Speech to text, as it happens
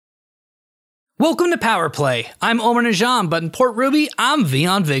Welcome to Power Play. I'm Omar Najam, but in Port Ruby, I'm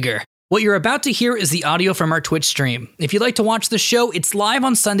Vion Vigor. What you're about to hear is the audio from our Twitch stream. If you'd like to watch the show, it's live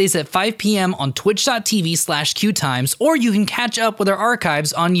on Sundays at 5 p.m. on twitch.tv/QTimes, or you can catch up with our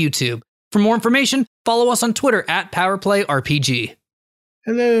archives on YouTube. For more information, follow us on Twitter at PowerPlayRPG.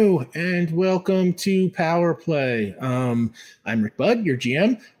 Hello, and welcome to Power Play. I'm Rick Budd, your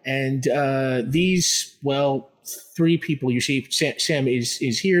GM, and these, three people you see, Sam is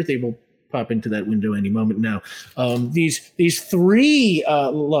here. They will pop into that window any moment now. These three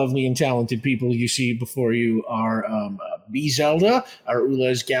lovely and talented people you see before you are B. Zelda, our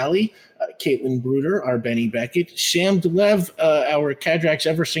Ulez Galley, Caitlin Bruder, our Benny Beckett. Sam Delev, our Kadrax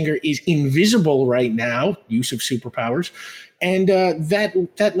Eversinger, is invisible right now, use of superpowers. And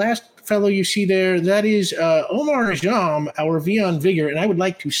that last fellow you see there, that is Omar Najam, our Vion Vigor. And I would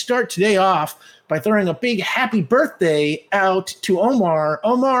like to start today off by throwing a big happy birthday out to Omar.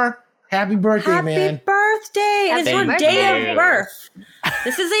 Omar, happy birthday, man. Happy birthday. It is your day of birth.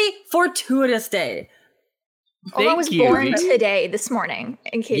 This is a fortuitous day. Omar was born today, this morning,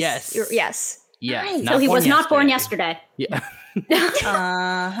 in case yes. Yeah. Nice. So he was not born yesterday. Yeah.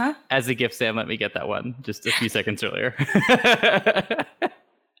 As a gift, Sam, let me get that one just a few seconds earlier.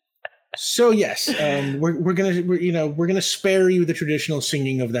 So yes, we're gonna spare you the traditional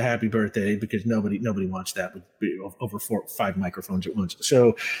singing of the happy birthday because nobody wants that with over 4 or 5 microphones at once.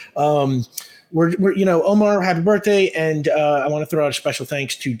 So we're Omar, happy birthday, and I want to throw out a special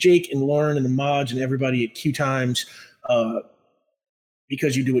thanks to Jake and Lauren and the mods and everybody at QTimes.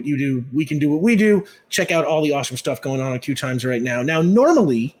 Because you do what you do, we can do what we do. Check out all the awesome stuff going on QTimes right now. Now,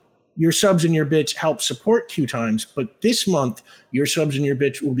 normally, your subs and your bits help support QTimes, but this month, your subs and your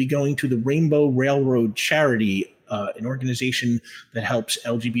bits will be going to the Rainbow Railroad Charity, an organization that helps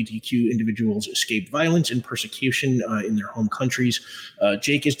LGBTQ individuals escape violence and persecution in their home countries.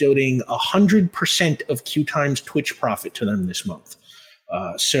 Jake is donating 100% of QTimes Twitch profit to them this month.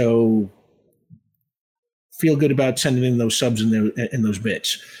 So feel good about sending in those subs and those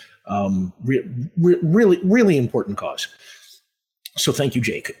bits. Really important cause. So thank you,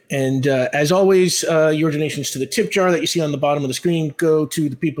 Jake. And as always, your donations to the tip jar that you see on the bottom of the screen go to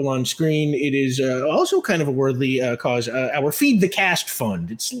the people on screen. It is also kind of a worthy cause. Our Feed the Cast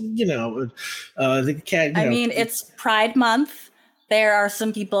Fund. It's, the cat. It's Pride Month. There are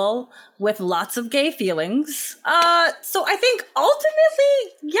some people with lots of gay feelings. So I think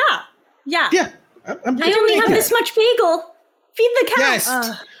ultimately, yeah. I only have this much bagel. Feed the cat. Yes.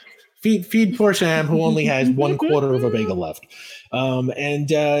 Feed poor Sam, who only has 1/4 of a bagel left. And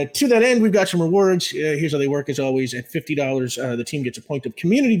to that end, we've got some rewards. Here's how they work, as always. At $50, the team gets a point of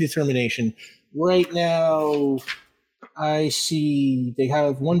community determination. Right now, I see they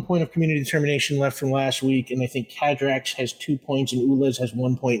have 1 point of community determination left from last week, and I think Kadrax has 2 points, and Ulez has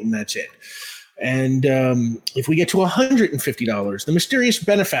 1 point, and that's it. And if we get to $150, the mysterious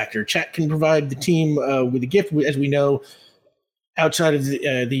benefactor, chat can provide the team with a gift. As we know, outside of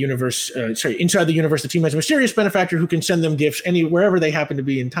the universe, inside the universe, the team has a mysterious benefactor who can send them gifts wherever they happen to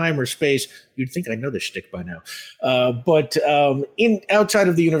be in time or space. You'd think I know this shtick by now. But outside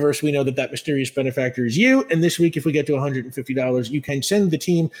of the universe, we know that mysterious benefactor is you. And this week, if we get to $150, you can send the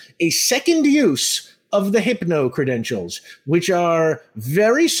team a second use of the Hypno credentials, which are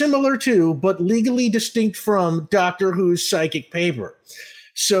very similar to, but legally distinct from, Doctor Who's psychic paper.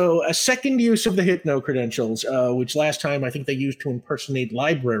 So a second use of the Hypno credentials, which last time I think they used to impersonate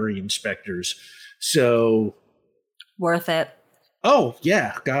library inspectors. So worth it. Oh,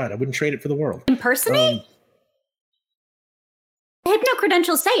 yeah. God, I wouldn't trade it for the world. Impersonate? Hypno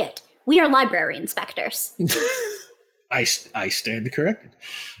credentials say it. We are library inspectors. I stand corrected.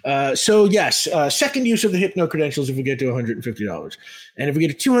 So yes, second use of the Hypno credentials if we get to $150. And if we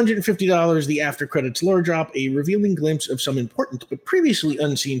get to $250, the after credits lore drop, a revealing glimpse of some important but previously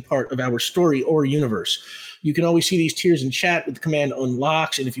unseen part of our story or universe. You can always see these tiers in chat with the command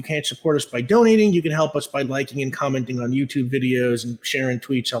unlocks, and if you can't support us by donating, you can help us by liking and commenting on YouTube videos and sharing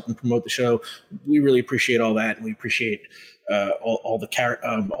tweets, helping promote the show. We really appreciate all that, and we appreciate all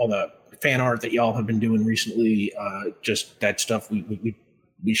the fan art that y'all have been doing recently. Just that stuff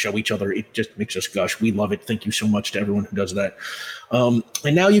we show each other. It just makes us gush. We love it. Thank you so much to everyone who does that. And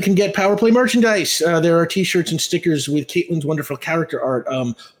now you can get Power Play merchandise. There are t-shirts and stickers with Caitlin's wonderful character art,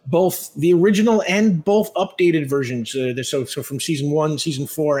 both the original and both updated versions. So from season 1, season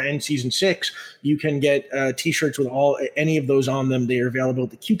 4, and season 6, you can get t-shirts with any of those on them. They are available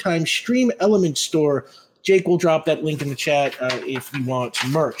at the QTimes Stream Elements store. Jake will drop that link in the chat if you want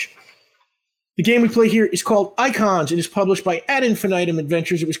some merch. The game we play here is called Icons. It is published by Ad Infinitum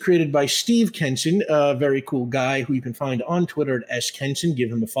Adventures. It was created by Steve Kenson, a very cool guy who you can find on Twitter at @skenson. Give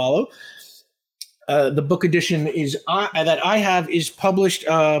him a follow. The book edition that I have is published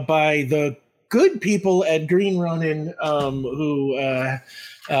by the good people at Green Ronin, who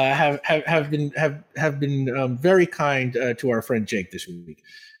have been very kind to our friend Jake this week.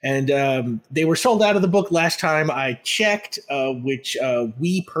 And they were sold out of the book last time I checked, which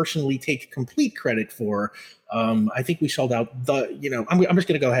we personally take complete credit for. I think we sold out I'm just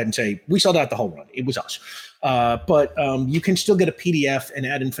going to go ahead and say we sold out the whole run. It was us. But you can still get a PDF, and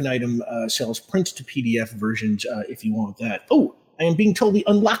Ad Infinitum sells print to PDF versions if you want that. Oh, I am being told we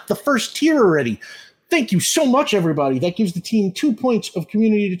unlocked the first tier already. Thank you so much, everybody. That gives the team 2 points of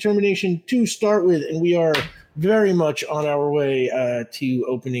community determination to start with, and we are very much on our way to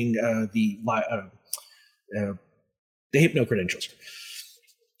opening the Hypno credentials.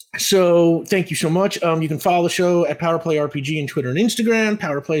 So thank you so much. You can follow the show at PowerPlay RPG on Twitter and Instagram.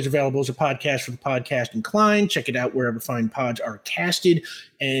 PowerPlay is available as a podcast for the podcast inclined. Check it out wherever fine pods are casted.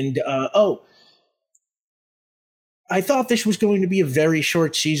 And I thought this was going to be a very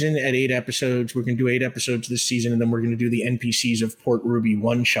short season at 8 episodes. We're going to do 8 episodes this season, and then we're going to do the NPCs of Port Ruby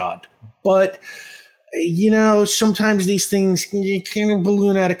one-shot. But sometimes these things you kind of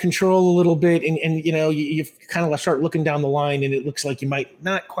balloon out of control a little bit, and you kind of start looking down the line, and it looks like you might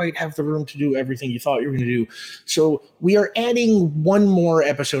not quite have the room to do everything you thought you were going to do. So we are adding one more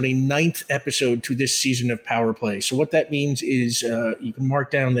episode, a 9th episode, to this season of Power Play. So what that means is you can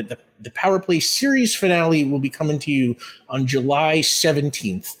mark down that the Power Play series finale will be coming to you on July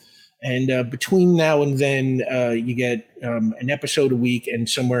 17th. And between now and then, you get an episode a week, and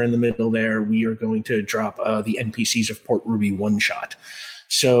somewhere in the middle there, we are going to drop the NPCs of Port Ruby one-shot.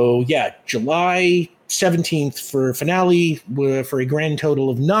 So, yeah, July 17th for finale, for a grand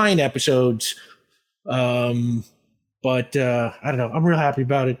total of 9 episodes. But I don't know. I'm real happy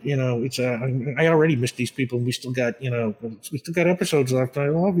about it. It's I already missed these people, and we still got episodes left. I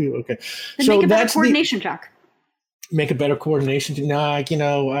love you. Okay, and so make a better coordination check. Make a better coordination. Nah, I've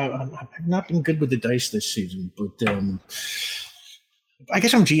not been good with the dice this season, but I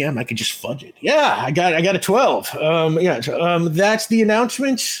guess I'm GM. I could just fudge it. Yeah, I got a 12. So, that's the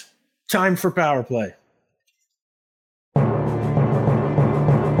announcements. Time for Power Play.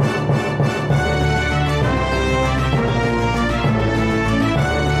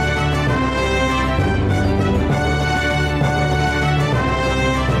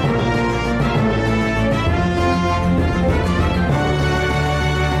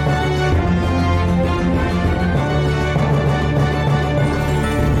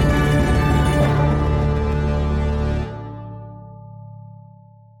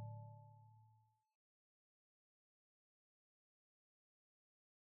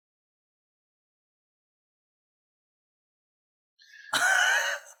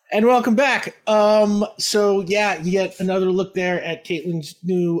 And welcome back. So yeah, you get another look there at Caitlin's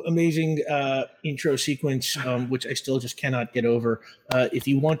new amazing intro sequence, which I still just cannot get over. If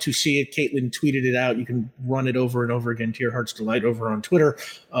you want to see it, Caitlin tweeted it out. You can run it over and over again to your heart's delight over on Twitter.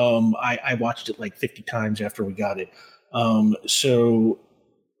 I watched it like 50 times after we got it. So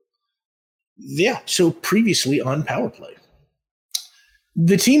previously on Power Play.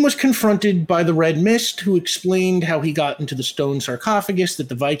 The team was confronted by the Red Mist, who explained how he got into the stone sarcophagus that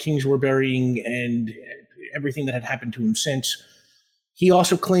the Vikings were burying and everything that had happened to him since. He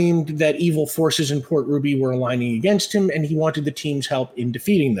also claimed that evil forces in Port Ruby were aligning against him, and he wanted the team's help in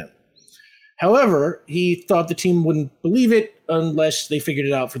defeating them. However, he thought the team wouldn't believe it unless they figured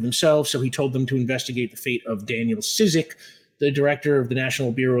it out for themselves, so he told them to investigate the fate of Daniel Cizik, the director of the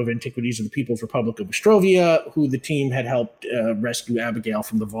National Bureau of Antiquities of the People's Republic of Ostrovia, who the team had helped rescue Abigail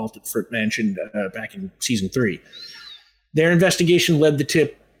from the vault at Fripp Mansion back in Season 3. Their investigation led the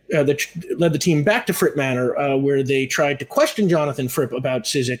team back to Fripp Manor, where they tried to question Jonathan Fripp about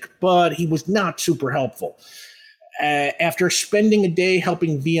Cizik, but he was not super helpful. After spending a day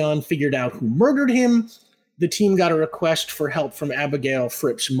helping Vion figure out who murdered him, the team got a request for help from Abigail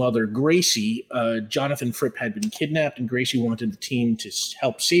Fripp's mother, Gracie. Jonathan Fripp had been kidnapped, and Gracie wanted the team to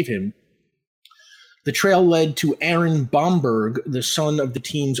help save him. The trail led to Aaron Bomberg, the son of the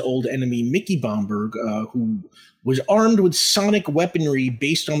team's old enemy, Mickey Bomberg, who was armed with sonic weaponry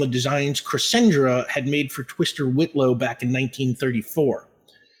based on the designs Crescendra had made for Twister Whitlow back in 1934.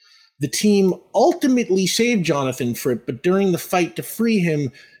 The team ultimately saved Jonathan Fripp, but during the fight to free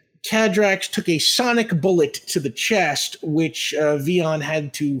him, Cadrax took a sonic bullet to the chest, which Vion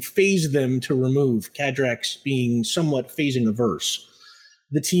had to phase them to remove, Cadrax being somewhat phasing averse.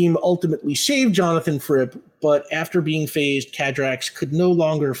 The team ultimately saved Jonathan Fripp, but after being phased, Cadrax could no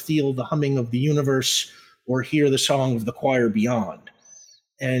longer feel the humming of the universe or hear the song of the choir beyond.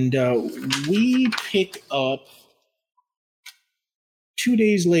 And we pick up 2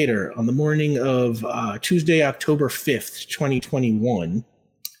 days later, on the morning of Tuesday, October 5th, 2021,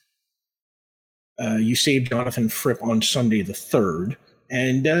 you saved Jonathan Fripp on Sunday the 3rd.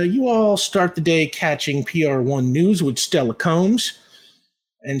 And you all start the day catching PR1 News with Stella Combs.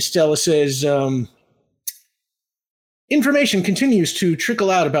 And Stella says, information continues to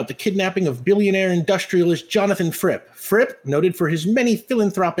trickle out about the kidnapping of billionaire industrialist Jonathan Fripp. Fripp, noted for his many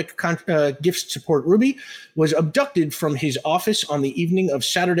philanthropic gifts to Port Ruby, was abducted from his office on the evening of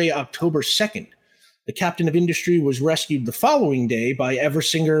Saturday, October 2nd. The captain of industry was rescued the following day by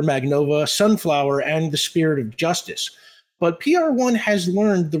Eversinger, Magnova, Sunflower, and the Spirit of Justice. But PR1 has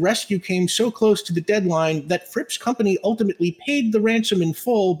learned the rescue came so close to the deadline that Fripp's company ultimately paid the ransom in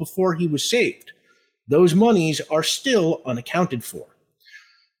full before he was saved. Those monies are still unaccounted for.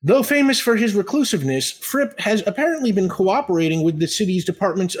 Though famous for his reclusiveness, Fripp has apparently been cooperating with the city's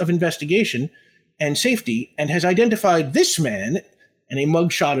departments of investigation and safety and has identified this man, and a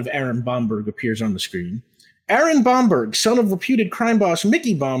mugshot of Aaron Bomberg appears on the screen. Aaron Bomberg, son of reputed crime boss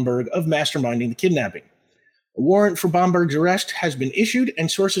Mickey Bomberg of masterminding the kidnapping. A warrant for Bomberg's arrest has been issued, and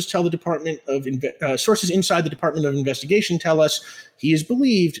sources inside the Department of Investigation tell us he is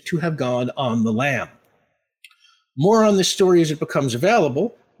believed to have gone on the lam. More on this story as it becomes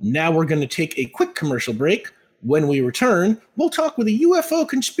available. Now we're going to take a quick commercial break. When we return, we'll talk with a UFO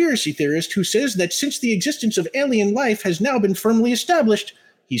conspiracy theorist who says that since the existence of alien life has now been firmly established,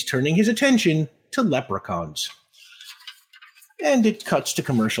 he's turning his attention to leprechauns. And it cuts to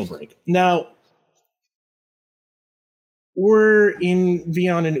commercial break. Now, we're in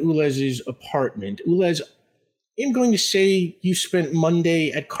Vion and Ulez's apartment. Ulez, I'm going to say you spent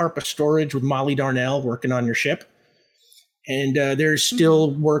Monday at Carpa Storage with Molly Darnell working on your ship. And there's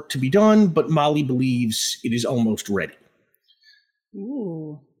still work to be done, but Molly believes it is almost ready.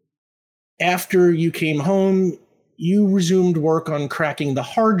 Ooh. After you came home, you resumed work on cracking the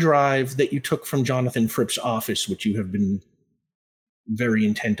hard drive that you took from Jonathan Fripp's office, which you have been very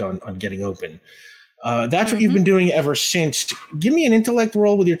intent on getting open. That's what you've been doing ever since. Give me an intellect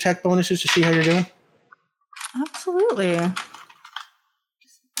roll with your tech bonuses to see how you're doing. Absolutely.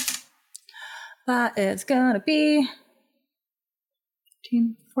 That is going to be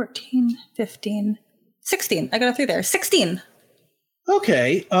 14, 15, 16. I got a 3 there. 16.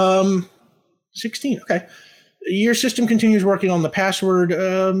 Okay. 16. Okay. Your system continues working on the password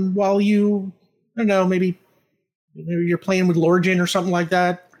while you, I don't know, maybe you're playing with Lorgen or something like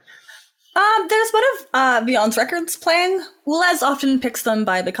that. There's one of Beyond's records playing. Ulez often picks them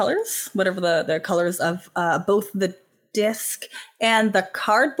by the colors, whatever the colors of both the disc and the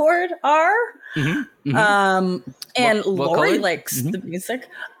cardboard are. And Lori likes the music.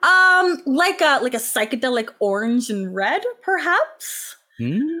 Like a psychedelic orange and red, perhaps.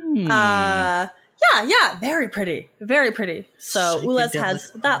 Yeah, very pretty. Very pretty. So Ulez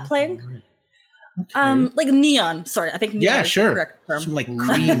has that playing. Okay. Like neon. Sorry, I think neon is the correct term. Some like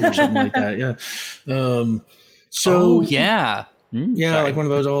cream or something like that. Yeah. Sorry. Like one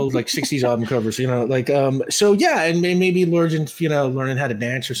of those old like 60s album covers, like and maybe Lorgen's, learning how to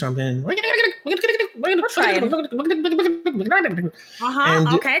dance or something. We're trying.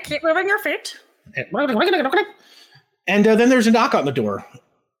 Okay, keep moving your feet. And then there's a knock on the door.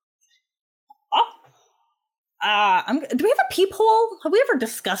 Do we have a peephole? Have we ever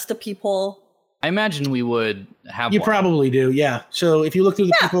discussed a peephole? I imagine we would have You one. probably do, yeah. So if you look through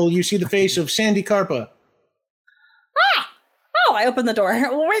the peephole, you see the face of Sandy Carpa. Oh, I opened the door.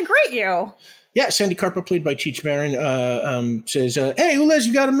 Well, we greet you. Yeah, Sandy Carpa, played by Cheech Marin, says, hey, Ulez,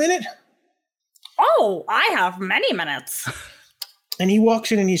 you got a minute? Oh, I have many minutes. And he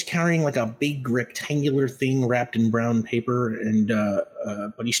walks in and he's carrying like a big rectangular thing wrapped in brown paper. And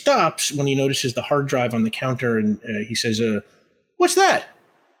but he stops when he notices the hard drive on the counter, and he says, what's that?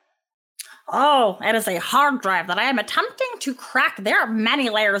 Oh, it is a hard drive that I am attempting to crack. There are many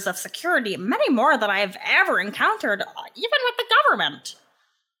layers of security, many more than I have ever encountered, even with the government.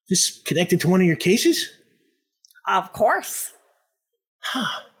 This connected to one of your cases? Of course.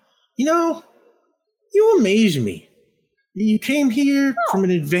 You amaze me. You came here from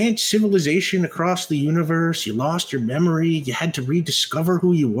an advanced civilization across the universe. You lost your memory. You had to rediscover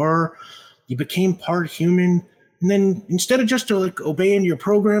who you were. You became part human. And then instead of just obeying your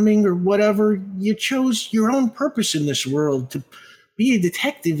programming or whatever, you chose your own purpose in this world to be a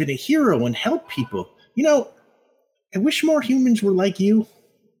detective and a hero and help people. I wish more humans were like you.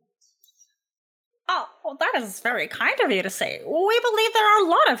 Oh, well, that is very kind of you to say. We believe there are a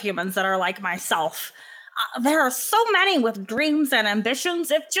lot of humans that are like myself. There are so many with dreams and ambitions.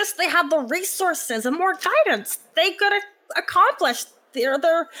 If just they had the resources and more guidance, they could accomplish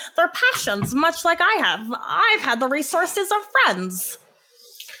their passions, much like I have. I've had the resources of friends.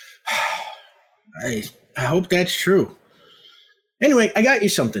 I hope that's true. Anyway, I got you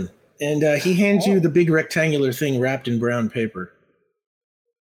something. And he hands you the big rectangular thing wrapped in brown paper.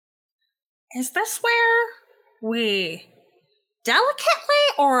 Is this where we delicately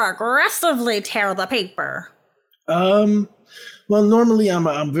or aggressively tear the paper? Well, normally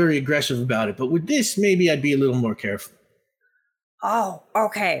I'm very aggressive about it, but with this, maybe I'd be a little more careful. Oh,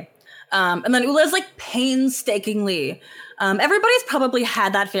 okay. And then Ula's like painstakingly. Everybody's probably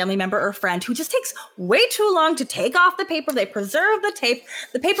had that family member or friend who just takes way too long to take off the paper. They preserve the tape.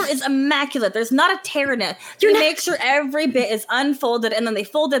 The paper is immaculate. There's not a tear in it. They make sure every bit is unfolded and then they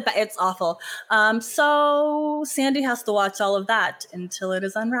fold it back. It's awful. So Sandy has to watch all of that until it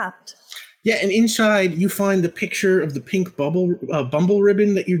is unwrapped. Yeah, and inside you find the picture of the pink bumble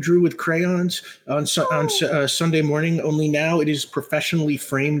ribbon that you drew with crayons on Sunday morning, only now it is professionally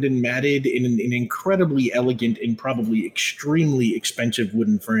framed and matted in an incredibly elegant and probably extremely expensive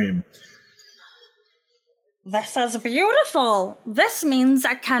wooden frame. This is beautiful. This means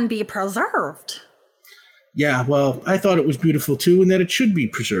it can be preserved. Yeah, well, I thought it was beautiful too, and that it should be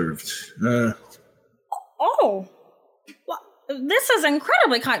preserved. Oh. This is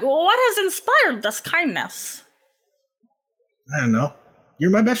incredibly kind. What has inspired this kindness? I don't know.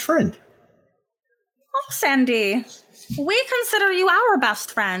 You're my best friend. Oh, Sandy, we consider you our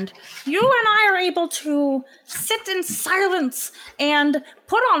best friend. You and I are able to sit in silence and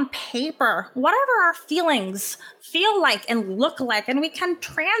put on paper whatever our feelings feel like and look like, and we can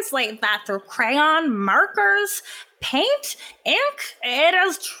translate that through crayon, markers, paint, ink. It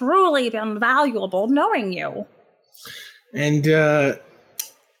has truly been valuable knowing you. And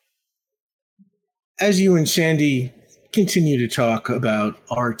as you and Sandy continue to talk about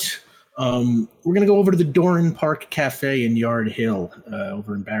art, we're going to go over to the Doran Park Cafe in Yard Hill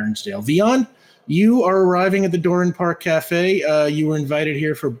over in Baronsdale. Vian, you are arriving at the Doran Park Cafe. You were invited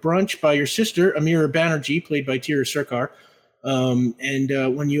here for brunch by your sister, Amira Banerjee, played by Tira Sircar.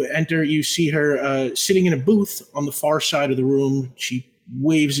 And when you enter, you see her sitting in a booth on the far side of the room. She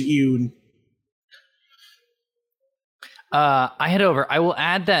waves at you and I head over. I will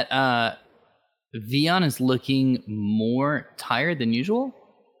add that Vian is looking more tired than usual.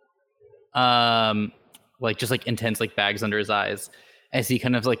 Like just like intense, like bags under his eyes as he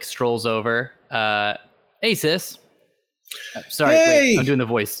kind of like strolls over. Hey, sis. Sorry, hey! Wait, I'm doing the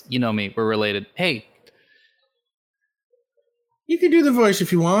voice. You know me. We're related. Hey. You can do the voice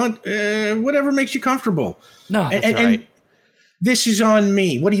if you want. Whatever makes you comfortable. No, that's all right. And this is on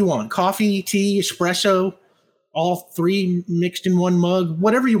me. What do you want? Coffee, tea, espresso? All three mixed in one mug,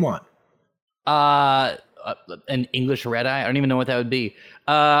 whatever you want. An English red eye. I don't even know what that would be.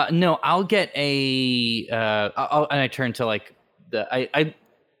 No, I'll get a. And I turn to like I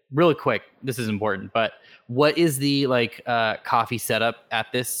really quick. This is important, but what is the like coffee setup at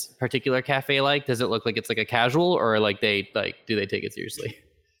this particular cafe like? Does it look like it's like a casual, or like do they take it seriously?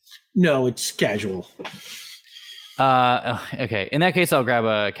 No, it's casual. Okay. In that case, I'll grab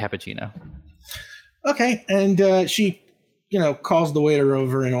a cappuccino. Okay, and she, calls the waiter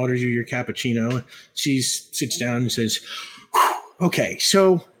over and orders you your cappuccino. She sits down and says, okay,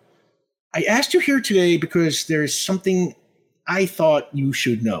 so I asked you here today because there's something I thought you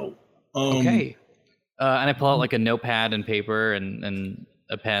should know. Okay. And I pull out like a notepad and paper and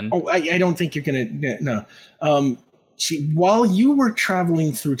a pen. Oh, I don't think you're going to, no. While you were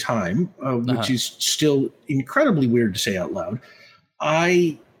traveling through time, which is still incredibly weird to say out loud,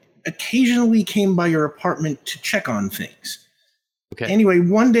 I occasionally came by your apartment to check on things. Okay. Anyway,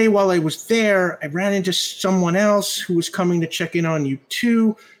 one day while I was there, I ran into someone else who was coming to check in on you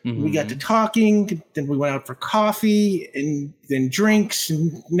too. Mm-hmm. We got to talking, then we went out for coffee and then drinks,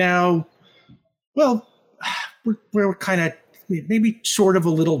 and now, well, we're kind of maybe sort of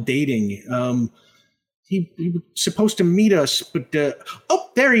a little dating. He was supposed to meet us, but oh,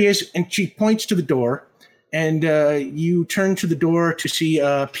 there he is, and she points to the door. And you turn to the door to see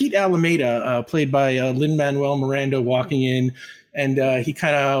Pete Alameda, played by Lin-Manuel Miranda, walking in. And he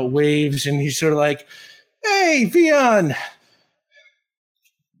kind of waves, and he's sort of like, hey, Vian.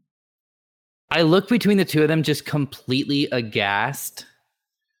 I look between the two of them, just completely aghast.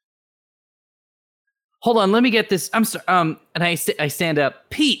 Hold on, let me get this. I'm sorry. And I stand up.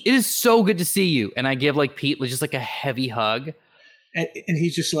 Pete, it is so good to see you. And I give like Pete just like a heavy hug. And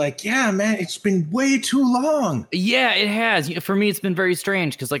he's just like, yeah, man, it's been way too long. Yeah, it has. For me, it's been very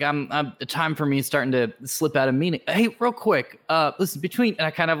strange because like I'm the time for me is starting to slip out of meaning. Hey, real quick, listen, and I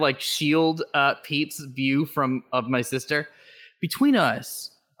kind of like shield Pete's view of my sister. Between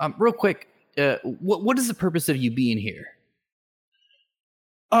us, real quick, what is the purpose of you being here?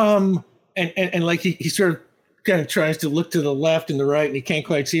 And like he sort of kind of tries to look to the left and the right, and he can't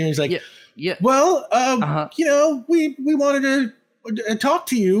quite see him. He's like, Yeah. Well, we wanted to talk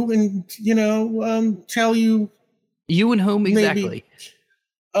to you and tell you. You and whom exactly?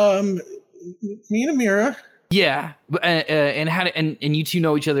 Me and Amira. Yeah, and how and you two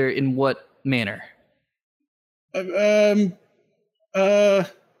know each other in what manner? I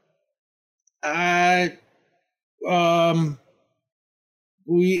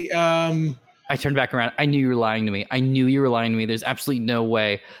turned back around. I knew you were lying to me. There's absolutely no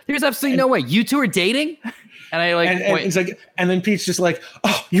way. No way. You two are dating? And I and it's like, and then Pete's just like,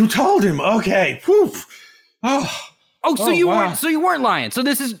 oh, you told him. Okay. Whew. So you weren't lying. So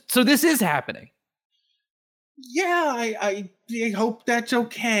this is happening. Yeah, I hope that's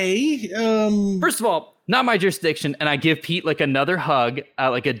okay. First of all, not my jurisdiction, and I give Pete like another hug,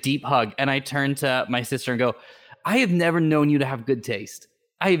 like a deep hug, and I turn to my sister and go, I have never known you to have good taste.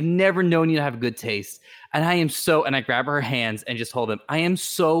 And I am so, and I grab her hands and just hold them. I am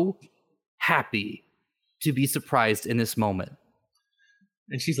so happy to be surprised in this moment.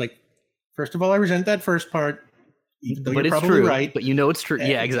 And she's like, first of all, I resent that first part. But it's true, right? But it's true.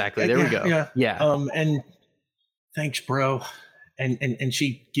 Yeah, exactly. There we go. Yeah. And thanks, bro. And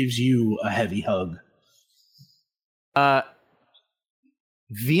she gives you a heavy hug.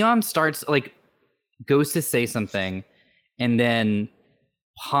 Vion starts goes to say something and then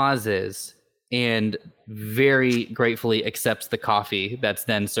pauses and very gratefully accepts the coffee that's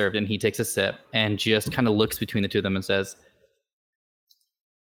then served, and he takes a sip and just kind of looks between the two of them and says,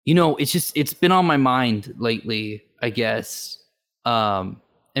 it's been on my mind lately, I guess. And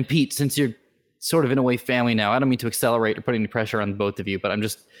Pete, since you're sort of in a way family now, I don't mean to accelerate or put any pressure on both of you, but I'm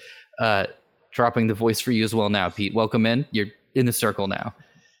just dropping the voice for you as well now, Pete. Welcome in. You're in the circle now.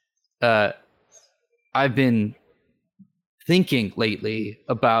 I've been thinking lately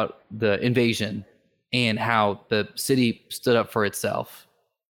about the invasion and how the city stood up for itself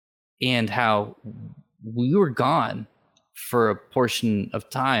and how we were gone for a portion of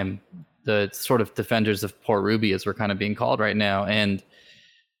time, the sort of defenders of Port Ruby, as we're kind of being called right now. And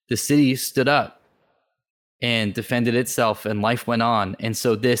the city stood up and defended itself, and life went on. And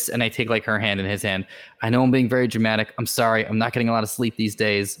so and I take her hand in his hand. I know I'm being very dramatic. I'm sorry. I'm not getting a lot of sleep these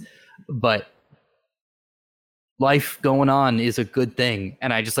days, but life going on is a good thing.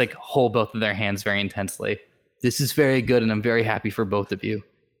 And I just hold both of their hands very intensely. This is very good, and I'm very happy for both of you.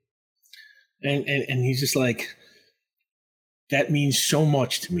 And he's just like, that means so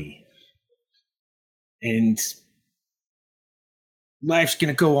much to me. And life's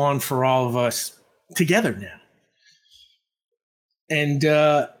going to go on for all of us together now. And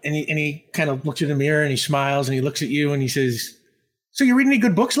he kind of looks in the mirror and he smiles and he looks at you and he says, so you read any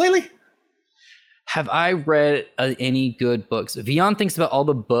good books lately? Have I read any good books? Vion thinks about all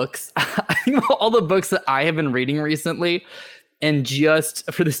the books. I think about all the books that I have been reading recently. And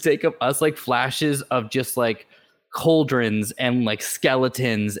just for the sake of us, flashes of just cauldrons and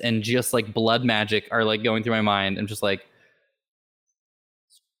skeletons and just blood magic are going through my mind. I'm just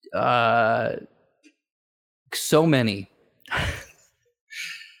so many.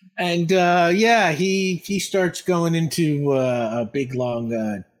 And he starts going into a big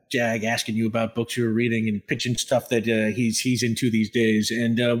long jag, asking you about books you were reading and pitching stuff that he's into these days.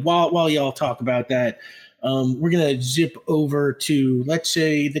 And while y'all talk about that, we're gonna zip over to, let's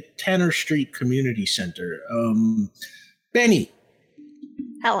say, the Tanner Street Community Center. Benny.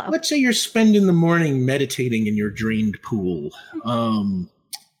 Hello. Let's say you're spending the morning meditating in your drained pool.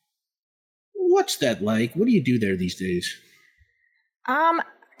 What's that like? What do you do there these days? Kind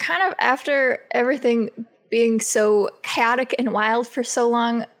of after everything being so chaotic and wild for so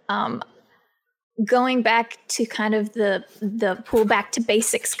long, going back to kind of the pool, back to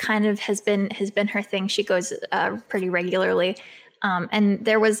basics kind of has been her thing. She goes pretty regularly. And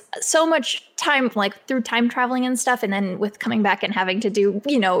there was so much time, through time traveling and stuff, and then with coming back and having to do,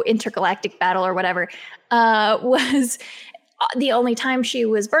 intergalactic battle or whatever, was the only time she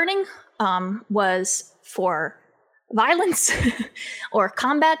was burning was for violence or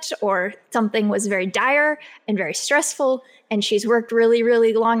combat, or something was very dire and very stressful, and she's worked really,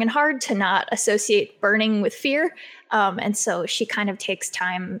 really long and hard to not associate burning with fear. And so she kind of takes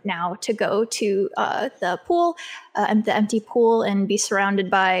time now to go to the pool, the empty pool, and be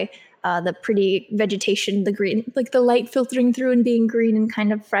surrounded by the pretty vegetation, the green, the light filtering through and being green and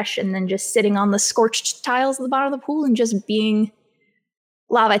kind of fresh, and then just sitting on the scorched tiles at the bottom of the pool and just being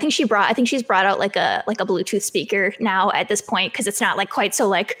lava. I think she's brought out like a Bluetooth speaker now at this point, because it's not quite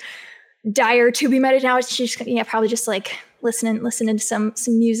so dire to be meditated now. She's probably just listening to some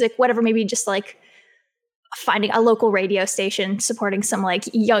music, whatever, maybe just finding a local radio station, supporting some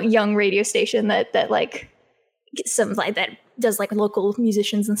young radio station that gets some that does like local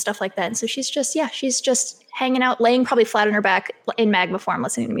musicians and stuff like that. And so she's just hanging out, laying probably flat on her back in magma form,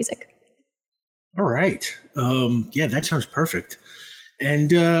 listening to music. All right. Yeah, that sounds perfect.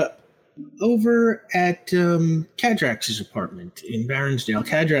 And over at Cadrax's apartment in Baronsdale,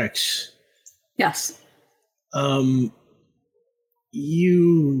 Cadrax. Yes.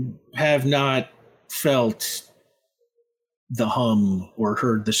 You have not felt the hum or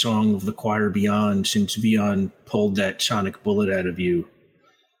heard the song of the choir beyond since Vion pulled that sonic bullet out of you.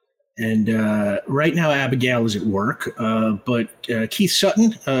 And right now Abigail is at work, but Keith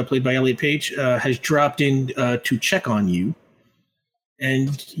Sutton, played by Elliot Page, has dropped in to check on you.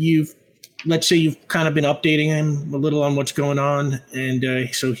 And let's say you've kind of been updating him a little on what's going on.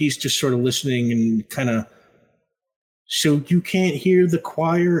 And so he's just sort of listening and kind of, so you can't hear the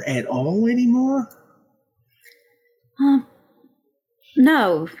choir at all anymore?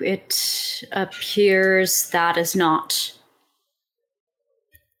 No, it appears that is not.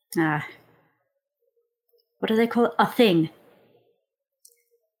 What do they call it? A thing.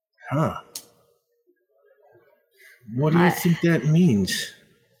 Huh. What do you think that means?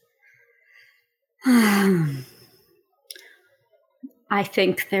 I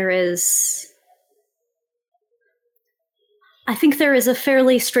think there is a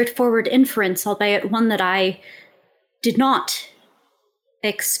fairly straightforward inference, albeit one that I did not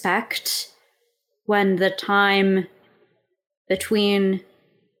expect when the time between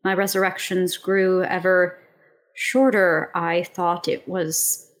my resurrections grew ever shorter. I thought it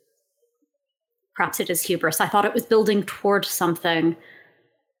was, perhaps it is hubris. I thought it was building toward something,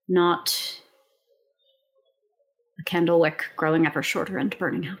 not a candle wick growing ever shorter and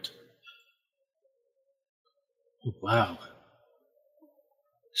burning out. Oh, wow.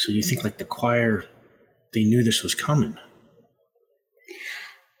 So you think like the choir, they knew this was coming?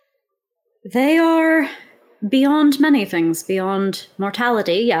 They are beyond many things, beyond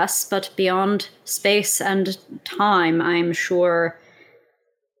mortality, yes, but beyond space and time. I'm sure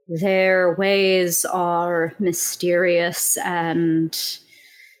their ways are mysterious, and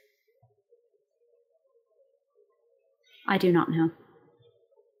I do not know,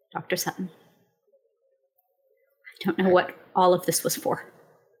 Dr. Sutton. I don't know what all of this was for.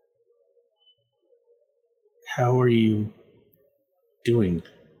 How are you doing?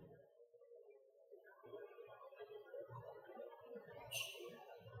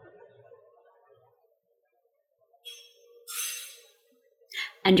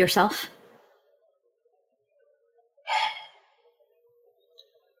 And yourself?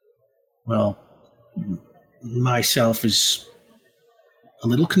 Well, myself is a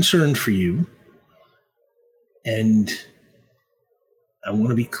little concerned for you. And I want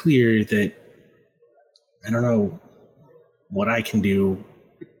to be clear that I don't know what I can do,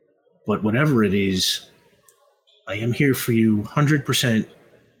 but whatever it is, I am here for you 100%,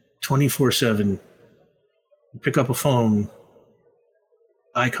 24/7. Pick up a phone,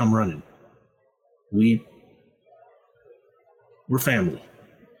 I come running. We're family.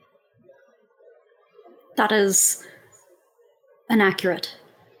 That is an accurate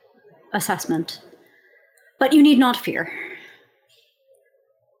assessment. But you need not fear.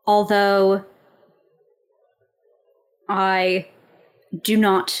 Although I do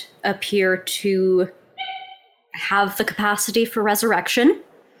not appear to have the capacity for resurrection,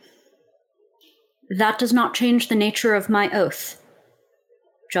 that does not change the nature of my oath.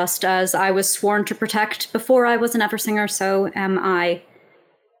 Just as I was sworn to protect before I was an Eversinger, so am I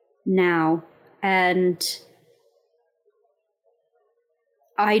now. And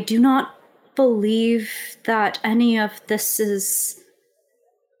I do not believe that any of this is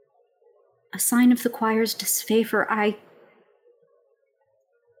a sign of the choir's disfavor. I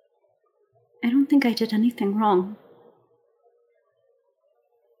don't think I did anything wrong.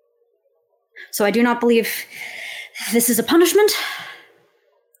 So I do not believe this is a punishment.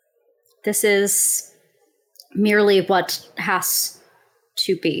 This is merely what has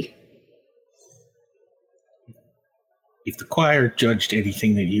to be. If the choir judged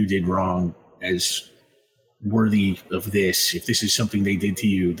anything that you did wrong as worthy of this, if this is something they did to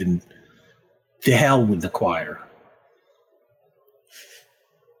you, then to hell with the choir.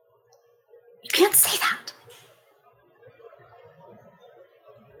 You can't say that.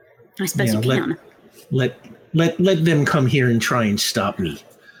 I suppose you can. Let them come here and try and stop me.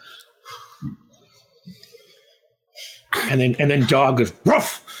 And then Dog goes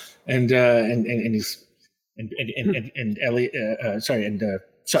ruff, and Elliot,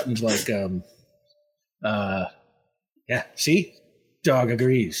 Sutton's like, yeah, see, Dog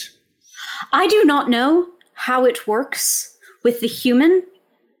agrees. I do not know how it works with the human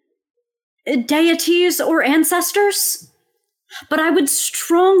deities or ancestors, But I would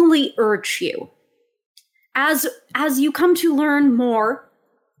strongly urge you, as you come to learn more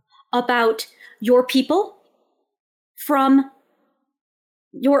about your people from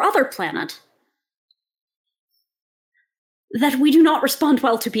your other planet, that we do not respond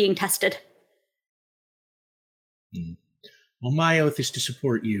well to being tested. Well, my oath is to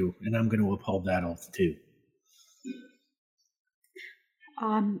support you, and I'm going to uphold that oath too.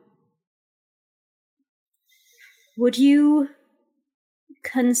 Would you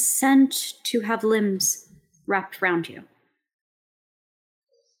consent to have limbs wrapped around you?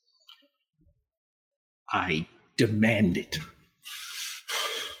 I demand it.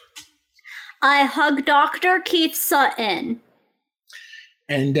 I hug Dr. Keith Sutton.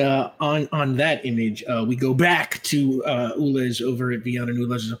 And on that image, we go back to Ulez over at Vion and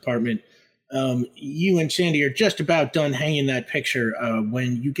Ulez's apartment. You and Sandy are just about done hanging that picture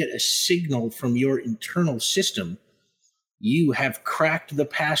when you get a signal from your internal system. You have cracked the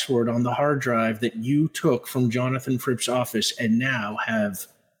password on the hard drive that you took from Jonathan Fripp's office and now have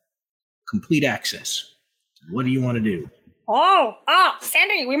complete access. What do you want to do?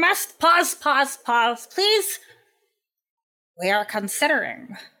 Sandy, we must pause, please. We are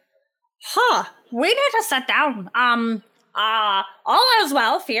considering. We need to sit down. All is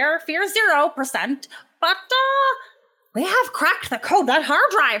well, fear 0%, but, we have cracked the code, that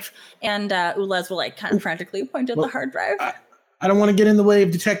hard drive. And, Ulez will, kind of frantically point at the hard drive. I don't want to get in the way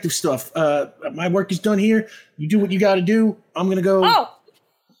of detective stuff. My work is done here. You do what you got to do. I'm going to go.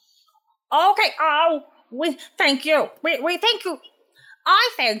 Okay. We thank you. We thank you. I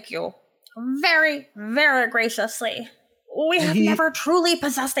thank you very, very graciously. We have never truly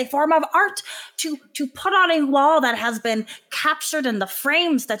possessed a form of art to put on a wall that has been captured in the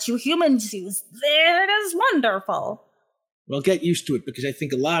frames that you humans use. It is wonderful. Well, get used to it, because I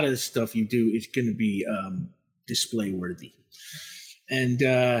think a lot of the stuff you do is going to be display worthy. And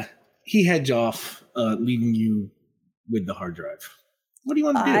he heads off, leaving you with the hard drive. What do you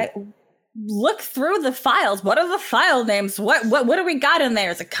want to do? Look through the files. What are the file names? What do we got in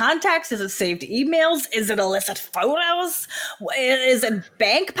there? Is it contacts? Is it saved emails? Is it illicit photos? Is it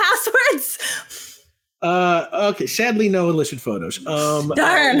bank passwords? Okay. Sadly, no illicit photos.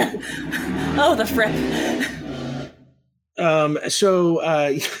 Darn. The Fripp. So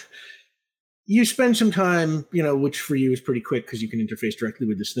you spend some time, which for you is pretty quick because you can interface directly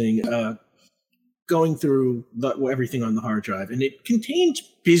with this thing, going through everything on the hard drive, and it contains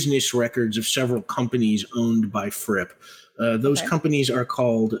business records of several companies owned by Fripp. Those companies are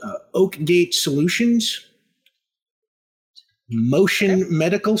called Oakgate Solutions, Motion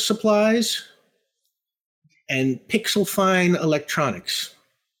Medical Supplies, and Pixel Fine Electronics.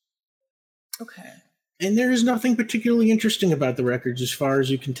 Okay. And there is nothing particularly interesting about the records as far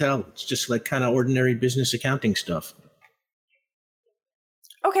as you can tell. It's just like kind of ordinary business accounting stuff.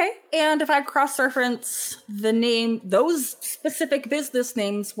 Okay, and if I cross-reference those specific business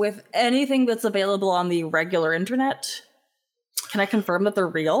names with anything that's available on the regular internet, can I confirm that they're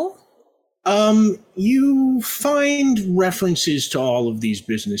real? You find references to all of these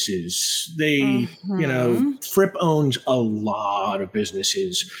businesses. They, Fripp owns a lot of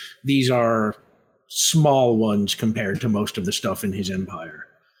businesses. These are small ones compared to most of the stuff in his empire.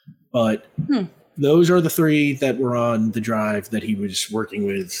 But those are the three that were on the drive that he was working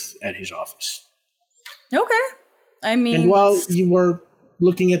with at his office. Okay. And while you were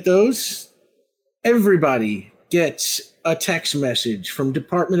looking at those, everybody gets a text message from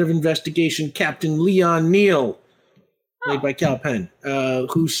Department of Investigation Captain Leon Neal, played by Cal Penn,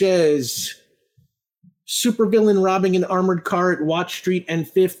 who says, supervillain robbing an armored car at Watch Street and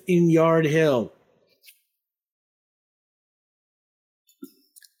 5th in Yard Hill.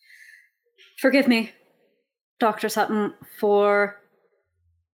 Forgive me, Dr. Sutton, for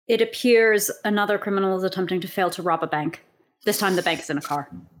it appears another criminal is attempting to fail to rob a bank. This time the bank is in a car.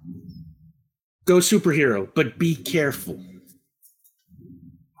 Go superhero, but be careful.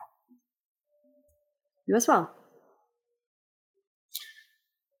 You as well.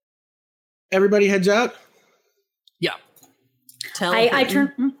 Everybody heads out? Yeah. I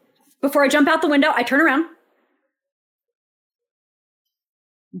turn, before I jump out the window, I turn around.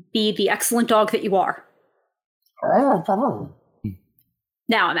 Be the excellent dog that you are.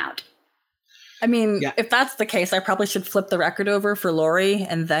 Now I'm out. If that's the case, I probably should flip the record over for Lori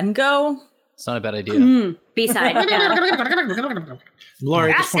and then go. It's not a bad idea. B-side.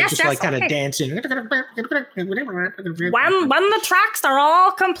 Lori at this point just kind of dancing. When the tracks are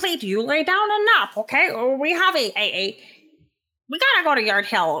all complete, you lay down and nap, okay? We have we gotta go to Yard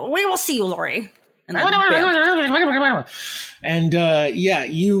Hill. We will see you, Lori. And then, and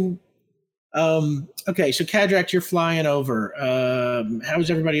you Okay, so Kadrak, you're flying over. How's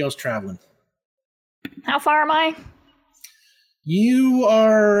everybody else traveling? How far am I? You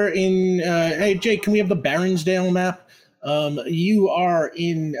are in. Hey, Jake, can we have the Baronsdale map? You are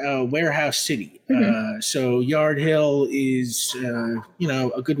in Warehouse City. So Yard Hill is,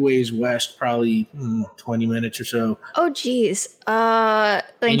 a good ways west, probably 20 minutes or so. Oh, geez. Then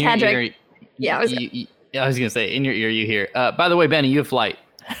Kadrak. Yeah, I was gonna say, in your ear, you hear. By the way, Benny, you have flight.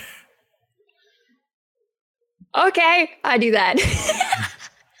 Okay, I do that.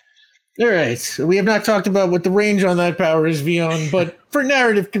 All right. So we have not talked about what the range on that power is, Vion, but for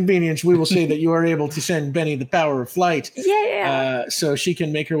narrative convenience, we will say that you are able to send Benny the power of flight. Yeah. So she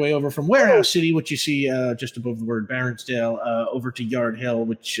can make her way over from Warehouse City, which you see just above the word Baronsdale, over to Yard Hill,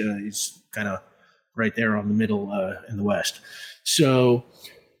 which is kind of right there on the middle in the west. So,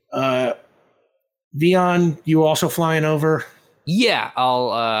 Vion, you also flying over? Yeah,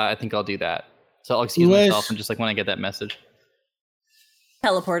 I think I'll do that. So I'll excuse myself and just like when I get that message.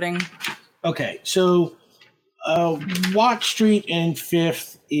 Teleporting. Okay, so Watt Street and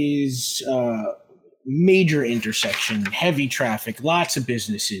 5th is major intersection, heavy traffic, lots of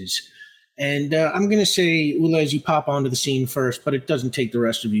businesses. And I'm going to say, Ulez, you pop onto the scene first, but it doesn't take the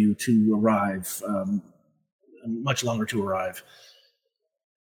rest of you to arrive, much longer to arrive.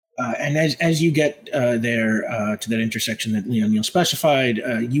 And as you get there to that intersection that Leon Neal specified,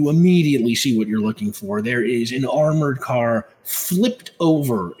 you immediately see what you're looking for. There is an armored car flipped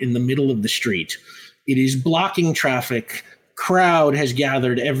over in the middle of the street. It is blocking traffic. Crowd has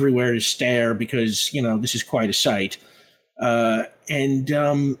gathered everywhere to stare because, this is quite a sight. And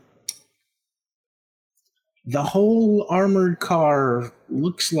the whole armored car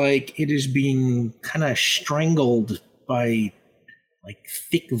looks like it is being kind of strangled by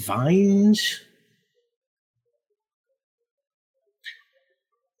thick vines.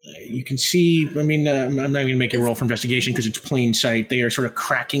 You can see, I'm not going to make a roll for investigation because it's plain sight. They are sort of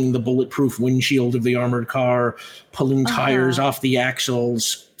cracking the bulletproof windshield of the armored car, pulling tires off the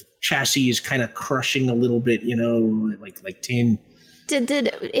axles. Chassis is kind of crushing a little bit, like tin. Did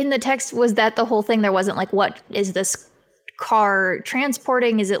in the text, was that the whole thing? There wasn't what is this car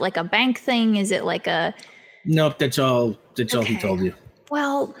transporting? Is it like a bank thing? Is it like a... Nope, that's all he told you.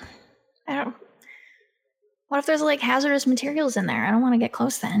 Well, what if there's hazardous materials in there? I don't want to get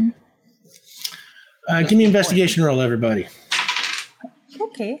close then. Give me an investigation roll, everybody.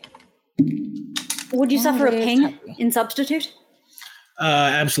 Okay. Would you suffer a ping in substitute?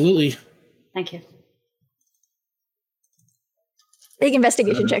 Absolutely. Thank you. Big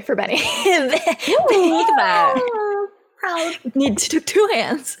investigation check for Benny. Look at that. Proud. Need to take 2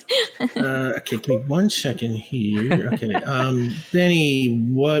 hands. Okay, give me 1 second here. Okay, Benny,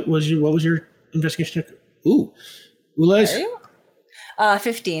 what was your investigation check? Ooh, Ulez?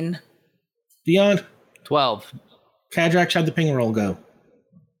 15. Beyond 12. Kadrak, how'd the ping roll go?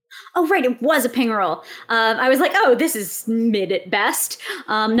 Oh, right, it was a ping roll. I was like, oh, this is mid at best.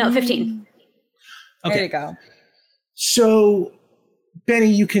 No, 15. Okay. There you go. So,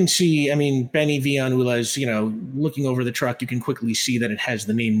 Benny, you can see, Benny, Vion, Ulez, looking over the truck, you can quickly see that it has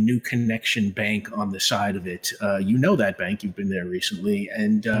the name New Connection Bank on the side of it. You know that bank, you've been there recently,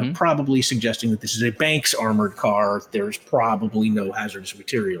 and probably suggesting that this is a bank's armored car. There's probably no hazardous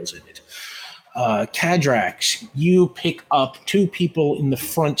materials in it. Kadrak, you pick up 2 people in the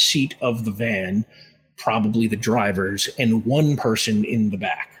front seat of the van, probably the drivers, and 1 person in the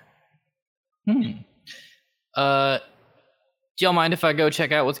back. Do y'all mind if I go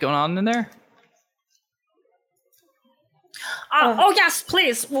check out what's going on in there? Oh, yes,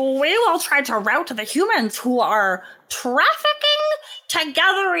 please. We will try to route the humans who are trafficking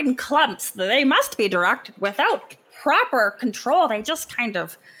together in clumps. They must be directed without proper control. They just kind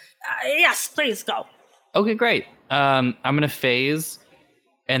of... yes, please go. Okay, great. I'm going to phase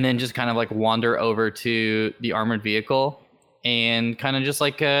and then just kind of wander over to the armored vehicle and kind of just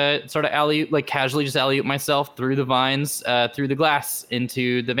sort of alley-oop, casually just alley-oop myself through the vines, through the glass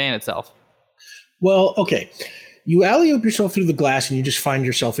into the van itself. Well, okay. You alley-oop yourself through the glass and you just find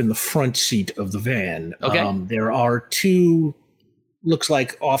yourself in the front seat of the van. Okay. There are 2, looks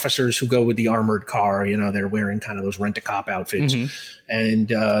like officers who go with the armored car. They're wearing kind of those rent-a-cop outfits. And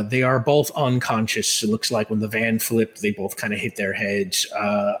they are both unconscious. It looks like when the van flipped, they both kind of hit their heads.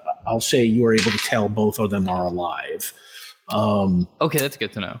 I'll say you are able to tell both of them are alive. Okay, that's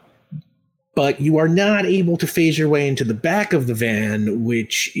good to know. But you are not able to phase your way into the back of the van,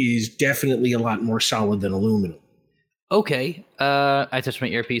 which is definitely a lot more solid than aluminum. Okay, I touched my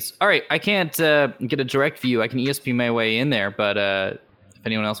earpiece. All right, I can't get a direct view. I can ESP my way in there, but if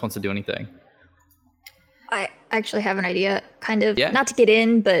anyone else wants to do anything. I actually have an idea, kind of, Yeah. not to get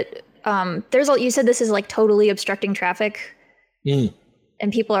in, but you said this is like totally obstructing traffic.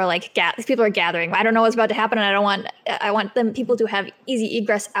 And people are like people are gathering. I don't know what's about to happen, and I want people to have easy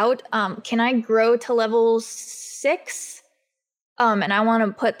egress out. Can I grow to level 6? And I want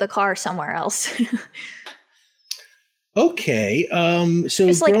to put the car somewhere else. Okay. So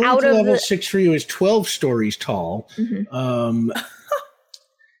just like growing out to of level the 6 for you is 12 stories tall.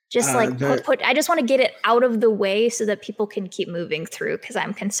 Just like put I just want to get it out of the way so that people can keep moving through, because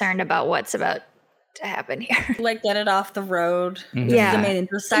I'm concerned about what's about to happen here. Like, get it off the road. Yeah. The main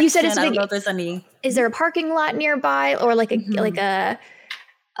intersection. You said it's I don't big. know if there's any. Is there a parking lot nearby, or like a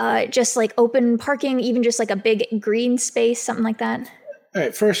just like open parking, even just like a big green space, something like that? All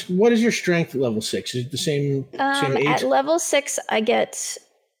right. First, what is your strength at level 6? Is it the same age? At level 6, I get.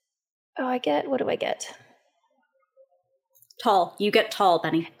 What do I get? Tall. You get tall,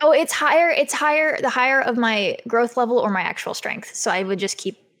 Benny. Oh, it's higher. It's higher. The higher of my growth level or my actual strength. So I would just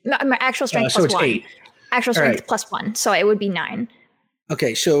keep my actual strength so plus it's 1. 8. Actual strength right. plus 1. So it would be 9.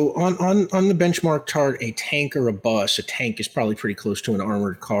 Okay, so on the benchmark chart, a tank or a bus, a tank is probably pretty close to an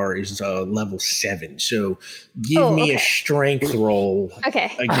armored car, is level 7. So give me a strength roll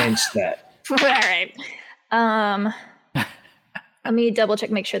against that. All right. Let me double check,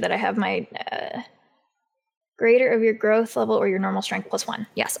 make sure that I have my greater of your growth level or your normal strength plus 1.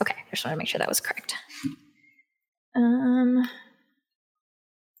 Yes, okay. I just want to make sure that was correct.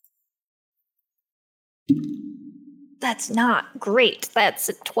 That's not great. That's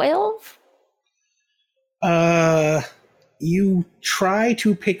a 12. You try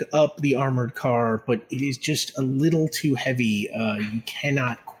to pick up the armored car, but it is just a little too heavy. You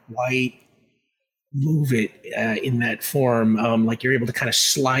cannot quite move it in that form. Like you're able to kind of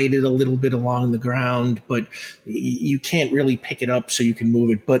slide it a little bit along the ground, but you can't really pick it up so you can move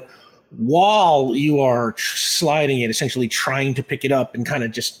it. But while you are sliding it, essentially trying to pick it up and kind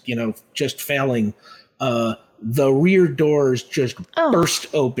of just failing, the rear doors just burst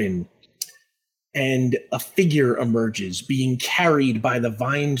open and a figure emerges, being carried by the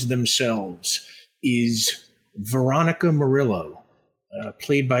vines themselves. Is Veronica Murillo,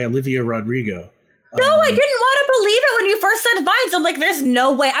 played by Olivia Rodrigo. No, I didn't want to believe it when you first said vines. I'm like, there's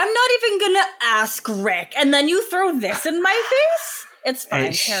no way. I'm not even going to ask Rick. And then you throw this in my face? It's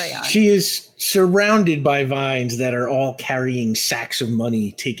fine. Carry on. She is surrounded by vines that are all carrying sacks of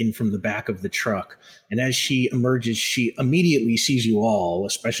money taken from the back of the truck. And as she emerges, she immediately sees you all,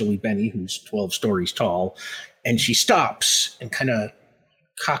 especially Benny, who's 12 stories tall. And she stops and kind of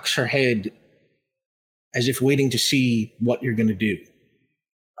cocks her head as if waiting to see what you're going to do.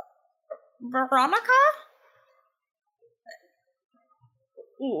 Veronica?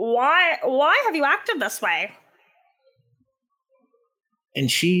 Why have you acted this way? And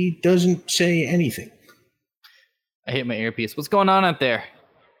she doesn't say anything. I hit my earpiece. What's going on out there?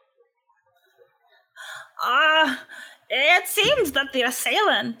 It seems that the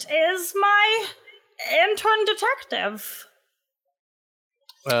assailant is my intern detective.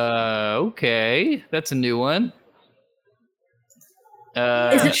 Okay. That's a new one.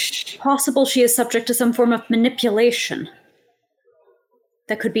 Is it possible she is subject to some form of manipulation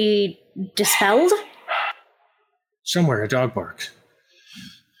that could be dispelled? Somewhere a dog barks.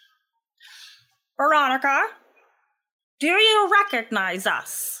 Veronica, do you recognize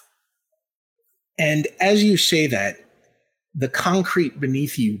us? And as you say that, the concrete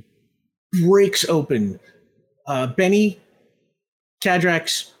beneath you breaks open. Benny,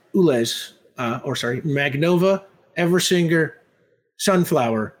 Cadrax, Ulez, Magnova, Eversinger,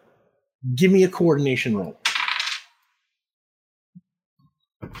 Sunflower, give me a coordination roll.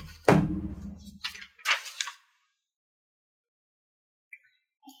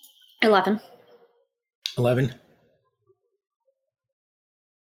 11. 11.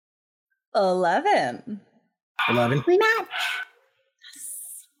 11. 11. We match.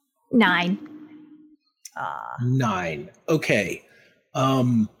 9. 9. Okay.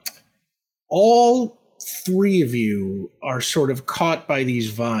 All three of you are sort of caught by these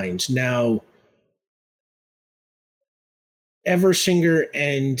vines. Now, Eversinger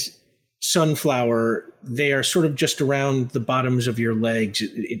and Sunflower, they are sort of just around the bottoms of your legs.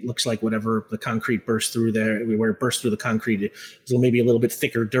 It looks like whatever the concrete burst through there, where it burst through the concrete, it was maybe a little bit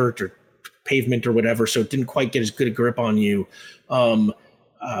thicker dirt or pavement or whatever, so it didn't quite get as good a grip on you.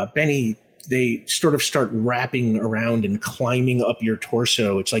 Benny, they sort of start wrapping around and climbing up your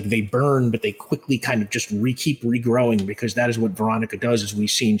torso. It's like they burn, but they quickly kind of just keep regrowing, because that is what Veronica does. As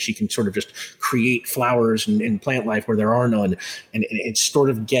we've seen, she can sort of just create flowers and plant life where there are none. And it sort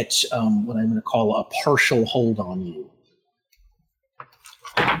of gets what I'm going to call a partial hold on you.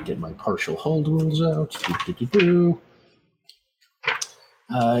 Get my partial hold rules out.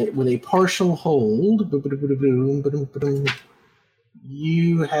 with a partial hold.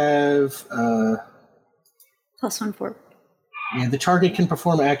 You have +1/4. Yeah, the target can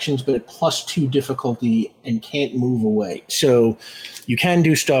perform actions, but at +2 difficulty and can't move away. So you can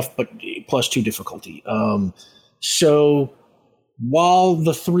do stuff, but +2 difficulty. So while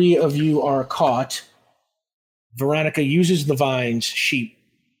the three of you are caught, Veronica uses the vines. She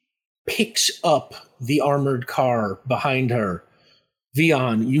picks up the armored car behind her.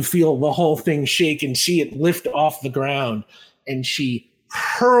 Vion, you feel the whole thing shake and see it lift off the ground, and she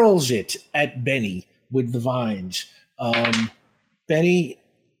hurls it at Benny with the vines. Benny,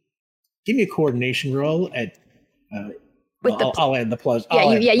 give me a coordination roll at. I'll add the plus. You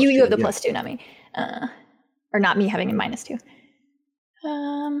have the +2, not me, or not me having a -2.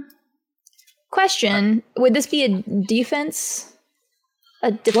 Question: would this be a defense?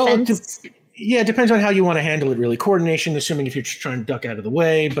 A defense? Well, it depends on how you want to handle it. Really, coordination, assuming if you're just trying to duck out of the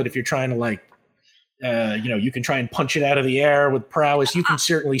way, but if you're trying to you can try and punch it out of the air with prowess. You can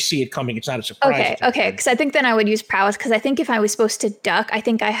certainly see it coming. It's not a surprise. Okay. Because I think then I would use prowess. Because I think if I was supposed to duck, I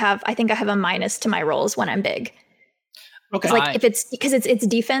think I have a minus to my rolls when I'm big. Okay. Like if it's because it's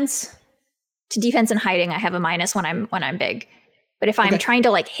defense, to defense and hiding, I have a minus when I'm big. But if I'm trying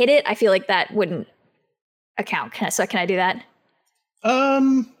to hit it, I feel like that wouldn't account. Can I do that?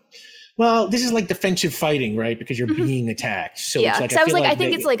 Well, this is like defensive fighting, right? Because you're being attacked. So yeah. it's I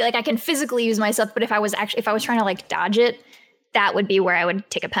think it's like I can physically use myself, but if I was trying to dodge it, that would be where I would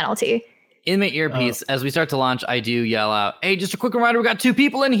take a penalty. In my earpiece, as we start to launch, I do yell out, "Hey, just a quick reminder, we got 2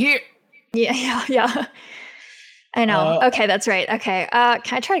 people in here." Yeah. I know. Okay, that's right. Okay.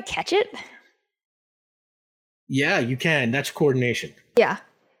 Can I try to catch it? Yeah, you can. That's coordination. Yeah.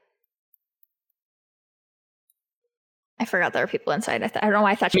 I forgot there were people inside. I don't know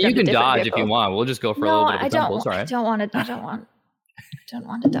why I thought you can dodge if you want. We'll just go for a little bit of tempo. It's all right. I don't want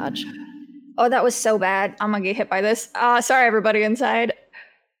to dodge. Oh, that was so bad. I'm gonna get hit by this. Sorry, everybody inside.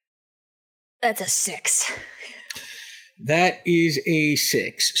 That's a 6. That is a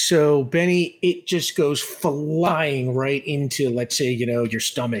 6. So Benny, it just goes flying right into, let's say, your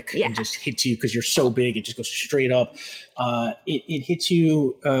stomach and just hits you because you're so big. It just goes straight up. It hits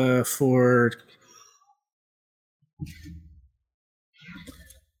you for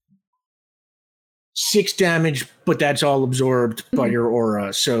 6 damage, but that's all absorbed by your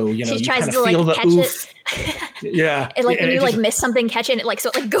aura. So she you tries kind to of feel the catch oof. Yeah, and when you miss something, catch it, and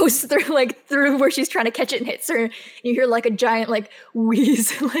it goes through where she's trying to catch it and hits her. And you hear a giant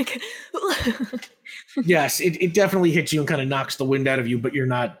wheeze, Yes, it definitely hits you and kind of knocks the wind out of you, but you're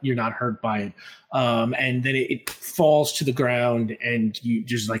not hurt by it. And then it falls to the ground, and you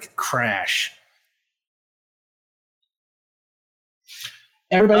just crash.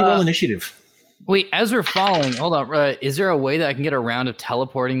 Everybody roll initiative. Wait, as we're falling, hold on. Is there a way that I can get a round of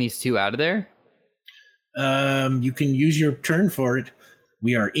teleporting these 2 out of there? You can use your turn for it.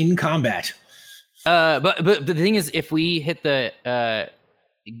 We are in combat. But the thing is, if we hit the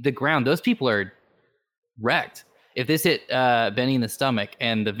ground, those people are wrecked. If this hit Benny in the stomach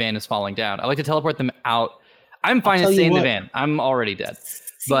and the van is falling down, I like to teleport them out. I'm fine to stay in the van. I'm already dead.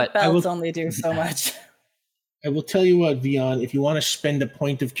 But belts only do so much. I will tell you what, Vion, if you want to spend a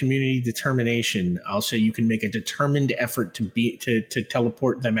point of community determination, I'll say you can make a determined effort to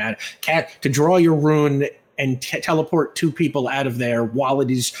teleport them out, to draw your rune and teleport 2 people out of there while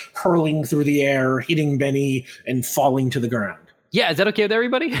it is hurling through the air, hitting Benny and falling to the ground. Yeah, is that okay with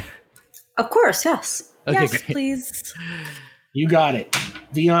everybody? Of course, yes. Okay, yes, great. please. You got it.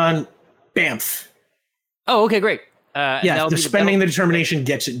 Vion, bamf. Oh, okay, great. The spending the determination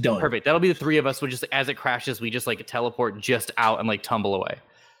gets it done. Perfect. That'll be the 3 of us. We'll just, as it crashes, we just teleport just out and tumble away.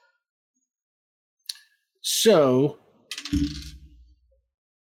 So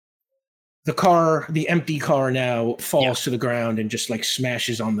the empty car now falls to the ground and just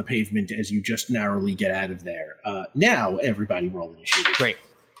smashes on the pavement as you just narrowly get out of there. Now everybody roll initiative. Great.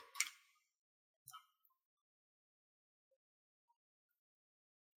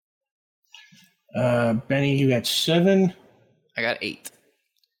 Benny, you got 7. I got 8.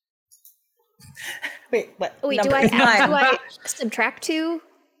 Wait, what? Wait, do I subtract 2?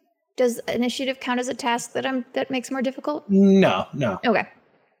 Does initiative count as a task that makes more difficult? No. Okay.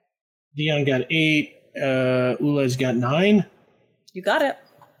 Dion got 8. Ula's got 9. You got it.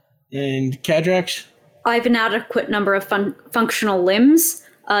 And Kadrax? I have an adequate number of functional limbs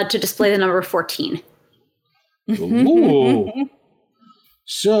to display the number 14. Ooh.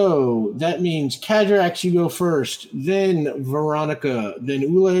 So that means Kadrax, you go first, then Veronica, then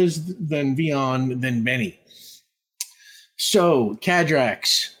Ulez, then Vion, then Benny. So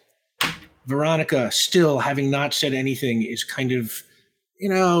Kadrax, Veronica, still having not said anything, is kind of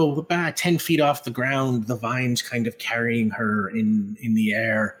about 10 feet off the ground, the vines kind of carrying her in the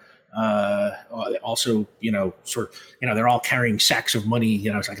air. Also, they're all carrying sacks of money.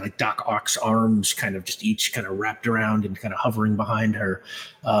 It's like Doc Ock's arms, kind of just each kind of wrapped around and kind of hovering behind her.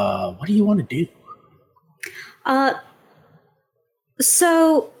 What do you want to do?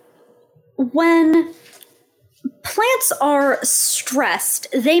 So when plants are stressed,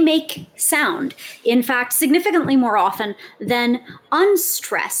 they make sound. In fact, significantly more often than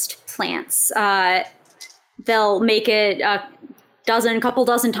unstressed plants. They'll make it a couple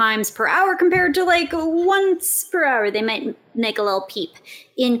dozen times per hour compared to like once per hour. They might make a little peep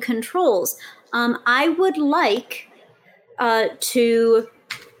in controls. I would like to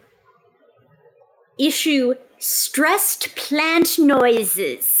issue stressed plant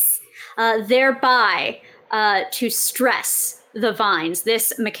noises, thereby to stress the vines.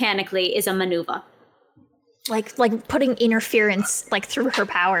 This mechanically is a maneuver. Like putting interference like through her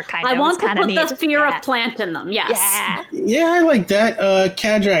power, kind of. I want to put neat. the fear of plant in them. Yes. Yeah, I like that.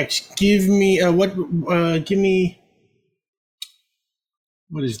 Kadrax, give me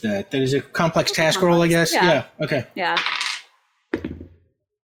what is that? That is a complex task roll, I guess. Yeah. Okay. Yeah.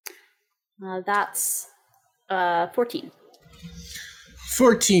 That's 14.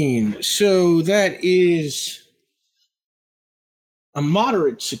 14. So that is a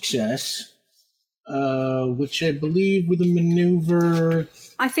moderate success. Which I believe with a maneuver.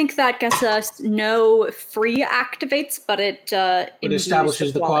 I think that gets us no free activates, but it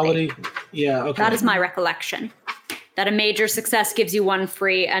establishes the quality. Yeah, okay. That is my recollection. That a major success gives you 1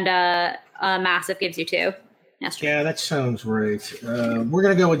 free, and a massive gives you 2. Yes. Yeah, that sounds right. We're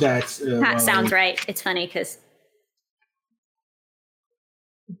gonna go with that. That sounds right. It's funny because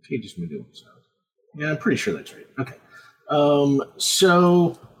pages may do sound. Yeah, I'm pretty sure that's right. Okay.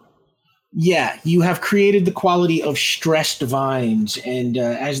 So. Yeah, you have created the quality of stressed vines, and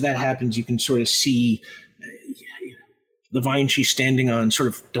as that happens, you can sort of see the vines she's standing on sort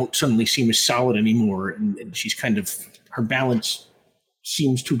of don't suddenly seem as solid anymore, and she's kind of, her balance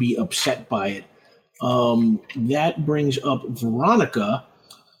seems to be upset by it. That brings up Veronica,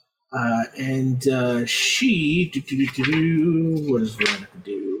 and she, what does Veronica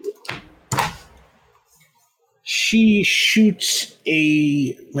do? She shoots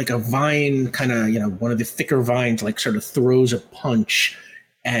a vine, kind of, one of the thicker vines, like sort of throws a punch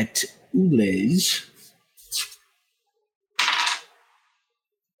at Ulez.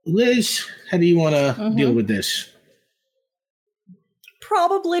 Ulez, how do you want to deal with this?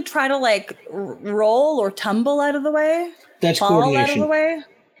 Probably try to roll or tumble out of the way. That's fall coordination. Out of the way.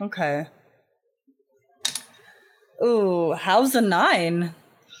 Okay. Ooh, how's a 9?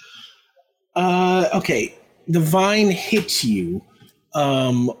 Okay. The vine hits you,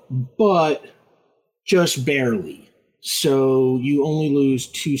 but just barely. So you only lose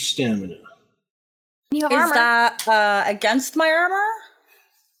 2 stamina. You have Is armor. that against my armor?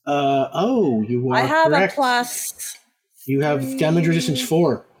 You are I have correct. a plus. You have damage resistance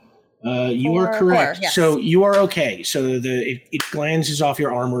 4. You are correct. 4, yes. So you are okay. So it glances off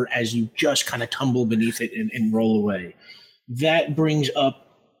your armor as you just kind of tumble beneath it and roll away. That brings up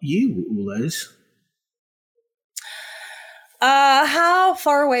you, Ulez. How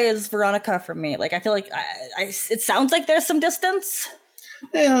far away is Veronica from me? I feel like it sounds like there's some distance.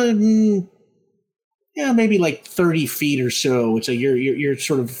 Yeah, maybe 30 feet or so. It's you're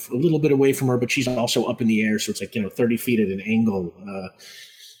sort of a little bit away from her, but she's also up in the air, so it's 30 feet at an angle.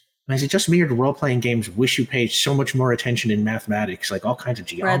 Is it just me, or do role-playing games wish you paid so much more attention in mathematics, all kinds of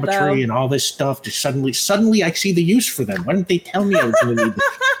geometry and all this stuff? Just suddenly I see the use for them. Why didn't they tell me I was going to need this?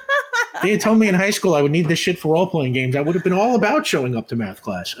 They had told me in high school I would need this shit for role-playing games. I would have been all about showing up to math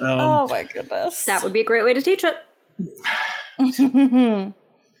class. Oh my goodness. that would be a great way to teach it. Okay,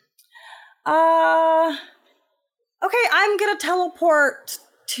 I'm gonna teleport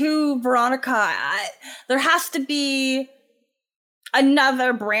to Veronica. There has to be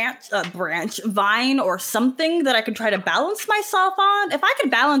another vine or something that I could try to balance myself on. If I could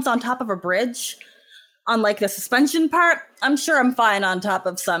balance on top of a bridge, on the suspension part, I'm sure I'm fine on top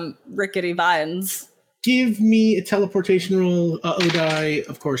of some rickety vines. Give me a teleportation roll. Odai,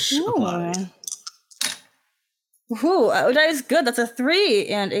 of course, applied. Ooh, Odai is good. That's a 3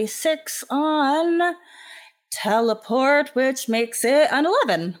 and a 6 on teleport, which makes it an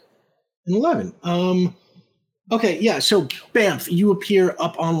 11. An 11. Okay, yeah, so Bamf, you appear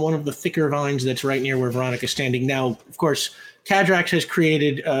up on one of the thicker vines that's right near where Veronica's standing. Now, of course, Kadrax has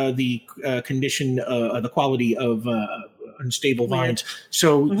created the condition, the quality of unstable vines.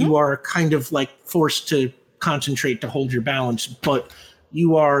 So you are kind of forced to concentrate to hold your balance, but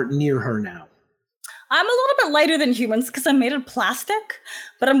you are near her now. I'm a little bit lighter than humans because I'm made of plastic,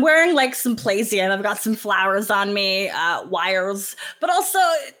 but I'm wearing like some plasium. I've got some flowers on me, wires, but also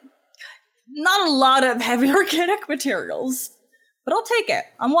not a lot of heavy organic materials. But I'll take it.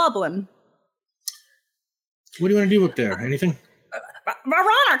 I'm wobbling. What do you want to do up there? Anything?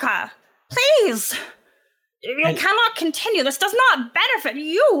 Veronica, please. You cannot continue. This does not benefit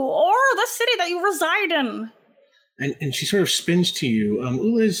you or the city that you reside in. And she sort of spins to you.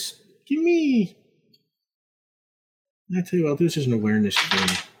 Ulez, give me... I tell you what, I'll do this as an awareness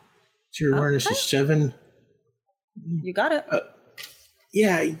thing. So your awareness is 7. You got it.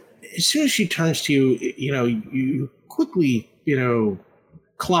 Yeah, as soon as she turns to you, you quickly,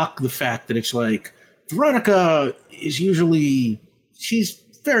 clock the fact that it's like, Veronica is usually, she's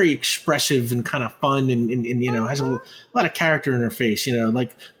very expressive and kind of fun and has a lot of character in her face,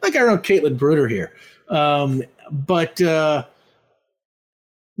 like our own Caitlin Bruder here. But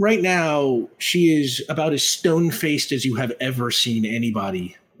right now, she is about as stone-faced as you have ever seen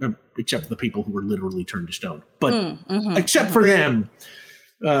anybody, except for the people who were literally turned to stone. But except for them.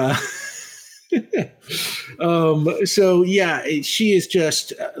 So yeah, she is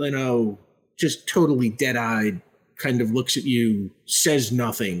just, just totally dead-eyed, kind of looks at you, says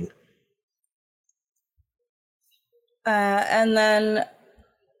nothing. And then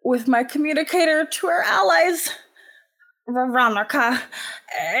with my communicator to our allies, Veronica,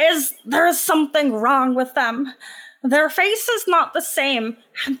 there something wrong with them? Their face is not the same,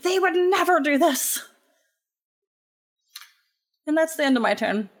 and they would never do this. And that's the end of my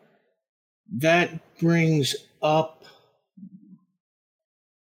turn. That brings up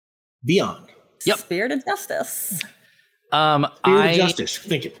Beyond. Yep. Spirit of Justice. Spirit of Justice.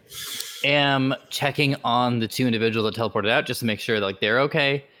 Thank you. Am checking on the 2 individuals that teleported out just to make sure they're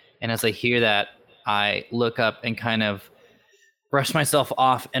okay. And as I hear that, I look up and kind of brush myself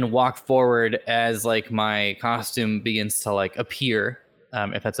off and walk forward as my costume begins to appear,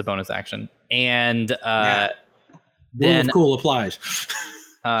 if that's a bonus action. And then cool applies.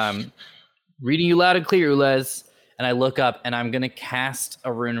 Reading you loud and clear, Ulez. And I look up and I'm going to cast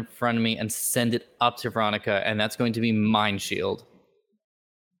a rune in front of me and send it up to Veronica. And that's going to be Mind Shield.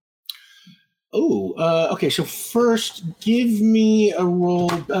 Oh, okay. So first, give me a roll.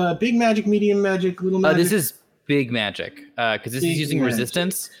 Big magic, medium magic, little magic. This is big magic because this is using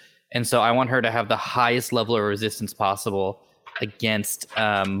resistance. And so I want her to have the highest level of resistance possible against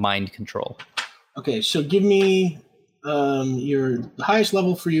mind control. Okay, so give me your highest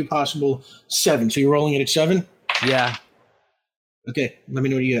level for you possible, 7. So you're rolling it at 7? Yeah. Okay, let me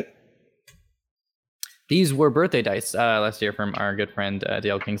know what you get. These were birthday dice last year from our good friend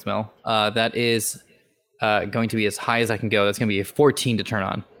Dale Kingsmill. That is going to be as high as I can go. That's going to be a 14 to turn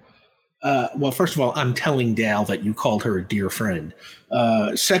on. Well, first of all, I'm telling Dal that you called her a dear friend.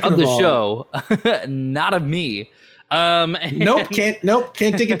 Second of the all, show, not of me. Nope, can't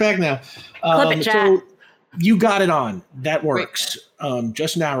take it back now. Clip it, chat. So you got it on. That works.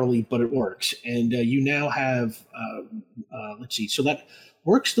 Just narrowly, but it works. And you now have, let's see. So that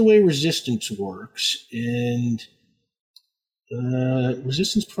works the way resistance works. And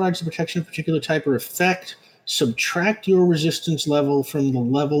resistance provides the protection of a particular type or effect. Subtract your resistance level from the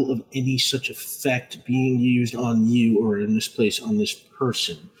level of any such effect being used on you, or in this place, on this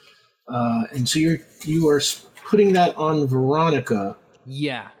person. And so you are putting that on Veronica.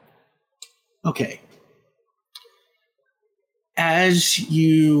 Yeah. Okay. As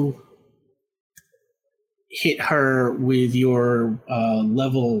you hit her with your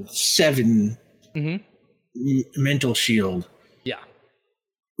level 7 mental shield, yeah,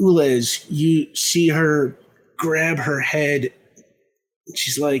 Ulez, you see her grab her head.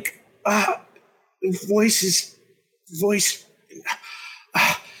 She's like, voice.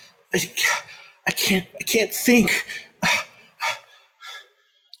 I can't think.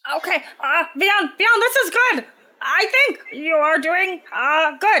 Okay, Vion, this is good. I think you are doing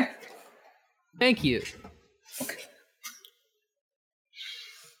good. Thank you. Okay.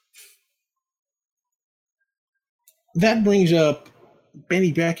 That brings up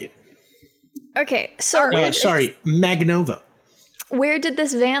Benny Beckett. Okay, so Magnova. Where did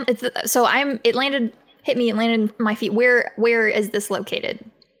this van? It landed in my feet. Where is this located?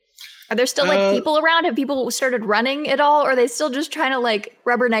 Are there still people around? Have people started running at all? Or are they still just trying to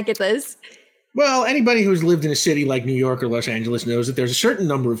rubberneck at this? Well, anybody who's lived in a city like New York or Los Angeles knows that there's a certain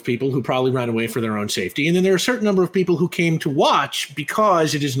number of people who probably ran away for their own safety. And then there are a certain number of people who came to watch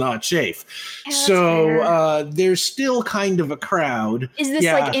because it is not safe. Yeah, so there's still kind of a crowd. Is this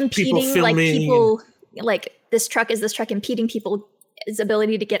impeding people is this truck impeding people's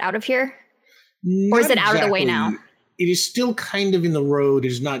ability to get out of here? Or is it out of the way now? it is still kind of in the road. It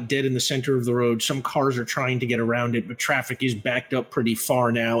is not dead in the center of the road. Some cars are trying to get around it, but traffic is backed up pretty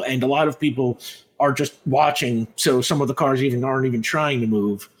far now, and a lot of people are just watching. So some of the cars aren't even trying to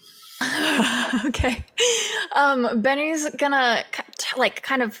move. Okay. Benny's gonna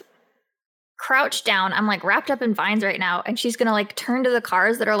kind of crouch down. I'm like wrapped up in vines right now, and she's gonna like turn to the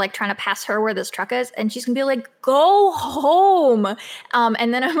cars that are like trying to pass her where this truck is, and she's gonna be like, "Go home!"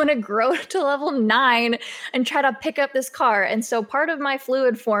 And then I'm gonna grow to level 9 and try to pick up this car. And so part of my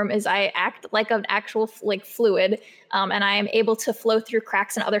fluid form is I act like an actual like fluid, and I am able to flow through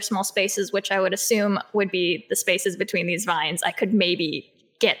cracks and other small spaces, which I would assume would be the spaces between these vines. I could maybe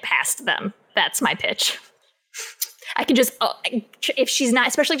get past them. That's my pitch. I can just, if she's not,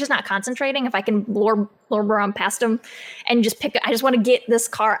 especially if she's not concentrating, if I can lure around past him and just I just want to get this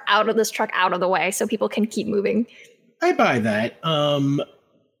car out of this truck out of the way so people can keep moving. I buy that.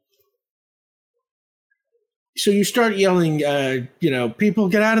 So you start yelling, people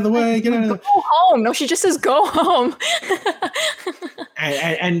get out of the way, get out of the way. Go home. No, she just says go home.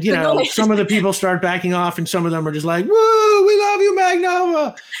 and some of the people start backing off, and some of them are just like, woo, we love you,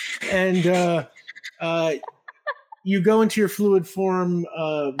 Magnova. And you go into your fluid form.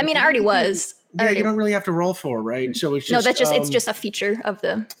 I already was. You don't really have to roll for, right? So it's just, no, that's just it's just a feature of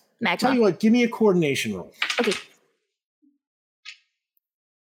the magma. Tell you what, give me a coordination roll. Okay.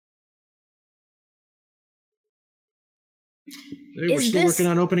 We're still working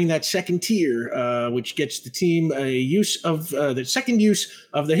on opening that second tier, which gets the team a use of the second use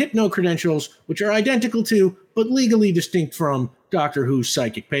of the Hypno credentials, which are identical to, but legally distinct from, Doctor Who's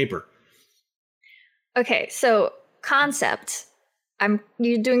psychic paper. Okay, so concept.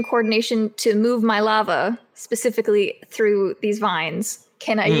 You're doing coordination to move my lava specifically through these vines.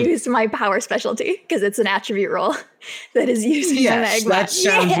 Can I use my power specialty? Because it's an attribute roll that is using my magma. That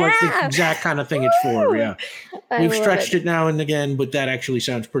sounds like the exact kind of thing it's for, yeah. We've stretched it now and again, but that actually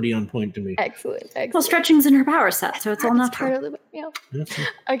sounds pretty on point to me. Excellent. Well, stretching's in her power set, so it's all natural.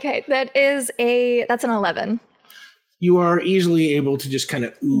 Okay, that's an 11. You are easily able to just kind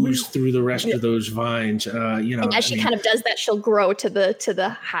of ooze through the rest of those vines. And as she kind of does that, she'll grow to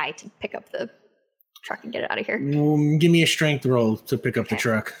the high to pick up the truck and get it out of here. Give me a strength roll to pick up the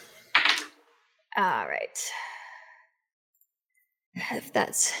truck. All right. If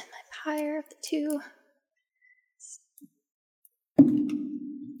that's my higher of the two.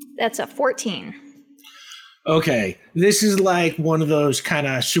 That's a 14. Okay. This is like one of those kind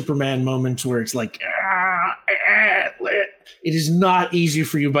of Superman moments where it's like, it is not easy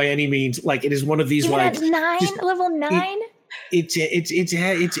for you by any means. Like, it is one of these level 9? Its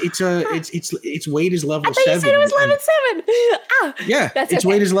weight is level 7. I thought you said it was level 7. Yeah, that's its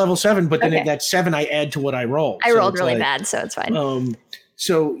okay. weight is level 7, but then that 7 I add to what I roll. I rolled really bad, so it's fine.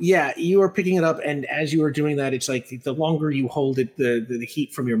 So yeah, you are picking it up, and as you are doing that, it's like the longer you hold it, the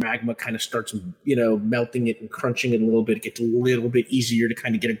heat from your magma kind of starts, melting it and crunching it a little bit. It gets a little bit easier to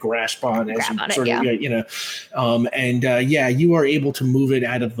kind of get a grasp on you are able to move it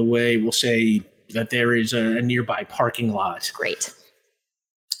out of the way. We'll say that there is a nearby parking lot. Great.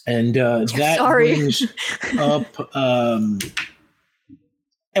 And that brings up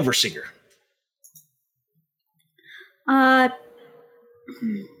Eversinger.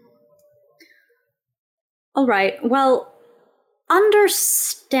 All right. Well,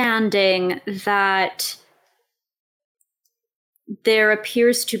 understanding that there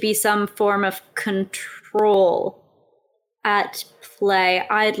appears to be some form of control at play,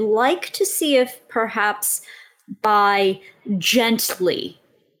 I'd like to see if perhaps by gently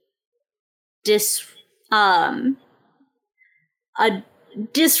disrupting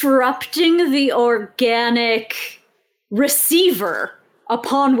the organic receiver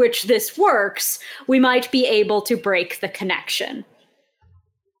upon which this works, we might be able to break the connection.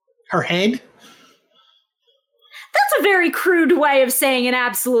 Her head? That's a very crude way of saying an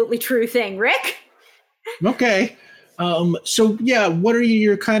absolutely true thing, Rick. Okay. So yeah, what are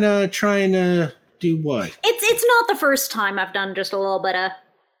you're kind of trying to do? What? It's not the first time I've done just a little bit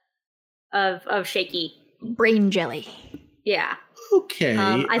of shaky brain jelly. Yeah. Okay.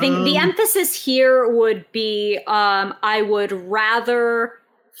 I think the emphasis here would be I would rather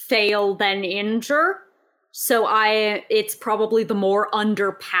fail than injure. So it's probably the more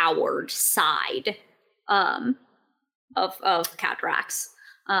underpowered side of Catrax.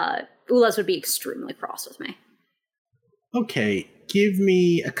 Ulas would be extremely cross with me. Okay, give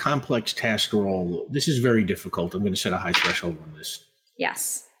me a complex task roll. This is very difficult. I'm going to set a high threshold on this.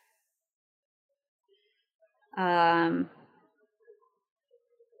 Yes. Oh,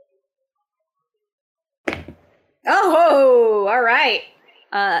 all right.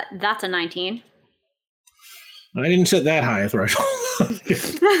 That's a 19. I didn't set that high a threshold.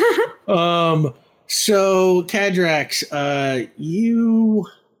 So Cadrax, you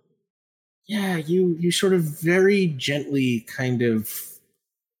sort of very gently kind of,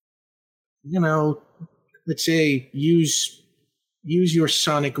 let's say use your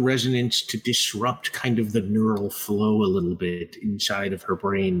sonic resonance to disrupt kind of the neural flow a little bit inside of her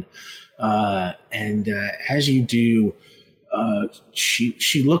brain. And as you do,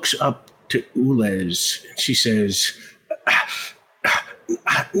 she looks up to Ulez. She says,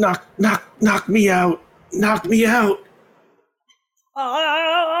 knock me out. Knock me out.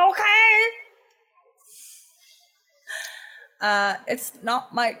 Okay. It's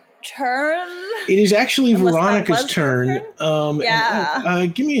not my turn. It is actually Unless that Veronica's was turn. her turn? Yeah.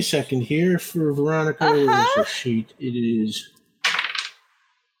 And, give me a second here for Veronica. Where's her sheet? It is.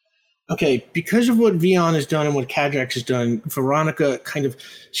 Okay, because of what Vion has done and what Cadrax has done, Veronica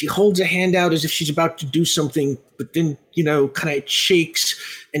she holds a hand out as if she's about to do something, but then, kind of shakes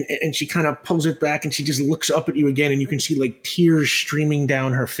and she kind of pulls it back and she just looks up at you again and you can see like tears streaming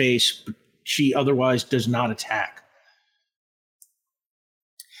down her face, but she otherwise does not attack.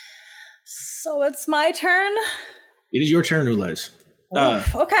 So it's my turn? It is your turn, Ulez.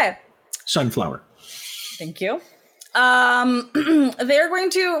 Okay. Sunflower. Thank you. They're going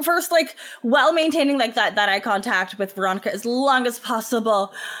to first, while maintaining that eye contact with Veronica as long as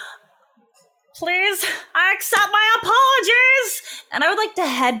possible. Please, I accept my apologies, and I would like to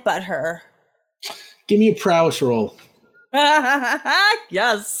headbutt her. Give me a prowess roll.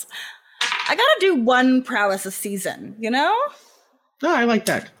 Yes, I gotta do one prowess a season, Oh, I like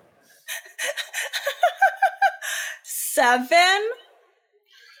that. 7.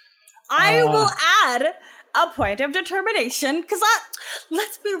 I will add a point of determination, because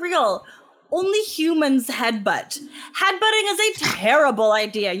let's be real, only humans headbutt. Headbutting is a terrible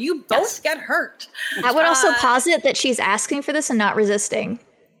idea. You both get hurt. I would also posit that she's asking for this and not resisting,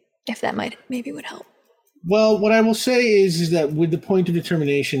 if that maybe would help. Well, what I will say is that with the point of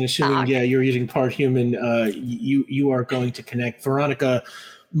determination, assuming you're using part human, you are going to connect. Veronica,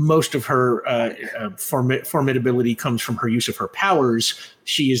 most of her formidability comes from her use of her powers.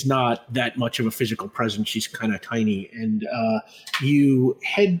 She is not that much of a physical presence. She's kind of tiny, and you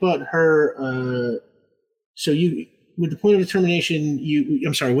headbutt her. So you, with the point of determination,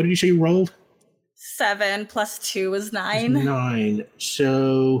 I'm sorry. What did you say you rolled? 7 plus 2 is 9. 9.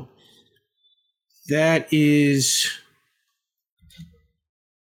 So that is.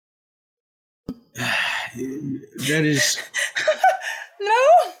 That is. No?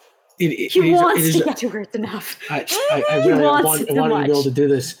 He wants to get to Earth enough. I really want to be able to do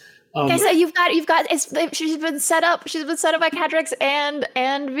this. Guys, you've got. She's been set up. She's been set up by Cadrax and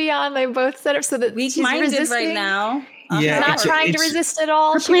Vion. They both set up so that she's resisting right now. Yeah, not trying to resist at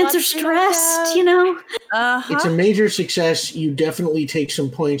all. Her plants are stressed, It's a major success. You definitely take some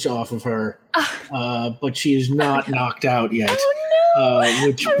points off of her, but she is not knocked out yet. Oh no!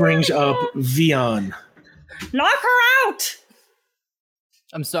 Which brings up Vion. Knock her out!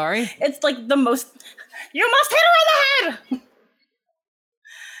 I'm sorry? It's like the most... You must hit her on the head!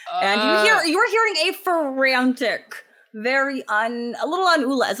 And you're hearing a frantic, a little on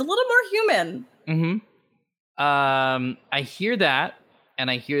Ulez, a little more human. Mm-hmm. I hear that, and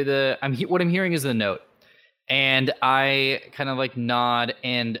I hear what I'm hearing is the note. And I kind of nod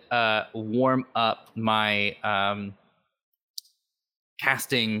and warm up my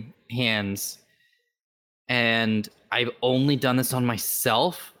casting hands. And I've only done this on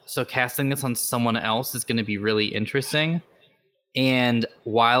myself, so casting this on someone else is going to be really interesting. And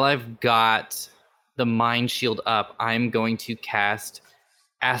while I've got the mind shield up, I'm going to cast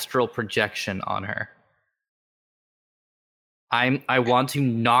astral projection on her. I want to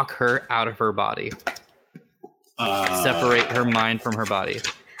knock her out of her body. Separate her mind from her body.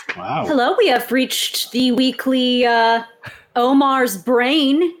 Wow. Hello, we have reached the weekly Omar's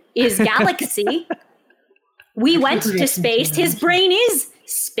brain is galaxy. We went to space. His brain is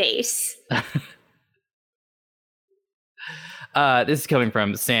space. This is coming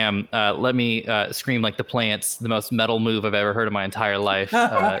from Sam. Let me scream like the plants, the most metal move I've ever heard in my entire life.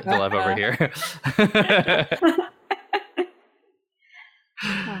 Glove over here.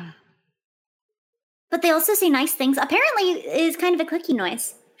 But they also say nice things. Apparently, it's kind of a clicky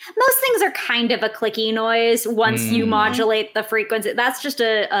noise. Most things are kind of a clicky noise once you modulate the frequency. That's just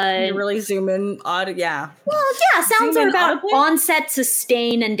You really zoom in, yeah. Well, yeah, sounds are about audibly? Onset,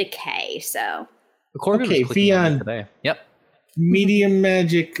 sustain, and decay, so. Okay, Vion. Today. Yep. Medium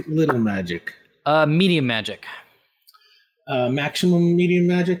magic, little magic. Medium magic. Maximum medium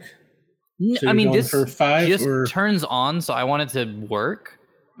magic? So I mean, this for 5 just turns on, so I want it to work.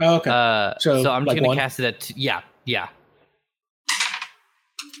 Oh, okay. So I'm just like gonna one? cast it at yeah.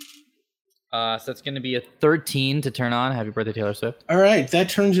 So it's gonna be a 13 to turn on. Happy birthday, Taylor Swift. All right, that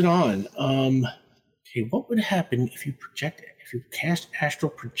turns it on. Okay, what would happen if you cast astral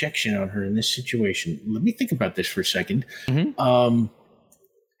projection on her in this situation? Let me think about this for a second. Mhm.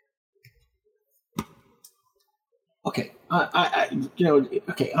 Okay,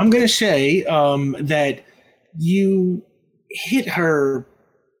 okay, I'm gonna say that you hit her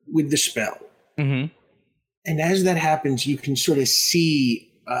with the spell, Mm-hmm. and as that happens, you can sort of see.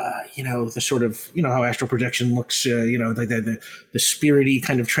 The sort of, how astral projection looks, like the spirity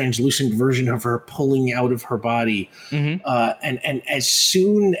kind of translucent version of her pulling out of her body. Mm-hmm. And as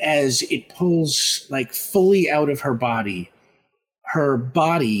soon as it pulls like fully out of her body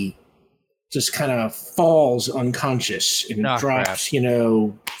just kind of falls unconscious and it drops,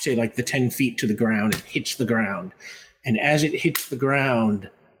 say like the 10 feet to the ground. It hits the ground. And as it hits the ground,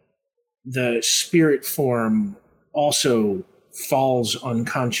 the spirit form also falls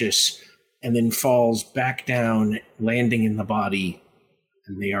unconscious and then falls back down, landing in the body,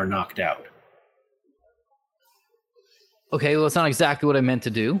 and they are knocked out. Okay, well, it's not exactly what I meant to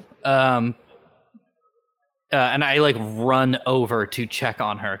do. And I run over to check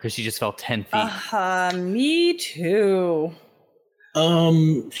on her because she just fell 10 feet. Me too.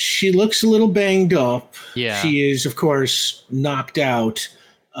 She looks a little banged up. Yeah. She is, of course, knocked out,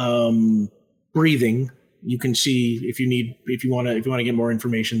 breathing. You can see if you want to get more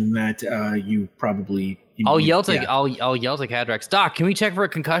information than that, you probably. I'll yell to Cadrax. Doc, can we check for a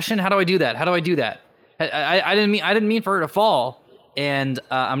concussion? How do I do that? I didn't mean for her to fall. And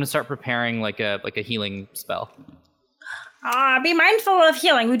I'm gonna start preparing like a healing spell. Be mindful of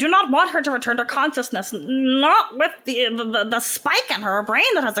healing. We do not want her to return to consciousness. Not with the spike in her brain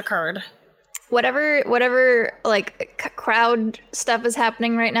that has occurred. Whatever crowd stuff is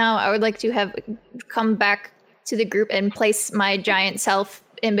happening right now, I would like to have come back to the group and place my giant self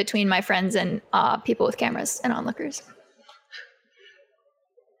in between my friends and people with cameras and onlookers.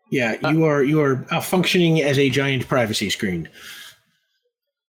 Yeah, you are functioning as a giant privacy screen.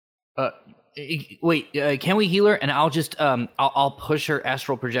 Wait, can we heal her? And I'll just I'll push her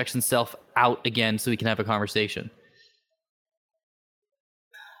astral projection self out again so we can have a conversation.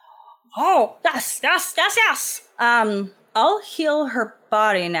 Oh, yes. I'll heal her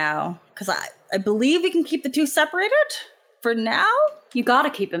body now, because I believe we can keep the two separated for now. You gotta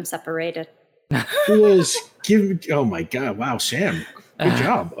keep them separated. Oh my god, wow, Sam. Good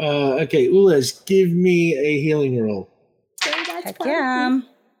job. Okay, Ulez, give me a healing roll. Heck yeah.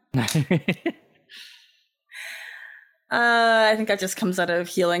 I think that just comes out of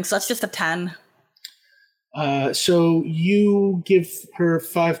healing, so that's just a 10. So you give her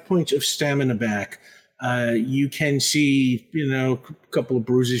 5 points of stamina back. You can see, a couple of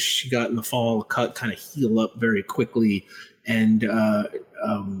bruises she got in the fall cut kind of heal up very quickly, and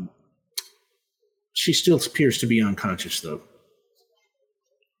she still appears to be unconscious, though.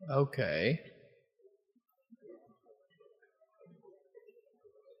 Okay.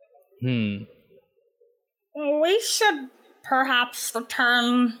 We should perhaps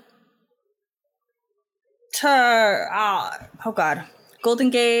return to Golden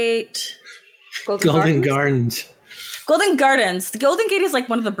Gate. Golden Gardens. Golden Gardens. The Golden Gate is like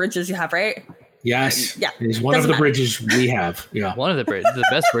one of the bridges you have, right? Yes. Yeah. It is one of the bridges we have. Yeah. One of the bridges, the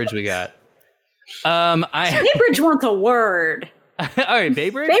best bridge we got. Baybridge wants a word. All right,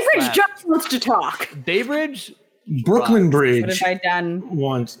 Baybridge. Baybridge just wants to talk. Baybridge. Brooklyn Bridge. What have I done?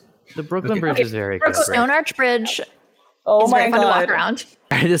 Once. The Brooklyn Bridge is very good. Stone Arch Bridge. Oh is my very fun to walk god! around.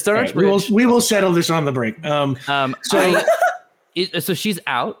 The Stone Arch Bridge. We will settle this on the break. So she's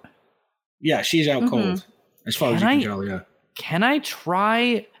out. Yeah, she's out cold. As far as you can tell, yeah. Can I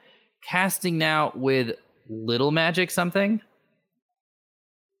try casting now with little magic something?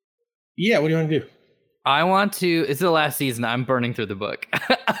 Yeah, what do you want to do? I want to. It's the last season. I'm burning through the book.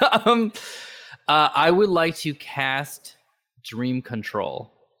 I would like to cast Dream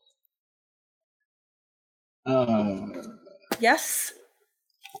Control. Yes,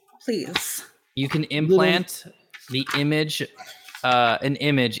 please. You can implant the image, an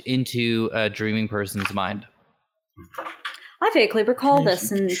image into a dreaming person's mind. I vaguely recall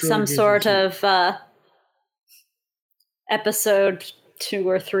this in some sort of episode 2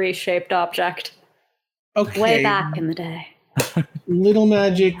 or 3 shaped object. Okay. Way back in the day. Little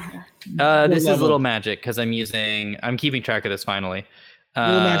magic. This is little magic because I'm keeping track of this finally.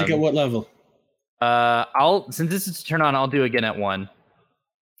 Little magic at what level? Since this is to turn on, I'll do again at 1.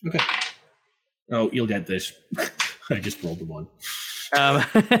 Okay. Oh, you'll get this. I just rolled the 1.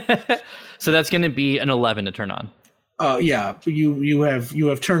 So that's going to be an 11 to turn on. Yeah, you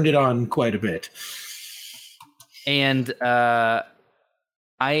have turned it on quite a bit. And I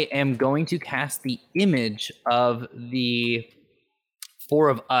am going to cast the image of the four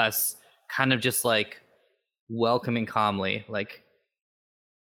of us, kind of just like welcoming calmly, like,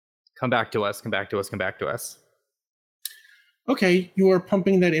 come back to us, come back to us, come back to us. Okay, you are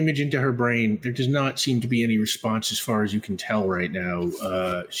pumping that image into her brain. There does not seem to be any response as far as you can tell right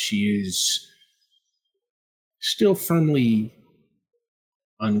now. She is still firmly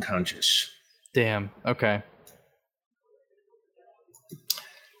unconscious. Damn, okay.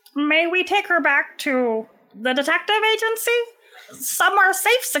 May we take her back to the detective agency? Somewhere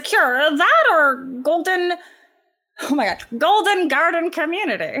safe, secure. That or Golden Garden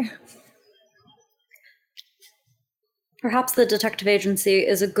Community. Perhaps the detective agency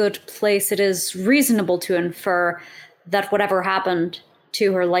is a good place. It is reasonable to infer that whatever happened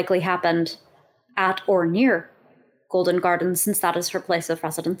to her likely happened at or near Golden Gardens, since that is her place of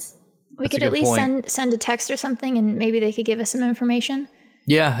residence. We could at least send a text or something, and maybe they could give us some information.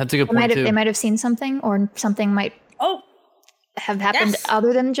 Yeah, that's a good point too. They might have seen something, or something might have happened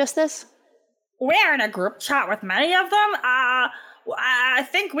other than just this. We're in a group chat with many of them. I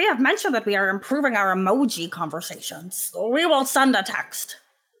think we have mentioned that we are improving our emoji conversations. We will send a text.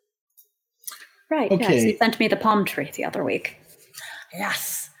 Right, okay. Yes, you sent me the palm tree the other week.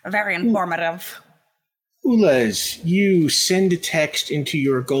 Yes, very informative. Ulez, you send a text into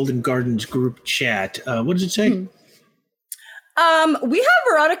your Golden Gardens group chat. What does it say? We have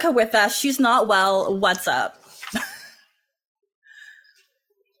Veronica with us. She's not well. What's up?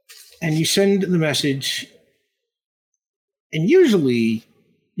 And you send the message. And usually,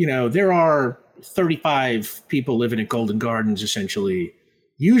 there are 35 people living at Golden Gardens, essentially.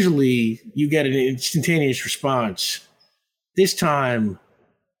 Usually, you get an instantaneous response. This time,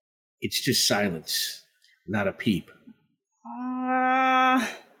 it's just silence, not a peep. Not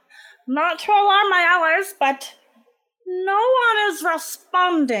to alarm my allies, but no one is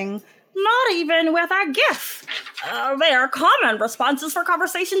responding. Not even with a GIF. They are common responses for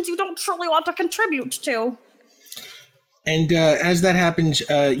conversations you don't truly want to contribute to. And as that happens,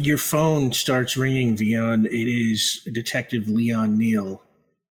 your phone starts ringing, Vion. It is Detective Leon Neal.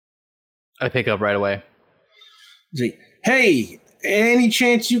 I pick up right away. He's like, hey, any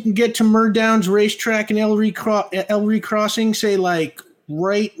chance you can get to Murdowns Racetrack and Ellery Crossing, say, like,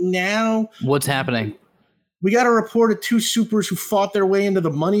 right now? What's happening? We got a report of two supers who fought their way into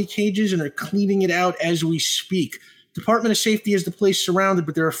the money cages and are cleaning it out as we speak. Department of Safety has the place surrounded,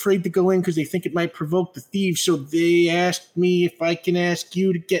 but they're afraid to go in because they think it might provoke the thieves. So they asked me if I can ask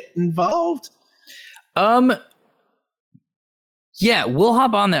you to get involved. Yeah, we'll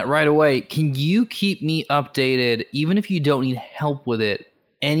hop on that right away. Can you keep me updated, even if you don't need help with it,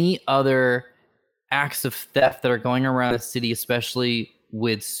 any other acts of theft that are going around the city, especially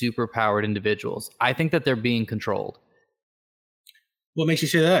with superpowered individuals? I think that they're being controlled. What makes you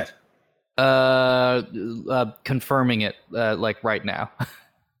say that? Confirming it, like right now.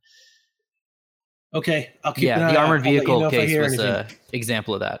 Okay, I'll keep the armored vehicle case was an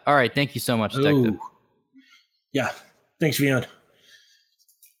example of that. All right, thank you so much, Detective. Yeah, thanks, Vion.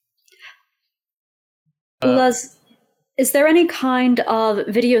 Ulez, is there any kind of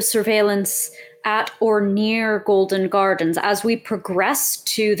video surveillance at or near Golden Gardens as we progress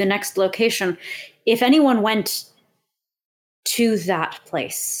to the next location? If anyone went to that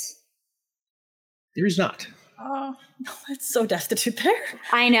place. There is not. Oh, it's so destitute there.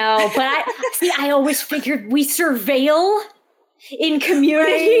 I know, but I always figured we surveil in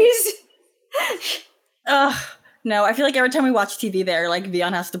communities. No, I feel like every time we watch TV there, like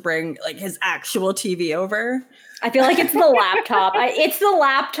Vion has to bring like his actual TV over. I feel like it's the laptop. It's the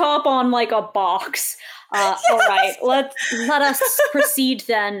laptop on like a box. Yes! All right, let us proceed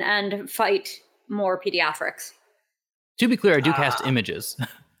then and fight more pediatrics. To be clear, I do cast images.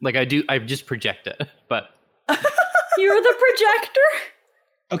 Like I just project it, but you're the projector?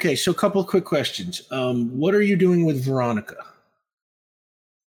 Okay, so a couple of quick questions. What are you doing with Veronica?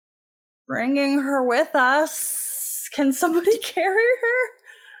 Bringing her with us. Can somebody carry her?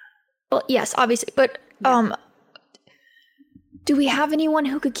 Well, yes, obviously, but do we have anyone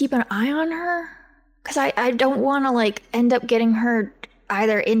who could keep an eye on her? Because I don't want to like end up getting her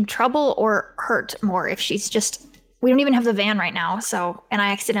either in trouble or hurt more if she's just. We don't even have the van right now, so, and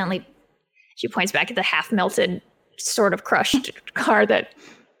I accidentally, she points back at the half-melted, sort of crushed car that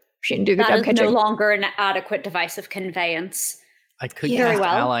she didn't do a good job catching. That is no longer an adequate device of conveyance. I could cast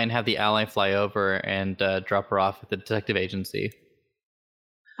Ally and have the Ally fly over and drop her off at the detective agency.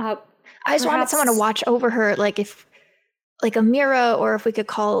 I just wanted someone to watch over her, like if, like Amira, or if we could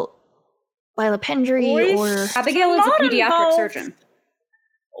call Lila Pendry Boys. or Abigail is a Not pediatric involved. surgeon.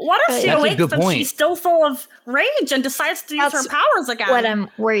 What if she That's a awakes good and point. she's still full of rage and decides to use That's her powers again? what I'm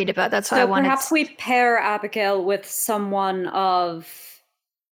worried about. That's why I So wanted perhaps we pair Abigail with someone of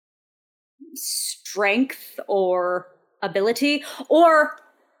strength or ability, or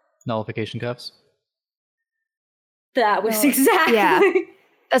Nullification cuffs. that was Well, exactly. yeah.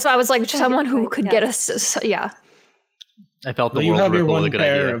 That's why I was like, someone who great, could yeah. get us. Yeah. I felt the Well, you world have your ripple was a one good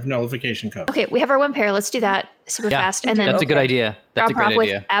pair idea. of nullification cups. Okay, we have our one pair. Let's do that super Yeah, fast, and then That's a good idea. That's a drop great off with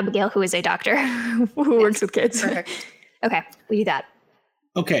idea. Abigail, who is a doctor who works with kids. Perfect. Okay, we do that.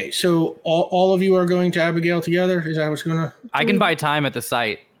 Okay, so all of you are going to Abigail together? Is that what's going to... I can buy time at the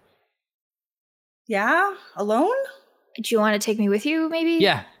site. Yeah? Alone? Do you want to take me with you? Maybe.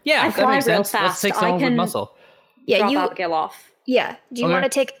 Yeah, I that fly makes real sense. Let's fast. take I someone with can- muscle. Yeah. Drop You. Abigail off. Yeah. Do you Okay. want to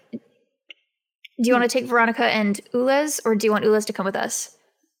take? Do you want to take Veronica and Ulez, or do you want Ulez to come with us?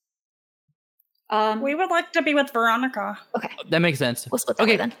 We would like to be with Veronica. Okay, That makes sense. we'll split that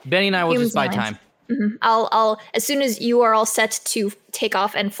way Okay, then. Benny and I will Humans just buy and time. aliens. I'll as soon as you are all set to take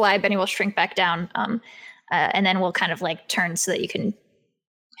off and fly, Benny will shrink back down, and then we'll kind of like turn so that you can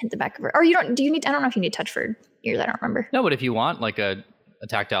hit the back of her. Or you don't? Do you need? I don't know if you need touch for ears. I don't remember. No, but if you want like a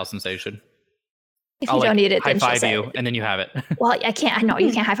tactile sensation, If I'll you don't need it, high then she'll five say you, it. and then you have it. Well, I can't. I know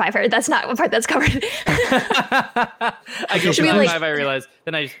you can't high five her. That's not a part that's covered. I go Should for we, the like- high five. I realize.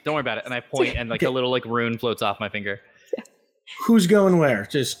 Then I just don't worry about it, and I point, and like a little like rune floats off my finger. Who's going where?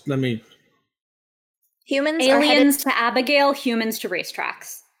 Just let me... Humans are headed. Aliens to Abigail, humans to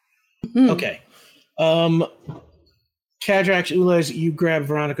racetracks. Okay. Kadrax, Ulez, you grab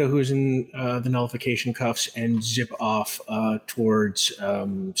Veronica, who's in the nullification cuffs, and zip off towards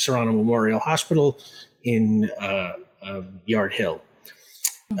Serrano Memorial Hospital in Yard Hill.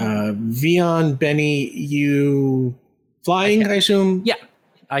 Vion, Benny, you flying, I assume? Yeah,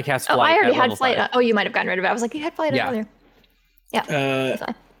 I cast Oh, flight. I already at had level flight. 5. Oh, you might have gotten rid of it. I was like, you had flight Yeah. earlier. Yeah. That's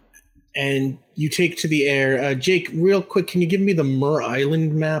fine. And you take to the air. Jake, real quick, can you give me the Mur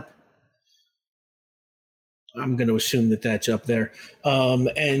Island map? I'm going to assume that that's up there. As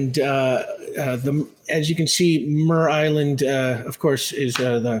you can see, Mur Island, of course, is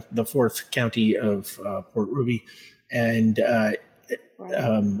the fourth county of Port Ruby, and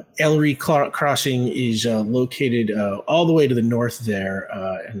Ellery Crossing is located all the way to the north there,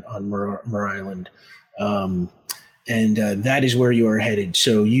 and on Mur Island, and that is where you are headed.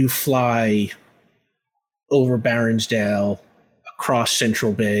 So you fly over Baronsdale, across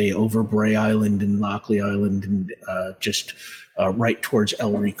Central Bay, over Bray Island and Lockley Island, and just right towards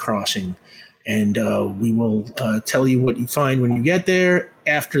Ellery Crossing. And we will tell you what you find when you get there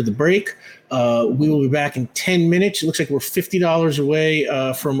after the break. We will be back in 10 minutes. It looks like we're $50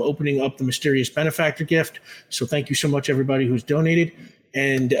 away from opening up the mysterious benefactor gift. So thank you so much, everybody who's donated.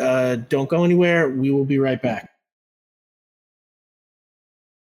 And don't go anywhere. We will be right back.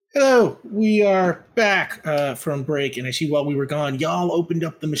 Hello, we are back from break, and I see while we were gone, y'all opened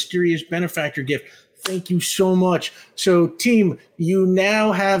up the mysterious benefactor gift. Thank you so much. So, team, you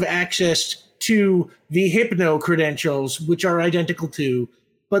now have access to the Hypno credentials, which are identical to,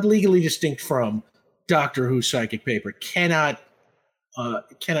 but legally distinct from, Doctor Who's psychic paper. Cannot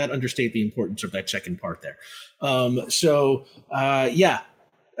understate the importance of that second part there.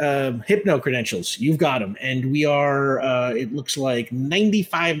 Hypno credentials, you've got them, and we are it looks like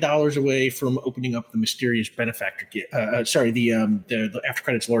 $95 away from opening up the mysterious benefactor the after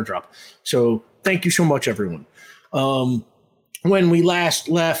credits lore drop. So thank you so much, everyone. When we last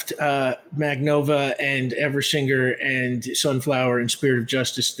left Magnova and Eversinger and Sunflower and Spirit of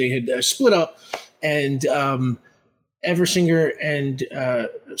Justice, they had split up, and Eversinger and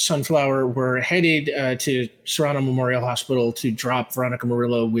Sunflower were headed to Serrano Memorial Hospital to drop Veronica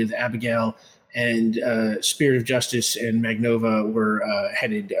Murillo with Abigail, and Spirit of Justice and Magnova were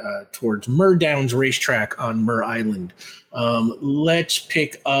headed towards Mur Downs Racetrack on Mur Island. Let's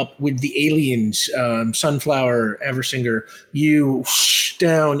pick up with the aliens. Sunflower, Eversinger, you whoosh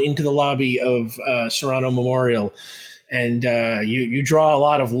down into the lobby of Serrano Memorial. And you draw a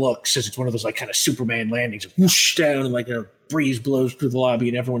lot of looks, as it's one of those like kind of Superman landings, whoosh down, and like a breeze blows through the lobby,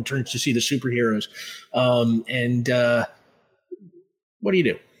 and everyone turns to see the superheroes. What do you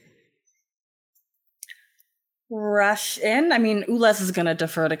do? Rush in? I mean, Ulez is going to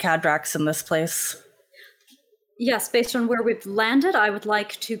defer to Kadrax in this place. Yes, based on where we've landed, I would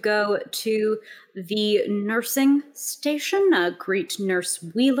like to go to the nursing station, greet Nurse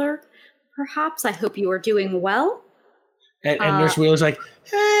Wheeler, perhaps. I hope you are doing well. And Nurse Wheeler's like,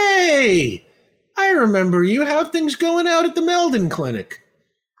 hey, I remember you. How things going out at the Meldon Clinic?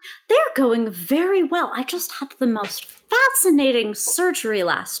 They're going very well. I just had the most fascinating surgery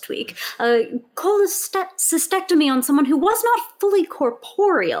last week. Cholecystectomy on someone who was not fully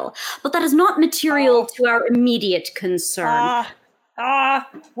corporeal, but that is not material to our immediate concern.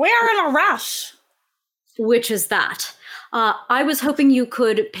 We're in a rush. Which is that? I was hoping you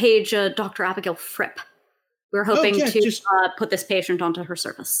could page Dr. Abigail Fripp. We're hoping to put this patient onto her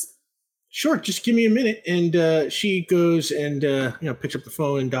service. Sure, just give me a minute. And she goes and picks up the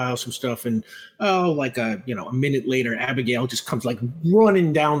phone and dials some stuff. And a minute later, Abigail just comes like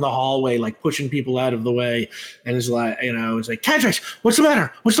running down the hallway, like pushing people out of the way, and is like, it's like, Cadrex, what's the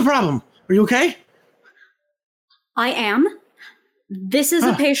matter? What's the problem? Are you okay? I am. This is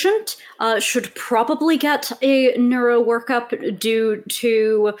a patient. Should probably get a neuro workup due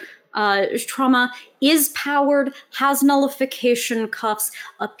to trauma. Is powered, has nullification cuffs,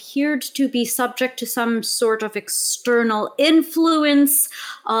 appeared to be subject to some sort of external influence,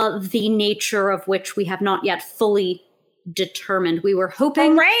 the nature of which we have not yet fully determined. We were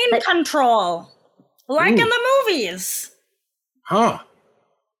hoping brain control, like in the movies. Huh.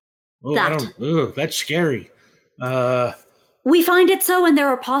 Oh, that's scary. We find it so, and there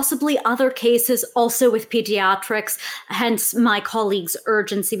are possibly other cases also with pediatrics, hence my colleague's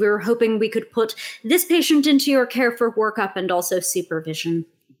urgency. We were hoping we could put this patient into your care for workup and also supervision.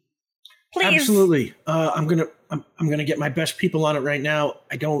 Please. Absolutely. I'm gonna get my best people on it right now.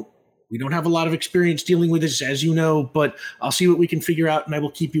 We don't have a lot of experience dealing with this, as you know, but I'll see what we can figure out, and I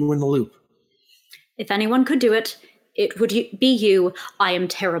will keep you in the loop. If anyone could do it, it would be you. I am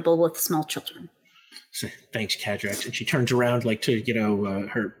terrible with small children. So, thanks, Cadrex. And she turns around like to,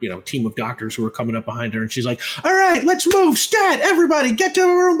 her, team of doctors who are coming up behind her. And she's like, all right, let's move. Stat, everybody, get to a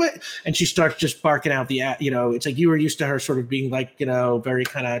room. And she starts just barking out it's like you were used to her sort of being like, very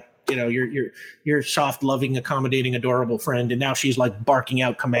kind of, your soft, loving, accommodating, adorable friend. And now she's like barking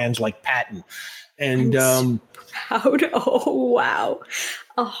out commands like Patton. And proud. Oh, wow.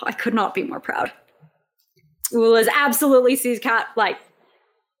 Oh, I could not be more proud. Ulas absolutely sees Cat like,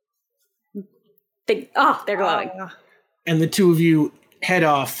 they're glowing. And the two of you head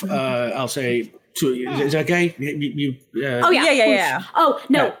off. I'll say, is that okay? Yeah. Oh,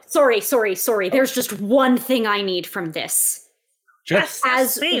 no. Sorry. There's just one thing I need from this. Sure.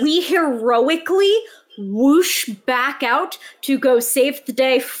 As we heroically whoosh back out to go save the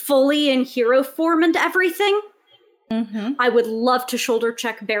day fully in hero form and everything, I would love to shoulder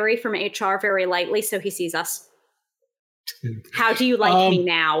check Barry from HR very lightly so he sees us. How do you like me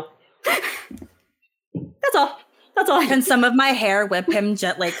now? That's all. And some of my hair whip him it's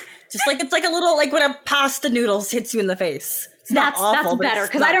like a little, like when a pasta noodles hits you in the face. That's better,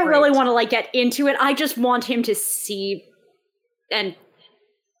 because I don't really want to get into it. I just want him to see and...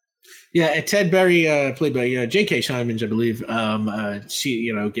 Yeah, Ted Berry, played by J.K. Simons, I believe,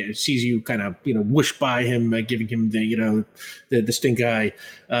 sees you kind of, whoosh by him, giving him the stink eye.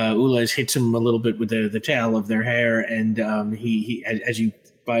 Ulas hits him a little bit with the tail of their hair, and he as you...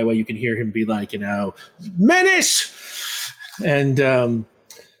 By the way, you can hear him be like, menace! And, and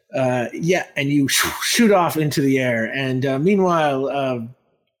you shoot off into the air. And meanwhile,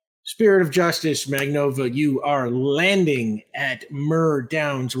 Spirit of Justice, Magnova, you are landing at Murr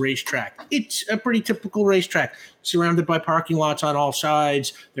Downs Racetrack. It's a pretty typical racetrack, surrounded by parking lots on all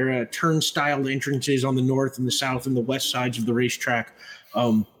sides. There are turnstile entrances on the north and the south and the west sides of the racetrack.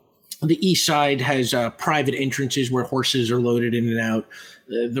 The east side has private entrances where horses are loaded in and out.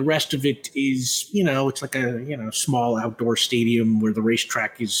 The rest of it is, it's like a, small outdoor stadium where the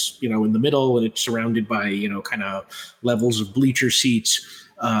racetrack is, in the middle, and it's surrounded by, kind of levels of bleacher seats.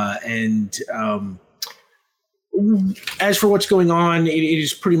 As for what's going on, it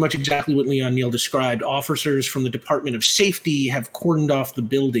is pretty much exactly what Leon Neal described. Officers from the Department of Safety have cordoned off the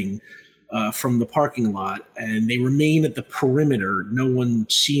building from the parking lot, and they remain at the perimeter. No one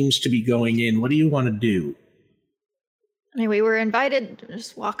seems to be going in. What do you want to do? I mean, we were invited to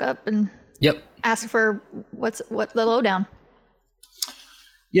just walk up and ask for what the lowdown.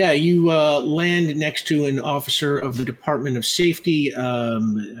 Yeah, you land next to an officer of the Department of Safety. Their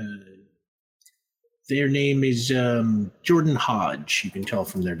name is Jordan Hodge. You can tell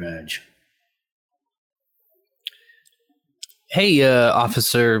from their badge. Hey,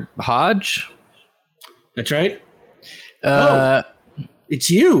 Officer Hodge. That's right.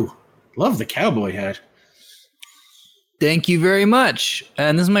 It's you. Love the cowboy hat. Thank you very much.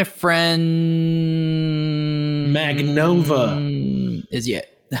 And this is my friend Magnova.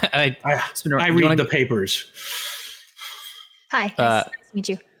 I read the papers. Hi. Nice to meet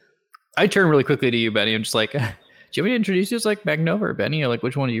you. I turn really quickly to you, Benny. I'm just like, do you want me to introduce you as like Magnova or Benny? Or like,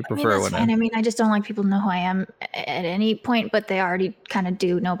 which one do you prefer? I just don't like people to know who I am at any point, but they already kind of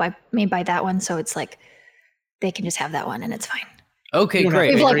do know me by that one. So it's like, they can just have that one and it's fine. Okay,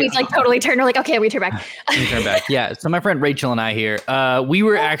 great. We've totally turned. We're like, okay, we turn back. We turn back. Yeah. So my friend Rachel and I here, we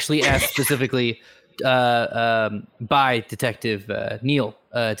were actually asked specifically by Detective Neil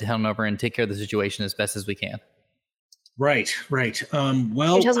to come over and take care of the situation as best as we can. Right. Well, can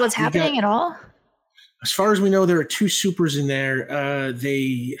you tell us what's happening at all? As far as we know, there are 2 supers in there.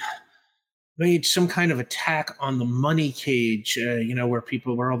 They made some kind of attack on the money cage,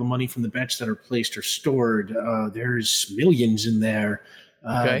 where all the money from the bets that are placed are stored. There's millions in there.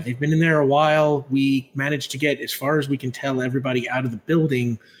 Okay. They've been in there a while. We managed to get, as far as we can tell, everybody out of the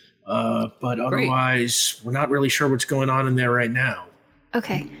building. But otherwise, we're not really sure what's going on in there right now.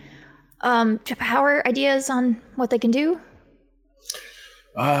 Okay. Power ideas on what they can do?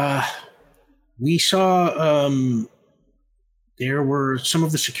 We saw there were some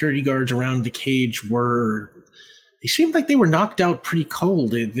of the security guards around the cage they seemed like they were knocked out pretty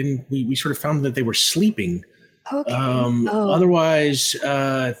cold. And then we sort of found that they were sleeping. Okay. Otherwise,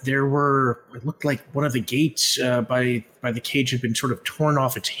 it looked like one of the gates by the cage had been sort of torn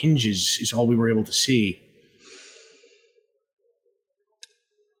off its hinges is all we were able to see.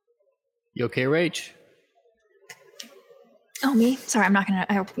 You okay, Rach? Oh, me? Sorry, I'm not gonna.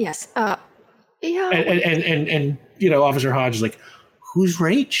 Yes. Yeah. And Officer Hodge is like, "Who's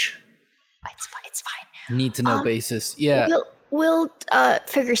Rach?" It's fine. Need to know basis. Yeah. We'll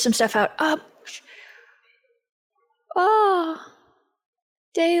figure some stuff out.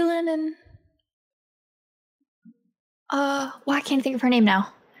 Dalen and I can't think of her name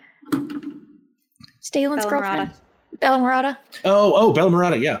now. It's Dalen's girlfriend. Bella Murata. Oh, Bella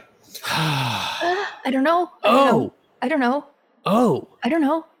Murata, yeah. I don't know. I don't know. Oh.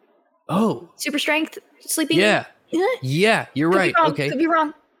 Super strength, sleeping. Yeah. Yeah, you're right. Okay. Could be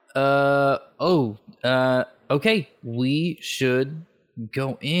wrong. Okay. We should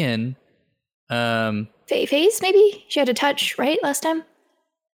go in. Phase, maybe? She had a touch, right, last time?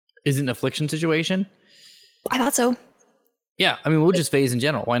 Is it an affliction situation? I thought so. Yeah, I mean, we'll just phase in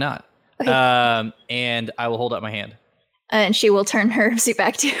general. Why not? Okay. And I will hold up my hand. And she will turn her suit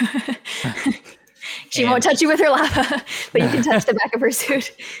back to you. She won't touch you with her lava, but you can touch the back of her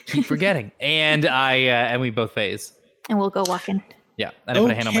suit. Keep forgetting. And we both phase. And we'll go walk in. Yeah, and I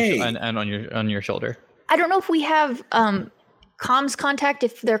put a hand on your shoulder. I don't know if we have comms contact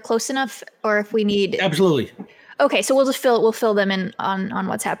if they're close enough, or if we need. Absolutely. Okay, so we'll fill them in on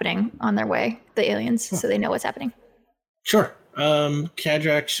what's happening on their way, the aliens, so they know what's happening. Sure.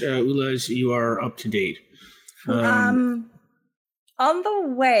 Kadrax, Ulaz, you are up to date. On the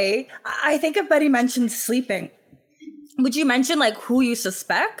way, I think if Betty mentioned sleeping, would you mention who you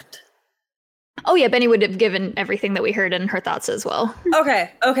suspect? Oh yeah, Benny would have given everything that we heard in her thoughts as well.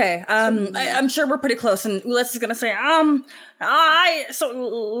 Okay. I'm sure we're pretty close, and Ulysses is gonna say, so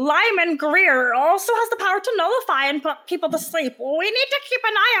Lyman Greer also has the power to nullify and put people to sleep. We need to keep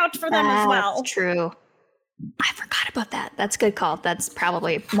an eye out for them as well. That's true. I forgot about that. That's a good call. That's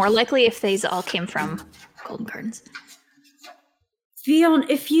probably more likely if these all came from Golden Gardens. Vion,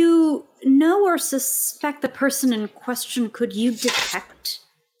 if you know or suspect the person in question, could you detect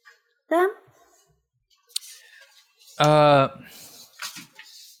them? I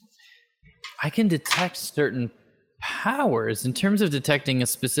can detect certain powers. In terms of detecting a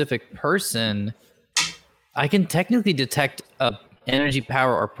specific person, I can technically detect a energy,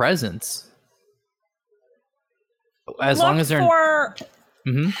 power, or presence. As long as they're for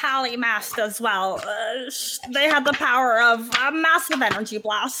Hallimast as well. They have the power of a massive energy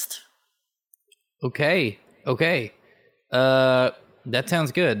blast. Okay. That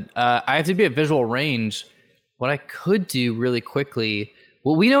sounds good. I have to be at visual range. What I could do really quickly.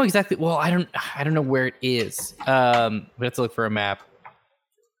 Well, we know exactly. Well, I don't know where it is. We have to look for a map.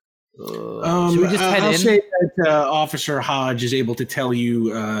 Should we just head in? I'll say that Officer Hodge is able to tell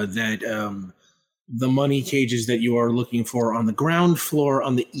you that the money cages that you are looking for on the ground floor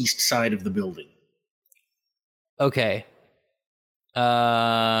on the east side of the building. Okay. Could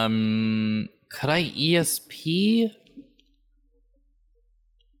I ESP?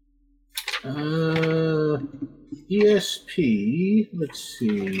 ESP, let's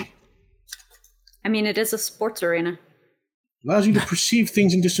see. I mean, it is a sports arena. Allows you to perceive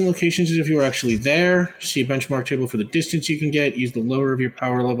things in distant locations as if you were actually there. See a benchmark table for the distance you can get. Use the lower of your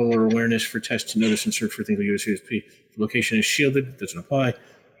power level or awareness for tests to notice and search for things like ESP. The location is shielded. Doesn't apply.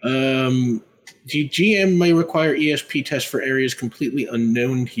 The GM may require ESP tests for areas completely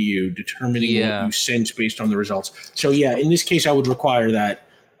unknown to you, determining what you sense based on the results. So yeah, in this case, I would require that.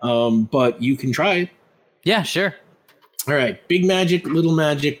 But you can try it. Yeah, sure. All right. Big magic, little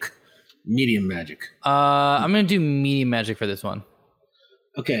magic, medium magic. I'm gonna do medium magic for this one.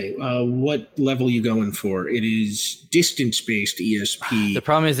 Okay, what level you going for? It is distance-based ESP. The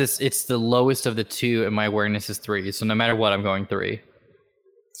problem is it's the lowest of the two, and my awareness is 3. So no matter what, I'm going 3.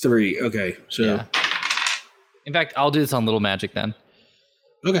 3. Okay, so Yeah. In fact, I'll do this on Little Magic then.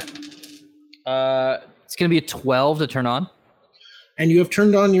 okay, It's gonna be a 12 to turn on. and you have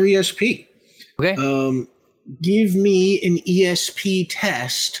turned on your ESP. Okay. Give me an ESP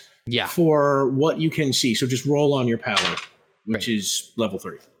test Yeah. for what you can see. So just roll on your power, which is level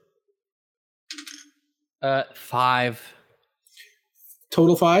 3. 5.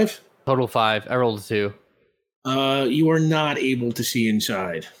 Total 5. Total 5. I rolled a 2. You are not able to see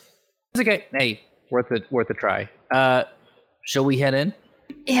inside. It's okay. Hey, worth a try. Shall we head in?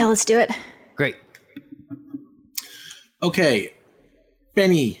 Yeah, let's do it. Great. Okay,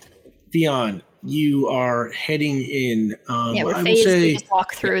 Benny, Vion, you are heading in. Yeah, we're I will phased. We say, just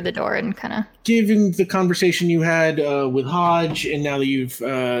walk through the door and kind of. given the conversation you had with Hodge, and now that you've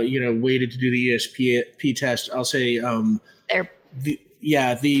waited to do the ESP test, I'll say There. the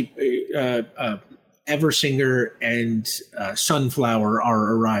Eversinger and Sunflower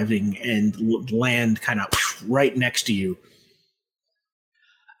are arriving and land kind of right next to you.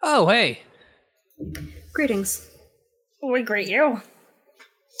 Oh, hey. Greetings. We greet you.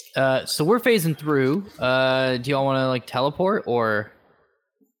 So we're phasing through. Do y'all want to like teleport or?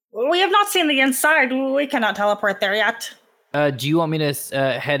 We have not seen the inside. We cannot teleport there yet. Do you want me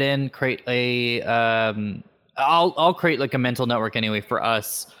to head in, create a? I'll create like a mental network anyway for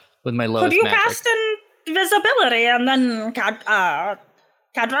us with my lowest Could you magic. cast invisibility and then Cadrax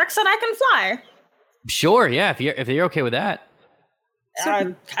and I can fly? Sure, yeah. If you're okay with that.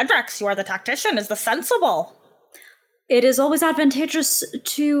 Cadrax, you are the tactician. Is this sensible? It is always advantageous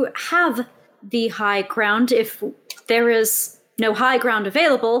to have the high ground. If there is no high ground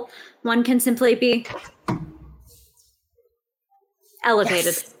available, one can simply be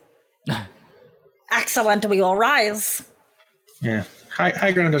elevated. Yes. Excellent. We will rise. Yeah,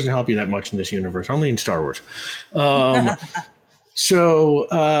 high ground doesn't help you that much in this universe. Only in Star Wars. So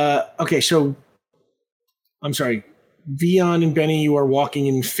I'm sorry, Vion and Benny, you are walking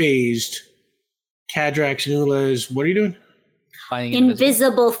in phased. Cadrax and Ulez, what are you doing? Finding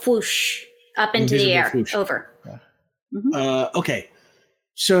Invisible whoosh up into the Invisible air. whoosh. Over. Okay.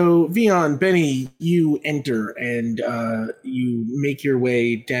 So, Vion, Benny, you enter and you make your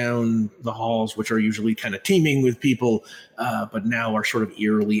way down the halls, which are usually kind of teeming with people, but now are sort of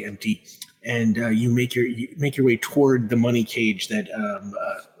eerily empty. And you make your way toward the money cage that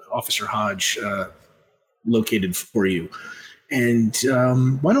Officer Hodge located for you. And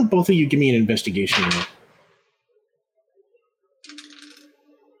why don't both of you give me an investigation roll?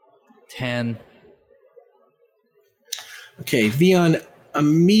 10. Okay, Vion,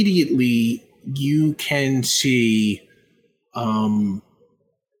 immediately you can see the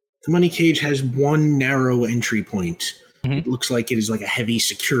money cage has one narrow entry point. Mhm. It looks like it is like a heavy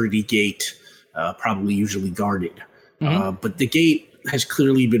security gate, probably usually guarded. But the gate has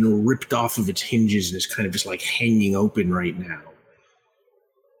clearly been ripped off of its hinges and is kind of just like hanging open right now.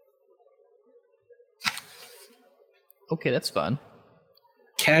 Okay, that's fun.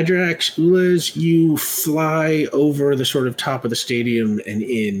 Cadrax, Ulez, you fly over the sort of top of the stadium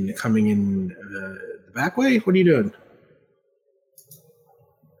and coming in the back way? What are you doing?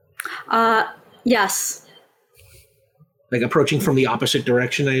 Yes. Like approaching from the opposite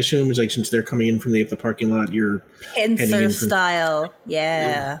direction, I assume? Is like since they're coming in from the parking lot, you're heading Pincer in from... style.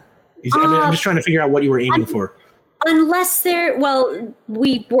 Yeah. I'm just trying to figure out what you were aiming for. Unless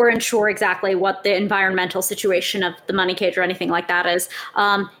we weren't sure exactly what the environmental situation of the money cage or anything like that is.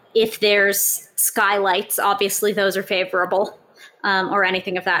 If there's skylights, obviously those are favorable, or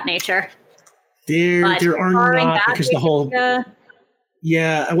anything of that nature. There are not, because the whole...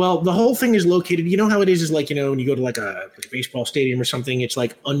 Yeah, well, the whole thing is located. You know how it is like, when you go to like a baseball stadium or something, it's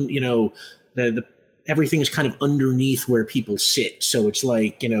like, the everything is kind of underneath where people sit. So it's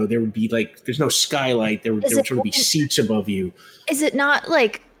like, there would be like, there's no skylight. There would sort of be seats above you. Is it not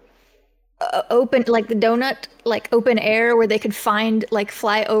like open, like the donut, like open air where they could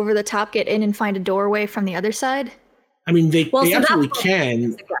fly over the top, get in and find a doorway from the other side? I mean, they absolutely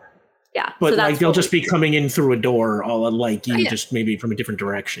can. Yeah. But like they'll just be coming in through a door, all like you, just maybe from a different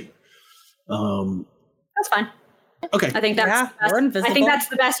direction. That's fine. Okay. I think that's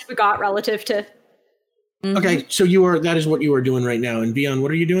the best we got relative to. Mm-hmm. Okay, so that is what you are doing right now. And Vion,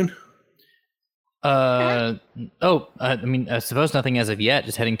 what are you doing? I suppose nothing as of yet,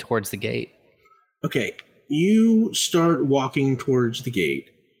 just heading towards the gate. Okay, you start walking towards the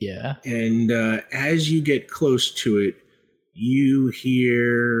gate. Yeah. And as you get close to it, you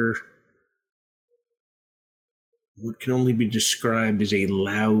hear what can only be described as a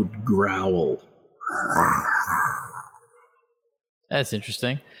loud growl. That's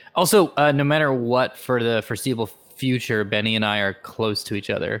interesting. Also, no matter what, for the foreseeable future, Benny and I are close to each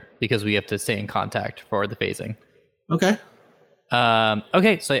other because we have to stay in contact for the phasing. Okay.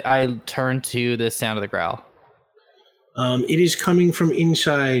 Okay, so I turn to the sound of the growl. It is coming from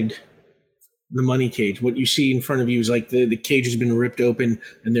inside the money cage. What you see in front of you is like the cage has been ripped open,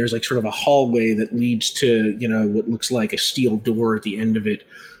 and there's like sort of a hallway that leads to, you know, what looks like a steel door at the end of it.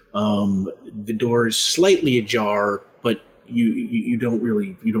 The door is slightly ajar, but you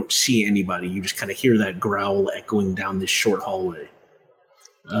don't see anybody. You just kind of hear that growl echoing down this short hallway.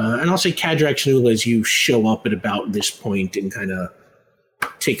 And I'll say Kadrak Shnula, as you show up at about this point and kind of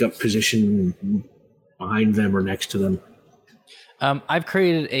take up position behind them or next to them. I've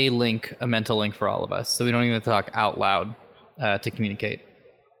created a mental link for all of us, so we don't even have to talk out loud to communicate.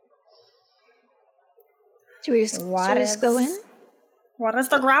 Do we just go in? What is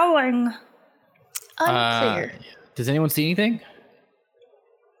the growling? Unclear. Does anyone see anything?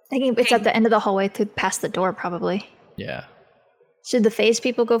 Thinking it's at the end of the hallway past the door, probably. Yeah. Should the phase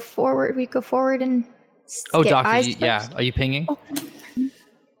people go forward? We go forward and Oh, get Doc, eyes yeah. first? Are you pinging? Oh.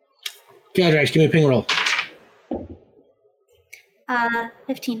 Kadrak, give me a ping roll.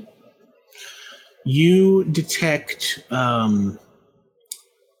 15. You detect one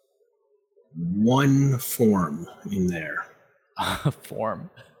form in there. Form.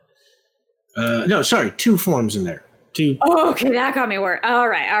 No, sorry, two forms in there. Two. Oh, okay, that got me worried. All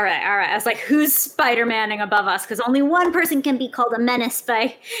right. I was like, who's Spider-Manning above us? Because only one person can be called a menace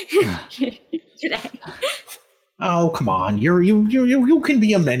by today. Oh, come on. You can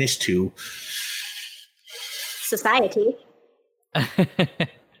be a menace too. Society.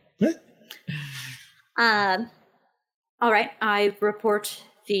 All right, I report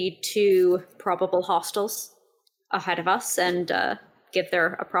the two probable hostiles ahead of us and give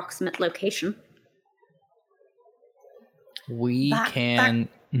their approximate location. We can.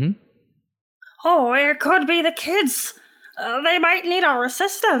 Mhm. Oh, it could be the kids. They might need our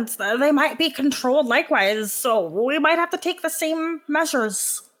assistance. They might be controlled likewise, so we might have to take the same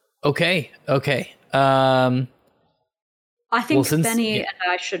measures. Okay. I think Well, since- Benny yeah.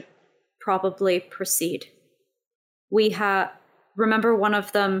 and I should probably proceed. We have. Remember, one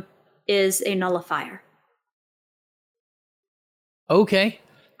of them is a nullifier. Okay.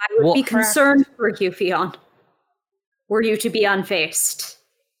 I would Well- be concerned for you, Fionn. Were you to be unfaced?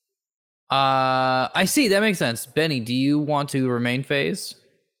 I see. That makes sense. Benny, do you want to remain phased?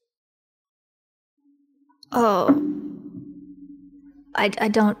 Oh, I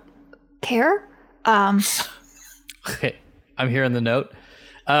don't care. Okay. I'm hearing the note.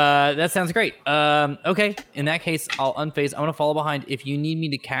 That sounds great. Okay. In that case, I'll unphase. I'm gonna follow behind. If you need me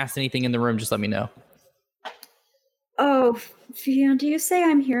to cast anything in the room, just let me know. Oh, Fionn, do you say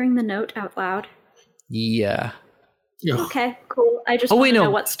I'm hearing the note out loud? Yeah. Yeah. Okay, cool. I just Oh want wait, to no.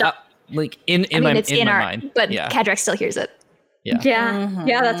 know what stuff. Like in I mean, my it's in my our, mind. but yeah. Kadrak still hears it. Yeah.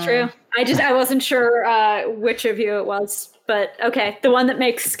 Yeah, that's true. I wasn't sure which of you it was, but okay, the one that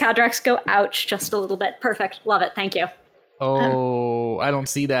makes Kadrax go ouch just a little bit. Perfect. Love it. Thank you. Oh, I don't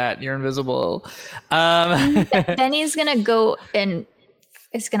see that. You're invisible. Benny's gonna go and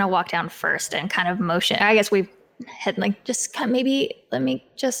is gonna walk down first and kind of motion. I guess we had like just kind of maybe let me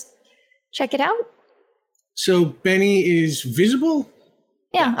just check it out. So Benny is visible?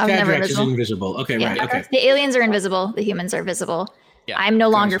 Yeah, I'm never Kadrak is invisible. invisible. Okay, Yeah. right, okay. The aliens are invisible. The humans are visible. Yeah, I'm no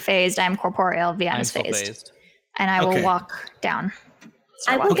longer phased. I'm corporeal. I'm Viana's still phased. phased. And I will Okay. walk down.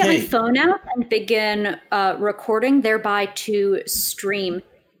 I will Okay. get my phone out and begin recording, thereby to stream.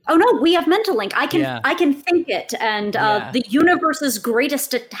 Oh no, we have mental link. I can think it, and Yeah. the universe's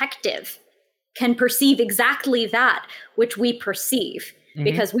greatest detective can perceive exactly that which we perceive,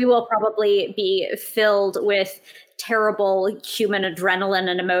 because we will probably be filled with terrible human adrenaline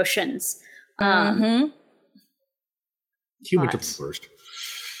and emotions. Humans are Alright. the worst.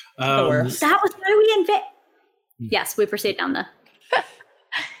 The worst. That was why we invade. Yes, we proceed down the.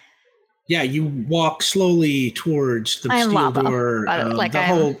 Yeah, you walk slowly towards the I am steel lava, door. but, like, the I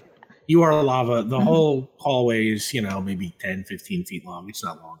am- whole, you are lava. The whole hallway is, maybe 10, 15 feet long. It's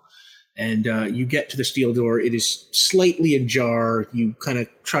not long. And you get to the steel door. It is slightly ajar. You kind of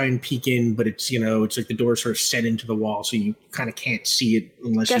try and peek in, but it's, it's like the door sort of set into the wall, so you kind of can't see it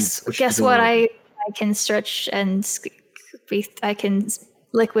unless you push Guess the door what? open. I can stretch and I can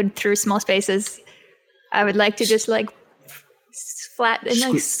liquid through small spaces. I would like to just like flat and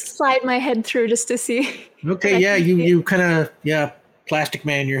like slide my head through just to see. Okay, yeah, you kind of plastic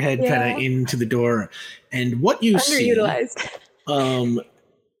man your head kind Yeah. of into the door, and what you see, Underutilized.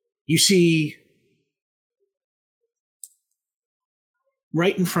 you see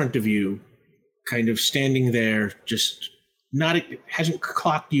right in front of you, kind of standing there, just not, it hasn't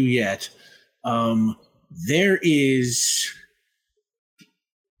clocked you yet. There is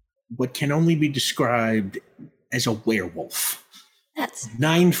what can only be described as a werewolf. That's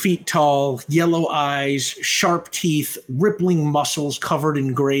 9 feet tall, yellow eyes, sharp teeth, rippling muscles covered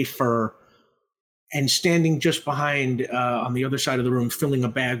in gray fur, and standing just behind, on the other side of the room, filling a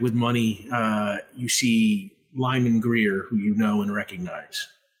bag with money, you see Lyman Greer, who you know and recognize.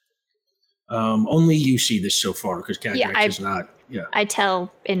 Only you see this so far, because Kadrax is not. Yeah. I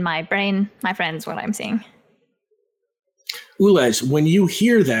tell in my brain, my friends, what I'm seeing. Ulez, when you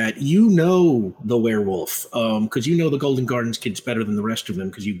hear that, you know the werewolf, because you know the Golden Gardens kids better than the rest of them,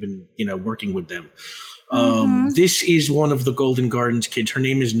 because you've been, working with them. This is one of the Golden Gardens kids. Her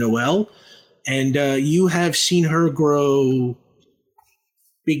name is Noelle, and you have seen her grow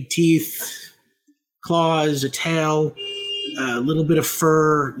big teeth, claws, a tail, a little bit of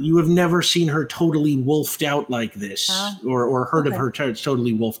fur. You have never seen her totally wolfed out like this, or heard of her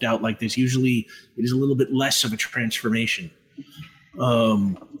totally wolfed out like this. Usually, it is a little bit less of a transformation.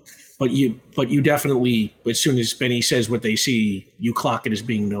 But you definitely, as soon as Benny says what they see, you clock it as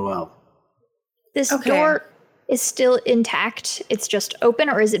being Noelle. This door is still intact. It's just open,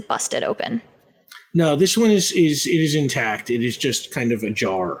 or is it busted open? No, this one is intact. It is just kind of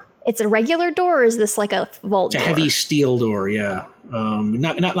ajar. It's a regular door, or is this like a vault door? It's a heavy steel door, yeah.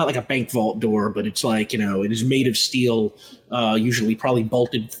 Not like a bank vault door, but it's like, it is made of steel, usually probably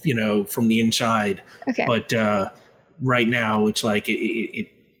bolted, from the inside. Okay. But right now, it's like it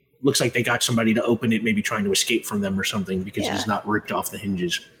looks like they got somebody to open it, maybe trying to escape from them or something, because it is not ripped off the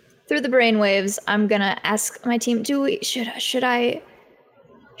hinges. Through the brainwaves, I'm gonna ask my team: should I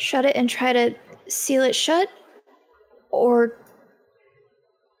shut it and try to seal it shut, or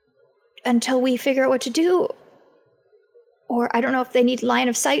until we figure out what to do? Or I don't know if they need line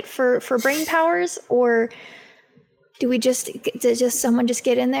of sight for brain powers, or do we does someone just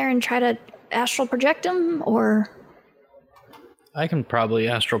get in there and try to astral project them, or? I can probably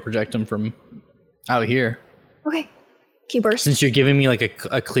astral project them from out here. Okay. Key burst. Since you're giving me like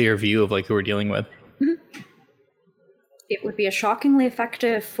a clear view of like who we're dealing with. Mm-hmm. It would be a shockingly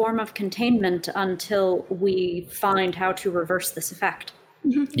effective form of containment until we find how to reverse this effect.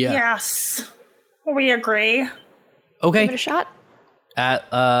 Yeah. Yes. We agree. Okay. Give it a shot.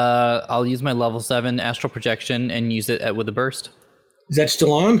 I'll use my level 7 astral projection and use it with a burst. Is that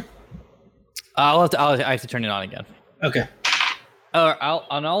still on? I have to turn it on again. Okay. I'll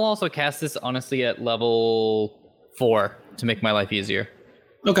also cast this honestly at level 4 to make my life easier.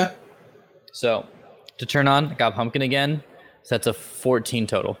 Okay. So to turn on, I got Pumpkin again. So that's a 14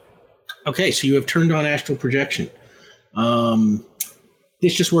 total. Okay, so you have turned on astral projection.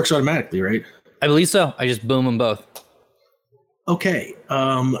 This just works automatically, right? I believe so. I just boom them both. Okay.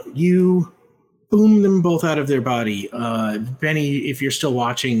 You boom them both out of their body. Benny, if you're still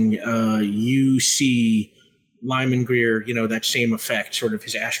watching, you see Lyman Greer, that same effect, sort of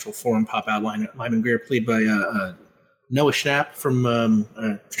his astral form pop out. Lyman Greer, played by Noah Schnapp from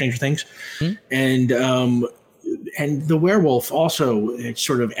Stranger Things. Mm-hmm. And the werewolf also, its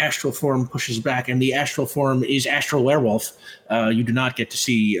sort of astral form pushes back, and the astral form is astral werewolf. You do not get to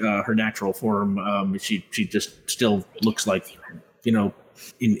see her natural form. She just still looks like,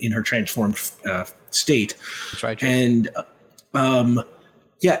 in her transformed state. That's right. And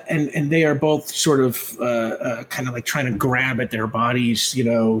and they are both sort of kind of like trying to grab at their bodies,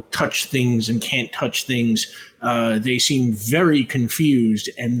 touch things and can't touch things. They seem very confused,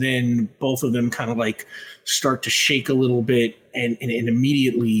 and then both of them kind of like start to shake a little bit, and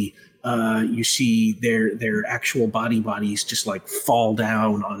immediately you see their actual bodies just like fall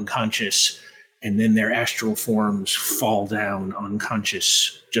down unconscious, and then their astral forms fall down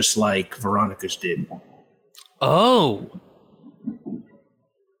unconscious, just like Veronica's did. Oh.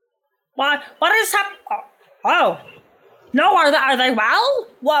 What is happening? Oh. No, are they well?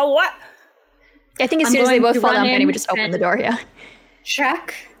 Well, what? I think as soon as they both fall down, Benny would just open the door,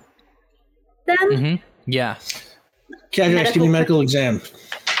 Check them. Mm-hmm. Yeah. Kadrax, give me a medical exam.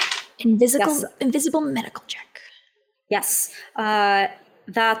 Invisible medical check. Yes.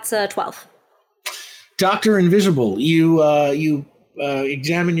 That's 12. Dr. Invisible, you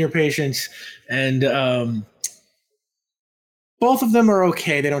examine your patients, and both of them are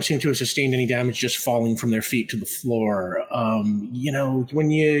okay. They don't seem to have sustained any damage, just falling from their feet to the floor.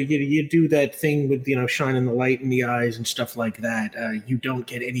 When you do that thing with, shining the light in the eyes and stuff like that, you don't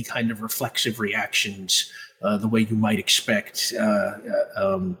get any kind of reflexive reactions the way you might expect.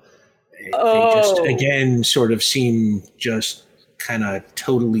 They just, again, sort of seem just kind of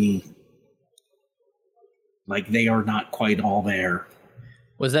totally like they are not quite all there.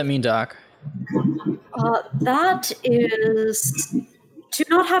 What does that mean, Doc? That is to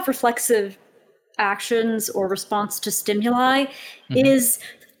not have reflexive actions or response to stimuli is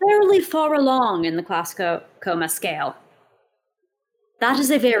fairly far along in the classical coma scale. That is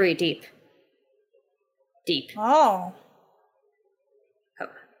a very deep. Oh.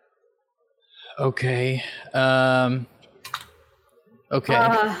 Coma. Okay. Okay.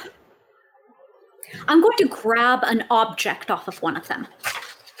 I'm going to grab an object off of one of them.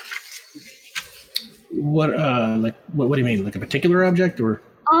 What do you mean? Like a particular object or?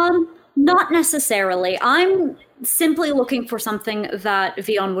 Not necessarily. I'm simply looking for something that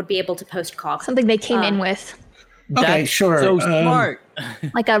Vion would be able to post cog. Something they came in with, Okay, That's sure. So smart.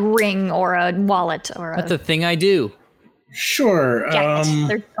 like a ring or a wallet or That's a a thing I do. Sure. jacket.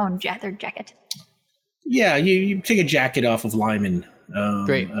 Their own their jacket. Yeah, you take a jacket off of Lyman.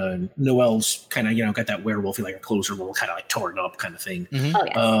 Great. Noel's kind of, got that werewolf, like a clothes are all kind of like torn up kind of thing. Oh,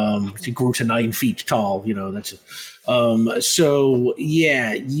 yes. He grew to 9 feet tall, that's it. So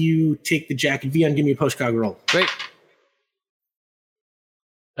yeah, you take the jacket. Vion, give me a postcog roll. Great.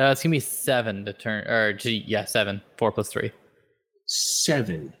 It's gonna be 7 to turn, 7. 4 plus 3.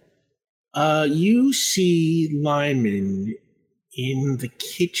 7. You see Lyman in the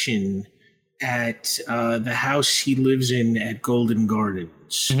kitchen at the house he lives in at Golden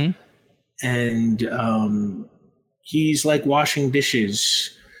Gardens. And he's like washing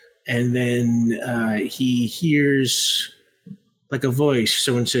dishes, and then he hears like a voice.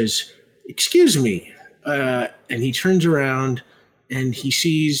 Someone says, "Excuse me," and he turns around and he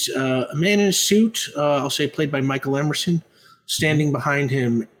sees a man in a suit, I'll say played by Michael Emerson, standing behind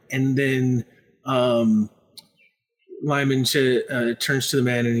him. And then Lyman turns to the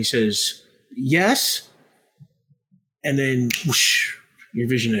man and he says, "Yes," and then whoosh, your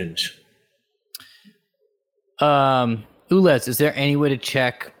vision ends. Ulez, is there any way to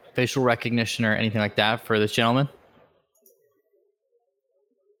check facial recognition or anything like that for this gentleman?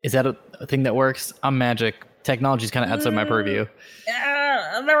 Is that a thing that works? I'm magic. Technology's kind of outside my purview.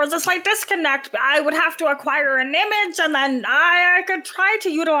 There was a slight disconnect. I would have to acquire an image, and then I could try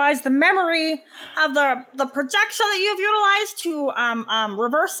to utilize the memory of the projection that you've utilized to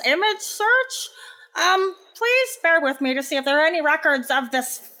reverse image search. Please bear with me to see if there are any records of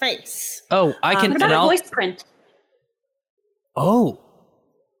this face. Oh, I can. What about a voice print? Oh.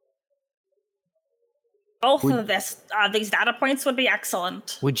 Both of these data points would be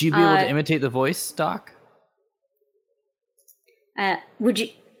excellent. Would you be able to imitate the voice, Doc? Would you?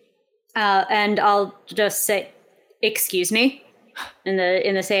 And I'll just say, "Excuse me," in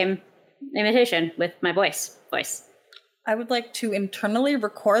the same imitation with my voice. I would like to internally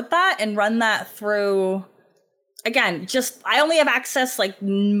record that and run that through. Again, I only have access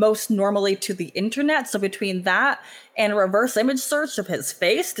most normally to the internet. So between that and reverse image search of his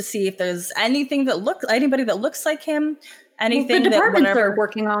face to see if there's anybody that looks like him. Anything the departments that are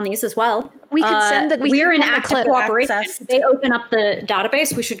working on these as well. We could send that. We're in active cooperation. access. If they open up the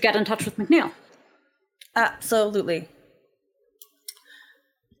database, we should get in touch with McNeil. Absolutely.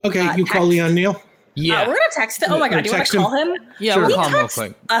 Okay, you call Leon Neal. Yeah. We're gonna text him. Oh my god, do you want to call him? Yeah, Sure. we'll call him real Texts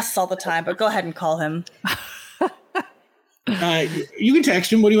quick. us all the time, but go ahead and call him. You can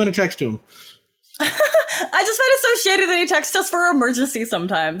text him. What do you want to text him? I just find it so shady that he texts us for emergency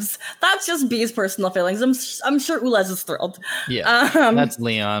sometimes. That's just B's personal feelings. I'm sure Ulez is thrilled. Yeah, that's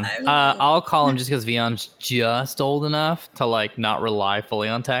Leon. I'll call him just because Vion's just old enough to not rely fully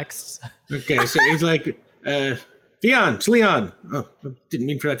on texts. Okay, so he's like, Vion, it's Leon. Oh, didn't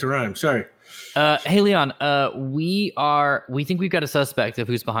mean for that to rhyme. Sorry. Hey Leon, we think we've got a suspect of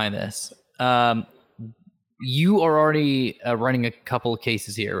who's behind this. You are already running a couple of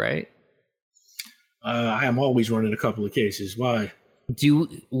cases here, right? I am always running a couple of cases. Why?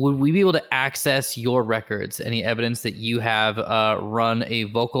 Would we be able to access your records? Any evidence that you have run a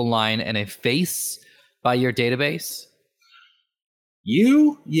vocal line and a face by your database?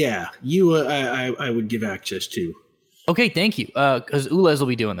 You? Yeah. You, I would give access to. Okay, thank you. Because Ulez will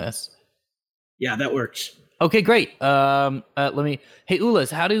be doing this. Yeah, that works. Okay, great. Hey,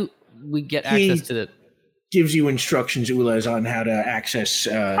 Ulez, how do we get access to the... Gives you instructions, Ulez, on how to access.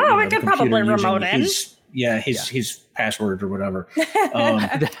 We could probably remote in. His password or whatever.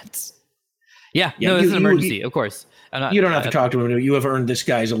 This is an emergency, of course. You don't have to talk to him. You have earned this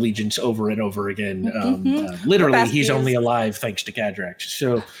guy's allegiance over and over again. Literally, he's only alive thanks to Cadrax.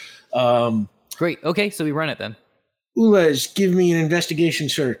 So, great. Okay, so we run it then. Ulez, give me an investigation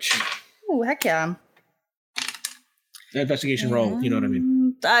search. Oh, heck yeah. Investigation roll. You know what I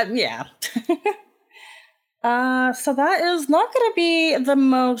mean? Yeah. So that is not going to be the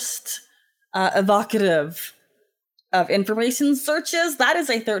most evocative of information searches. That is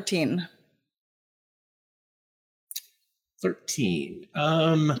a 13. 13.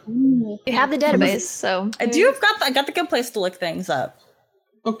 You have the database, so I do. I got the good place to look things up.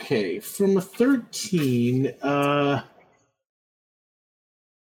 Okay, from a 13,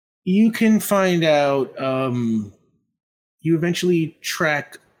 you can find out. You eventually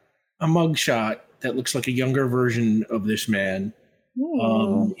track a mugshot that looks like a younger version of this man.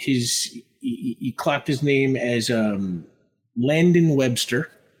 He clapped his name as Landon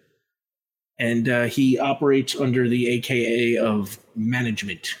Webster, and he operates under the AKA of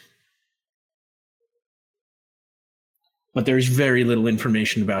management. But there's very little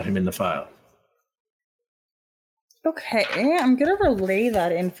information about him in the file. Okay, I'm going to relay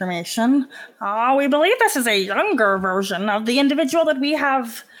that information. We believe this is a younger version of the individual that we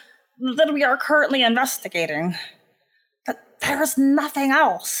are currently investigating. But there is nothing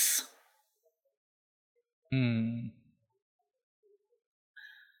else.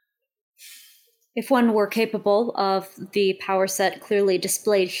 If one were capable of the power set clearly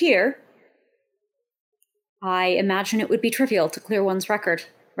displayed here, I imagine it would be trivial to clear one's record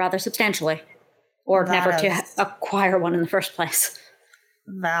rather substantially, or never to acquire one in the first place.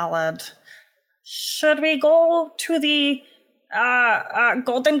 Valid. Should we go to the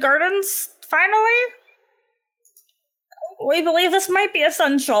Golden Gardens finally? We believe this might be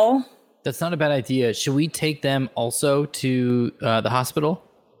essential. That's not a bad idea. Should we take them also to the hospital?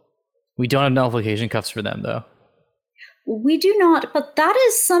 We don't have nullification cuffs for them, though. We do not, but that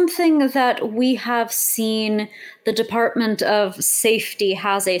is something that we have seen the Department of Safety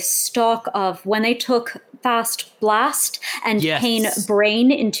has a stock of. When they took Fast Blast and Kane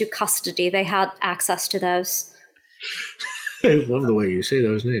Brain into custody, they had access to those. I love the way you say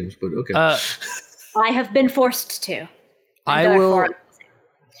those names, but okay. I have been forced to. I will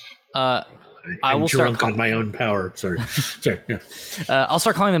I'm drunk on my own power. Sorry. Yeah. I'll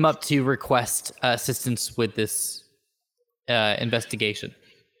start calling them up to request assistance with this investigation.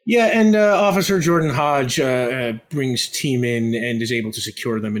 Yeah, and Officer Jordan Hodge brings team in and is able to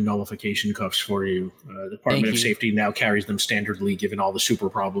secure them in nullification cuffs for you. The Department of Safety now carries them standardly, given all the super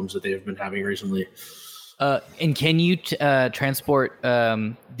problems that they have been having recently. And can you transport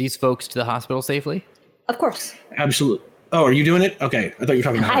these folks to the hospital safely? Of course. Absolutely. Oh, are you doing it? Okay, I thought you were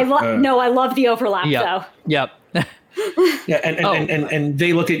talking about. No, I love the overlap though. Yep. Yeah, and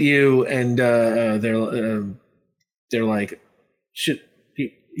they look at you and they're like, "Should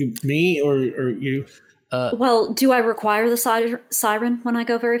me or you?" Well, do I require the siren when I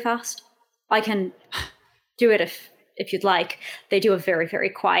go very fast? I can do it if you'd like. They do a very, very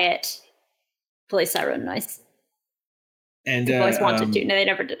quiet police siren noise. And people always wanted to. No, they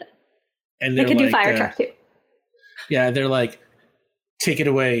never did it. And they can do fire truck too. Yeah, they're like, "Take it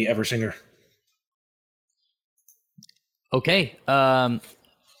away, Eversinger." Okay. Doc,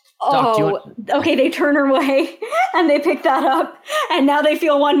 okay, they turn her away and they pick that up and now they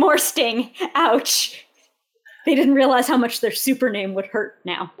feel one more sting. Ouch. They didn't realize how much their super name would hurt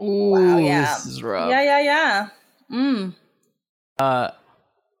now. Ooh, wow, yeah. This is rough. Yeah.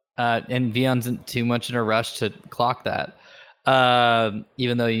 And Vion's too much in a rush to clock that.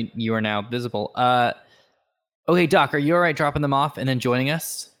 Even though you are now visible. Okay, Doc, are you all right dropping them off and then joining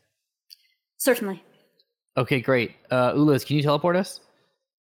us? Certainly. Okay, great. Ulez, can you teleport us?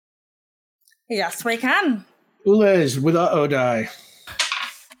 Yes, we can. Ulez with Odai.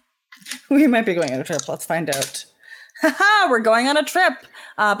 We might be going on a trip. Let's find out. Haha, we're going on a trip.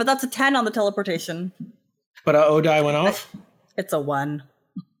 But that's a 10 on the teleportation. But Odai went off? It's a 1.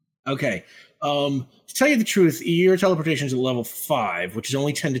 Okay. To tell you the truth, your teleportation is at level 5, which is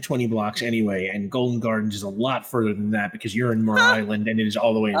only 10 to 20 blocks anyway, and Golden Gardens is a lot further than that because you're in Mer Island and it is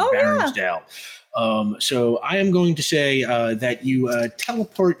all the way in Barrensdale. So I am going to say that you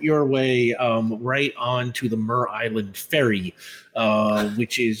teleport your way right onto the Mer Island ferry,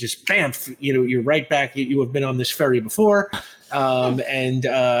 which is just bam, you're right back. You have been on this ferry before, and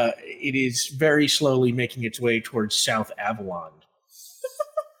it is very slowly making its way towards South Avalon.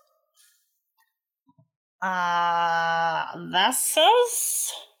 This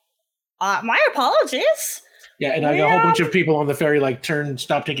is my apologies. Yeah, and I got a whole bunch of people on the ferry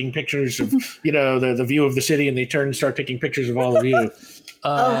stop taking pictures of the view of the city, and they turn and start taking pictures of all of you.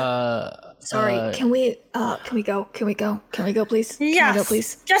 Sorry, can we go? Can we go, please? Yes. Can we go,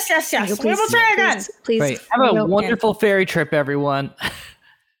 please? Yes. We will try again. Please. Right. Have a wonderful ferry trip, everyone.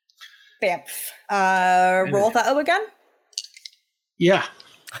 Bam. Roll that O again. Yeah.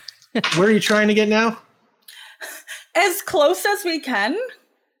 Where are you trying to get now? As close as we can.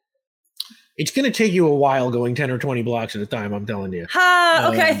 It's going to take you a while going 10 or 20 blocks at a time, I'm telling you.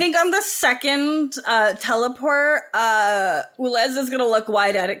 Okay, I think on the second teleport, Ulez is going to look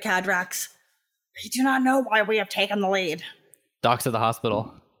wide at Cadrax. We do not know why we have taken the lead. Doc's at the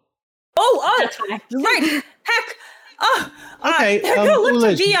hospital. That's fine. You're right. Heck. Okay, they're going to look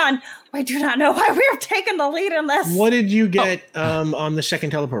Ulez, to Vion. We do not know why we have taken the lead in this. what did you get on the second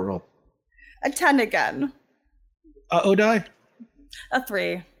teleport roll? A 10 again. Odai? A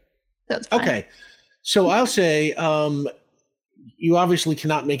 3. That's fine. Okay. So I'll say you obviously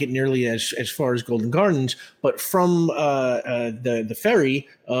cannot make it nearly as far as Golden Gardens, but from the ferry,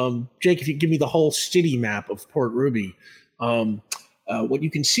 Jake, if you give me the whole city map of Port Ruby, what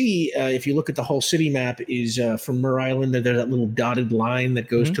you can see if you look at the whole city map is from Mur Island, there's that little dotted line that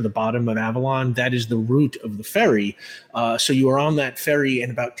goes to the bottom of Avalon. That is the route of the ferry. So you are on that ferry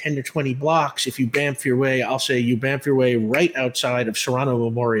in about 10 to 20 blocks. If you bamf your way, I'll say you bamf your way right outside of Serrano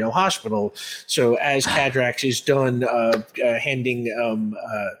Memorial Hospital. So as Cadrax is done handing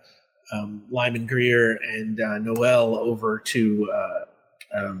Lyman Greer and Noel over to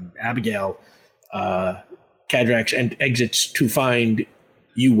Abigail, Cadrax and exits to find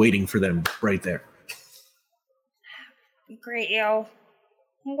you waiting for them right there. Great, you.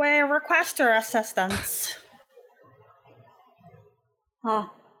 We request your assistance.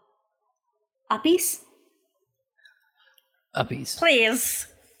 Uppies? Uppies. Please.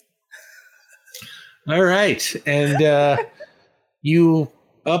 All right. And you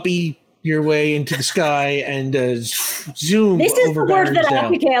uppy your way into the sky and zoom This is over the word that Baronsdale.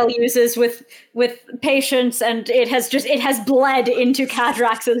 Abigail uses with patience, and it has bled into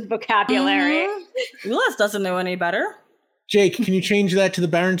Cadrax's vocabulary. Ulez doesn't know any better. Jake, can you change that to the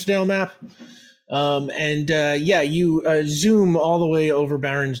Baronsdale map? You zoom all the way over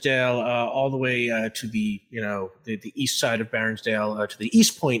Baronsdale, all the way to the east side of Baronsdale, to the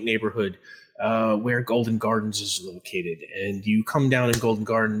East Point neighborhood, where Golden Gardens is located. And you come down in Golden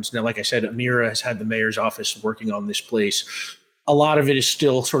Gardens. Now, like I said, Amira has had the mayor's office working on this place. A lot of it is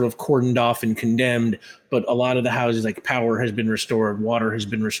still sort of cordoned off and condemned, but a lot of the houses, like power has been restored, water has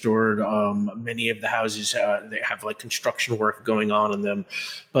been restored. Many of the houses, they have like construction work going on in them.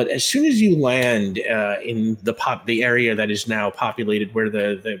 But as soon as you land in the area that is now populated, where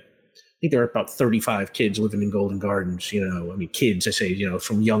I think there are about 35 kids living in Golden Gardens, kids, I say,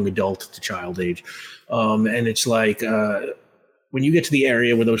 from young adult to child age. And it's like, when you get to the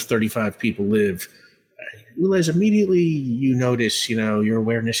area where those 35 people live, Ulez, immediately you notice, your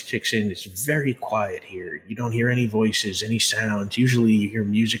awareness kicks in. It's very quiet here. You don't hear any voices, any sounds. Usually you hear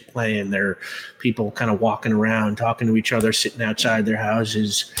music playing. There are people kind of walking around, talking to each other, sitting outside their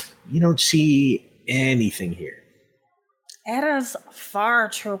houses. You don't see anything here. It is far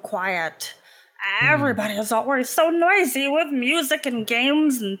too quiet. Everybody is always so noisy with music and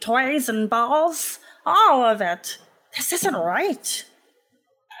games and toys and balls. All of it. This isn't right.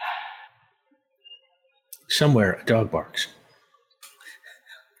 Somewhere a dog barks.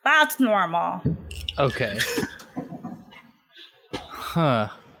 That's normal. Okay. Huh.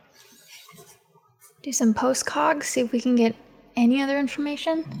 Do some postcogs, see if we can get any other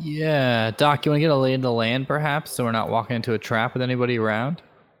information. Yeah. Doc, you want to get a lay of the land, perhaps, so we're not walking into a trap with anybody around?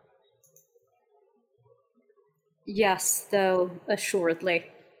 Yes, though assuredly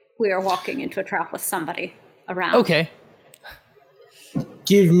we are walking into a trap with somebody around. Okay.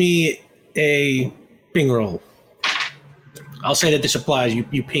 Give me a ping roll. I'll say that this applies.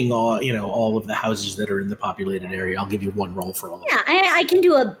 You ping all of the houses that are in the populated area. I'll give you one roll for all of them. Yeah, I can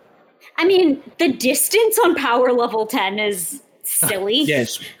do the distance on power level 10 is silly. Yeah,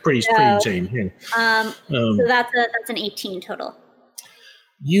 it's pretty insane. Yeah. So that's an 18 total.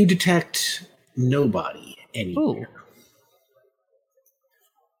 You detect nobody anywhere. Ooh.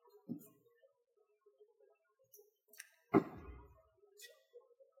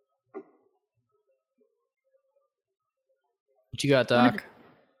 What you got, Doc?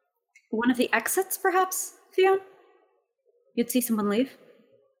 One of the exits, perhaps, Theon? You'd see someone leave?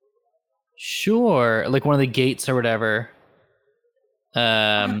 Sure, like one of the gates or whatever.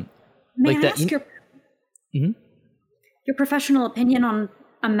 May like I that. ask your professional opinion on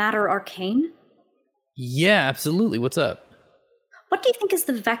a matter arcane? Yeah, absolutely. What's up? What do you think is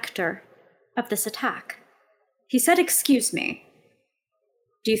the vector of this attack? He said, "Excuse me."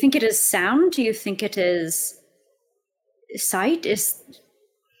 Do you think it is sound? Do you think it is sight? Is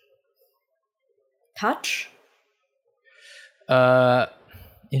touch?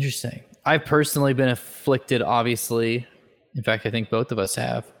 Interesting. I've personally been afflicted, obviously. In fact, I think both of us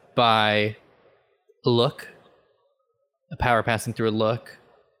have, by a look, a power passing through a look.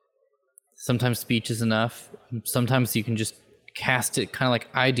 Sometimes speech is enough. Sometimes you can just cast it kind of like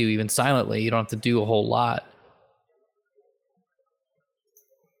I do, even silently. You don't have to do a whole lot.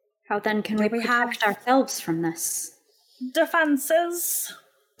 How then can we protect ourselves from this? Defenses.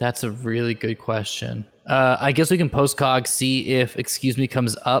 That's a really good question. I guess we can postcog, see if "excuse me"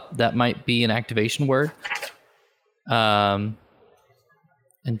 comes up. That might be an activation word.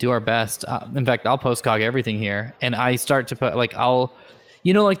 And do our best. In fact, I'll postcog everything here, and I start to put like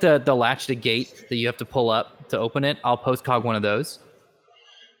the latch to gate that you have to pull up to open it. I'll postcog one of those.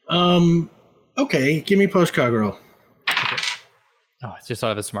 Okay, give me postcog roll. Okay. Oh, I just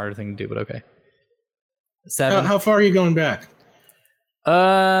thought of a smarter thing to do, but okay. 7. How far are you going back?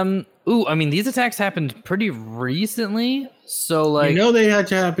 I mean, these attacks happened pretty recently, so like they had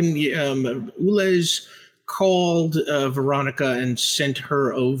to happen. Ulez called Veronica and sent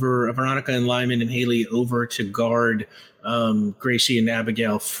her over, Veronica and Lyman and Haley over to guard Gracie and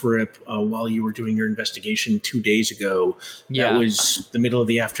Abigail Fripp while you were doing your investigation 2 days ago. Yeah. That was the middle of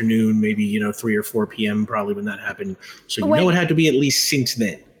the afternoon, maybe 3 or 4 p.m. probably when that happened. So it had to be at least since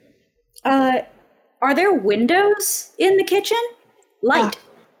then. Are there windows in the kitchen? Light.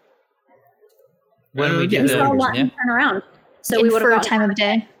 When we did saw Lawton turn around, so we would have time of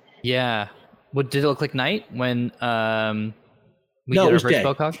day. Yeah. What did it look like night when we No, did it our was first day.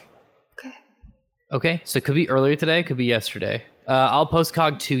 postcog? Okay, so it could be earlier today, could be yesterday. I'll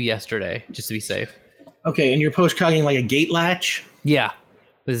postcog 2 yesterday, just to be safe. Okay, and you're postcogging like a gate latch? Yeah.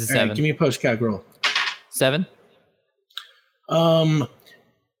 This is All 7. right, give me a postcog roll. 7?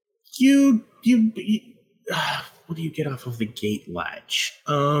 You what do you get off of the gate latch?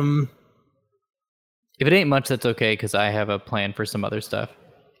 If it ain't much, that's okay, because I have a plan for some other stuff.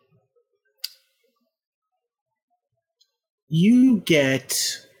 You get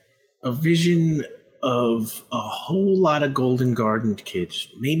a vision of a whole lot of Golden Garden kids,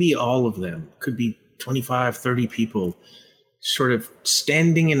 maybe all of them, could be 25, 30 people, sort of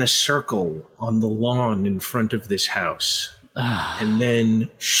standing in a circle on the lawn in front of this house. And then,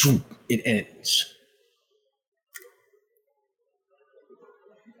 shoop, it ends.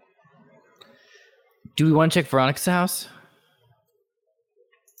 Do we want to check Veronica's house?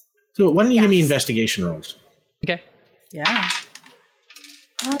 So why don't you give me investigation rolls? Okay. Yeah.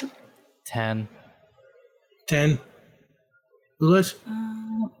 10. 10. Ulez?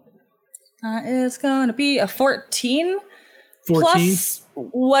 It's going to be a 14. 14? Plus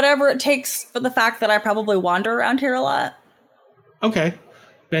whatever it takes for the fact that I probably wander around here a lot. Okay.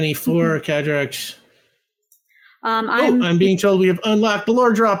 Benny, 4, Cadrax. I'm being told we have unlocked the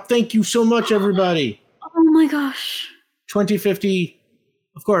lore drop. Thank you so much, everybody. Oh my gosh. 2050,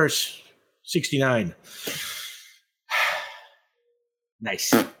 of course, 69.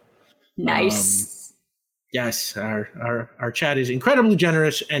 Nice. Nice. Yes, our chat is incredibly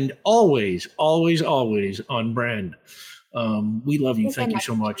generous and always on brand. We love you. Thank you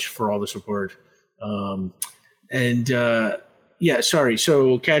so much for all the support. Sorry.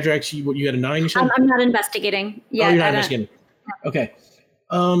 So, Cadrax, you got a 9, you said? I'm not investigating. Yeah, you're not investigating. Okay.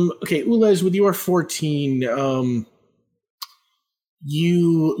 Okay, Ulez, with your 14,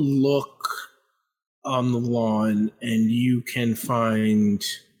 you look on the lawn and you can find,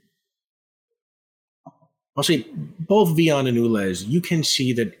 I'll say both Vion and Ulez, you can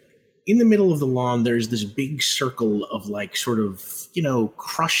see that in the middle of the lawn, there's this big circle of like sort of,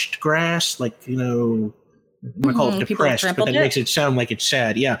 crushed grass, like, I call it depressed, but that makes it sound like it's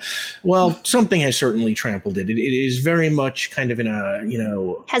sad. Yeah. Well, something has certainly trampled it. It is very much kind of in a,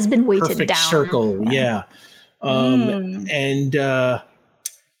 has been weighted perfect down. circle. Yeah. And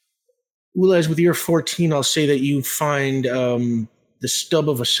Ulez, with your 14, I'll say that you find the stub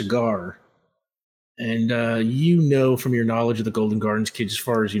of a cigar. And from your knowledge of the Golden Gardens kids, as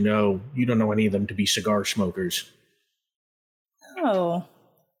far as you don't know any of them to be cigar smokers. Oh.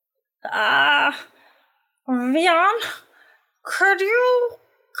 Vion, could you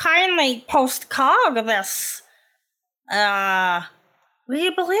kindly postcog this? We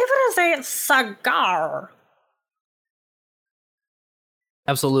believe it is a cigar.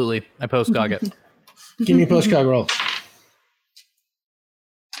 Absolutely. I postcog it. Give me a postcog roll.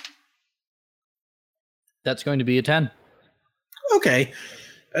 That's going to be a 10. Okay.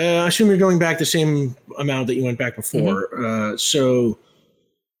 I assume you're going back the same amount that you went back before. Mm-hmm. So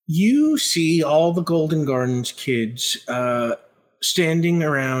you see all the Golden Gardens kids standing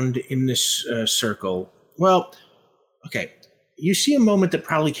around in this circle. Well, okay. You see a moment that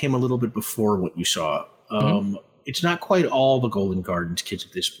probably came a little bit before what you saw. It's not quite all the Golden Gardens kids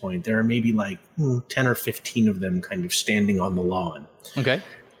at this point. There are maybe like 10 or 15 of them kind of standing on the lawn. Okay.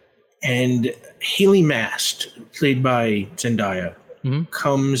 And Haley Mast, played by Zendaya,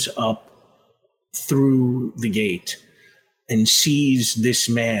 comes up through the gate. and sees this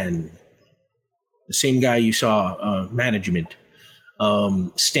man, the same guy you saw, management,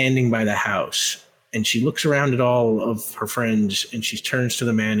 standing by the house. And she looks around at all of her friends and she turns to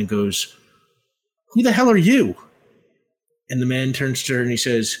the man and goes, "Who the hell are you?" And the man turns to her and he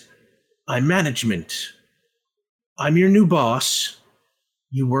says, "I'm management. I'm your new boss.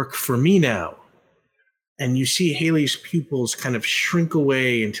 You work for me now." And you see Haley's pupils kind of shrink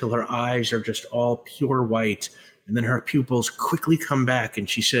away until her eyes are just all pure white. And then her pupils quickly come back and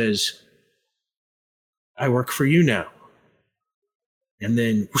she says, "I work for you now." And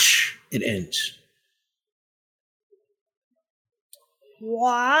then whoosh, it ends.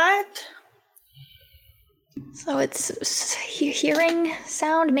 What? So it's hearing,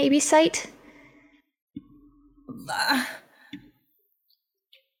 sound, maybe sight.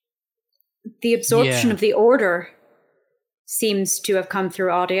 The absorption of the order seems to have come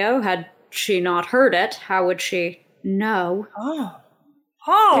through audio. Had she not heard it, how would she know?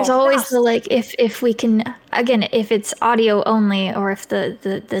 There's always the like if we can, again, if it's audio only or if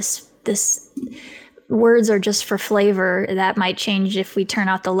this words are just for flavor, that might change. If we turn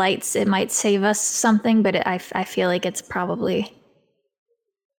out the lights, it might save us something, but I feel like it's probably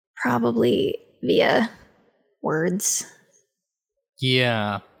via words.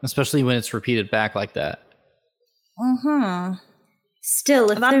 Yeah, especially when it's repeated back like that. Mm-hmm.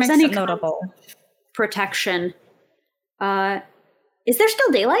 Still, if That there's makes any it notable. protection, is there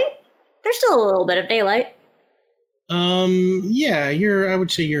still daylight? There's still a little bit of daylight. Yeah, I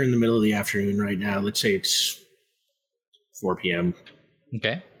would say you're in the middle of the afternoon right now. Let's say it's 4 p.m.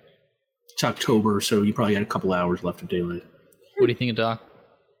 Okay. It's October, so you probably got a couple hours left of daylight. What do you think, Doc?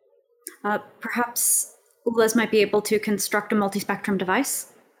 Perhaps Ulez might be able to construct a multispectrum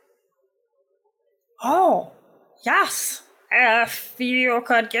device. Oh, yes. If you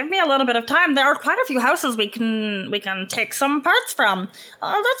could give me a little bit of time, there are quite a few houses we can take some parts from.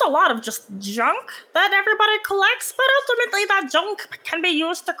 There's a lot of just junk that everybody collects, but ultimately that junk can be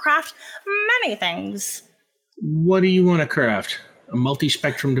used to craft many things. What do you want to craft? A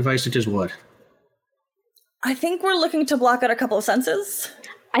multi-spectrum device that does what? I think we're looking to block out a couple of senses.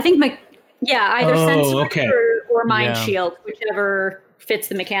 I think either sensor okay. or mind Yeah. shield, whichever fits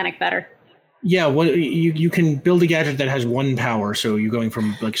the mechanic better. Yeah, what you can build a gadget that has one power. So you're going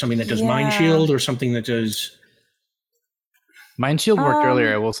from like something that does mind Yeah. shield or something that does. Mind Shield worked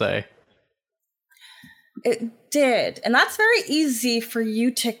earlier, I will say. It did, and that's very easy for you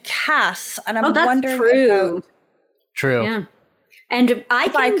to cast. And I'm That's wondering true. about- True. Yeah. And I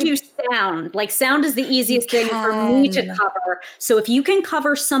If I can could- do sound. Like, sound is the easiest thing for me to can. cover. So if you can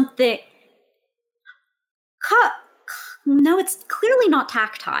cover something... No, it's clearly not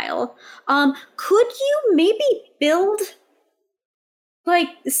tactile. Could you maybe build, like,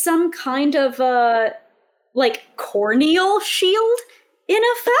 some kind of, like, corneal shield, in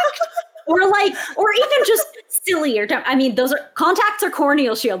effect? Or even just sillier. I mean, those are... Contacts are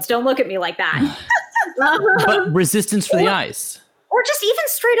corneal shields. Don't look at me like that. But resistance for the eyes. Or just even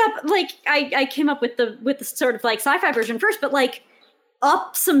straight up, like, I came up with the sort of like sci-fi version first, but like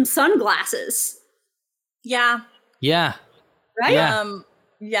up some sunglasses, Yeah. Yeah. right? Yeah.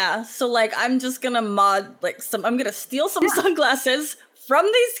 Yeah. So like, I'm just gonna I'm gonna steal some sunglasses from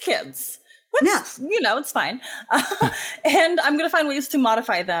these kids. Which, it's fine. And I'm gonna find ways to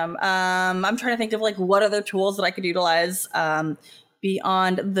modify them. I'm trying to think of like what other tools that I could utilize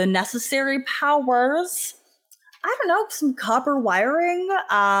beyond the necessary powers. I don't know, some copper wiring.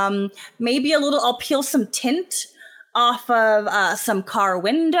 Maybe I'll peel some tint off of some car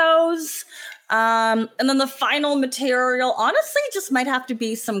windows. And then the final material, honestly, just might have to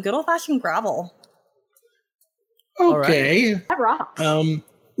be some good old-fashioned gravel. Okay. That rocks.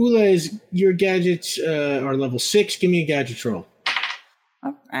 Ulez, your gadgets are level 6. Give me a gadgets roll.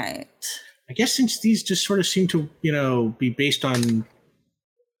 All right. I guess since these just sort of seem to, be based on,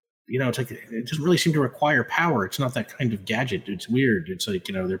 it's like it doesn't really seem to require power. It's not that kind of gadget. It's weird. It's like,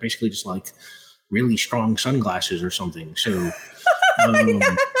 they're basically just like really strong sunglasses or something. So,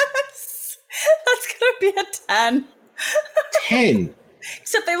 Yes! That's gonna be a 10. 10.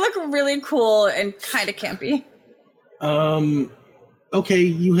 Except they look really cool and kind of campy. Okay,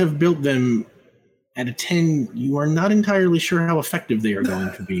 you have built them at a 10. You are not entirely sure how effective they are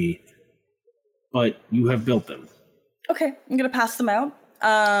going to be, but you have built them. Okay, I'm gonna pass them out.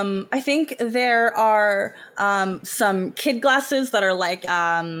 I think there are some kid glasses that are like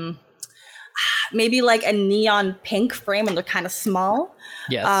maybe like a neon pink frame, and they're kind of small.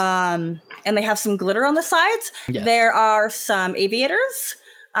 Yes. And they have some glitter on the sides. Yes. There are some aviators.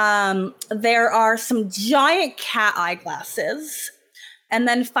 There are some giant cat eyeglasses. And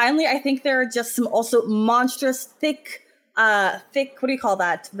then finally, I think there are just some also monstrous thick thick, what do you call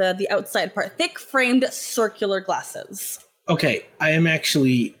that? The outside part. Thick framed circular glasses. Okay, I am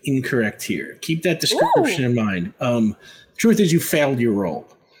actually incorrect here. Keep that description in mind. Truth is, you failed your roll.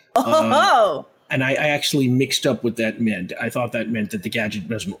 And I actually mixed up what that meant. I thought that meant that the gadget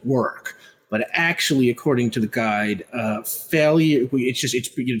doesn't work. But actually, according to the guide, failure,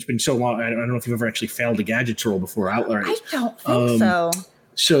 it's been so long, I don't know if you've ever actually failed a gadgets roll before outright. I don't think so.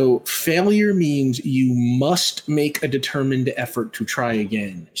 So failure means you must make a determined effort to try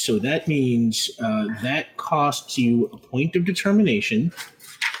again. So that means that costs you a point of determination.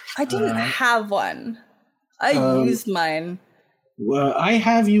 I didn't have one. I used mine. Well, I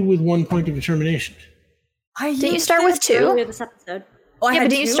have you with 1 point of determination. Did you start with 2? Earlier this episode. Oh, Yeah, but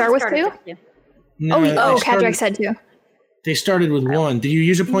did you start with 2? No, Cadric said 2. They started with 1. Did you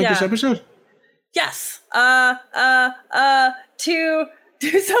use a point this episode? Yes. To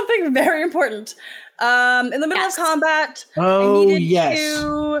do something very important. In the middle of combat, I needed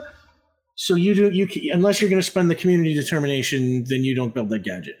to... So you unless you're going to spend the community determination, then you don't build that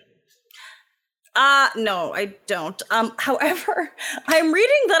gadget. No, I don't. However, I'm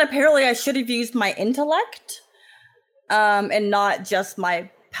reading that apparently I should have used my intellect, and not just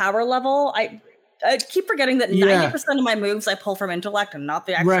my power level. I keep forgetting that 90% of my moves I pull from intellect and not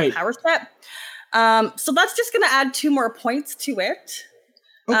the actual power step. So that's just going to add 2 more points to it.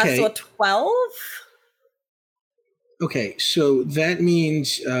 Okay. So a 12. Okay, so that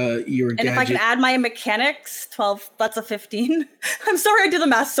means your gadget... And if I can add my mechanics, 12, that's a 15. I'm sorry I did the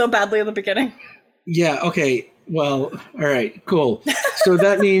math so badly in the beginning. Yeah, okay. Well, all right, cool. So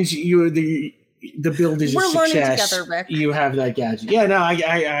that means the build is a success. We're learning together, Rick. You have that gadget. Yeah, no,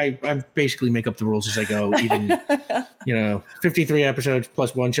 I basically make up the rules as I go. Even 53 episodes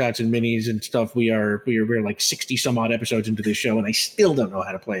plus one shots and minis and stuff. We're like 60 some odd episodes into this show, and I still don't know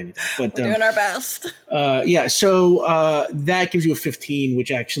how to play anything. But we're doing our best. So that gives you a 15, which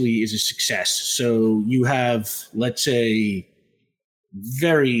actually is a success. So you have, let's say,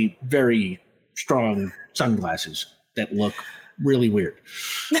 very, very strong sunglasses that look really weird.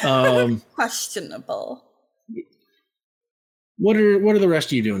 Questionable. What are the rest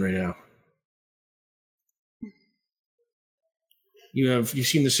of you doing right now? You've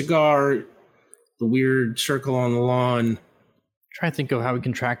seen the cigar, the weird circle on the lawn. Try to think of how we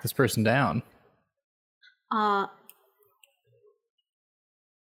can track this person down. I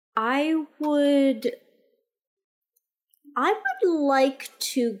would like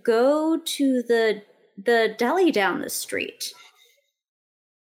to go to the deli down the street.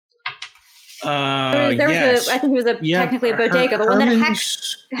 Yes. I think it was technically a bodega, the one that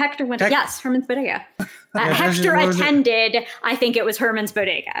Hector went. Yes, Herman's Bodega. Hector attended. I think it was Herman's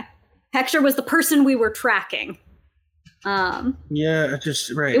Bodega. Hector was the person we were tracking.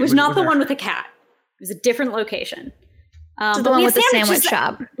 Just right. It was not the one with the cat. It was a different location. The one with the sandwich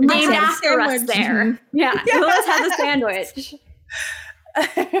shop. Named after us there. Yeah, Willis had the sandwich.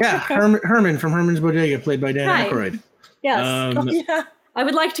 Yeah, Herman from Herman's Bodega, played by Dan Aykroyd. Yes. I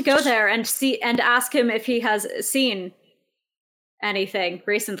would like to go there and see and ask him if he has seen anything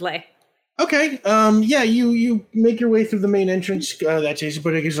recently. Okay. You make your way through the main entrance. That's Jason's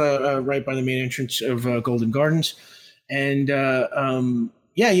Bodega is right by the main entrance of Golden Gardens, and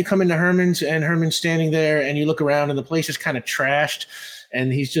you come into Herman's, and Herman's standing there, and you look around, and the place is kind of trashed,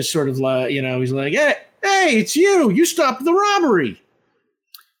 and he's just sort of he's like, hey, it's you! You stopped the robbery.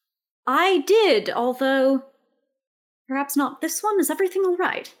 I did, although perhaps not this one. Is everything all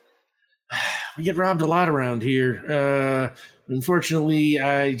right? We get robbed a lot around here. Unfortunately,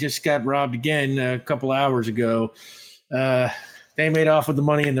 I just got robbed again a couple hours ago. They made off with the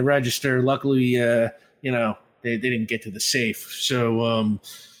money in the register. Luckily, they didn't get to the safe. So,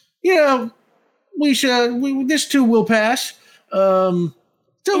 this too will pass.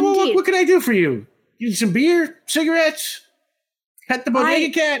 What can I do for you? You need some beer, cigarettes, pet the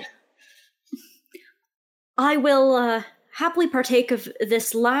bodega cat? I will happily partake of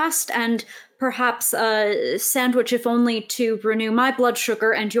this last and perhaps a sandwich, if only to renew my blood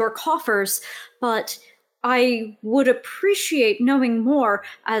sugar and your coffers, but I would appreciate knowing more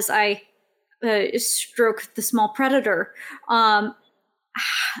as I stroke the small predator.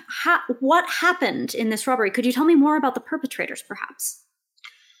 What happened in this robbery? Could you tell me more about the perpetrators, perhaps?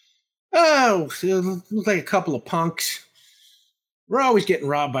 Oh, it looks like a couple of punks. We're always getting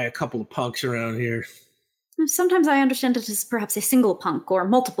robbed by a couple of punks around here. Sometimes I understand it as perhaps a single punk or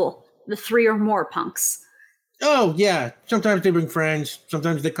multiple, the 3 or more punks. Oh, yeah. Sometimes they bring friends.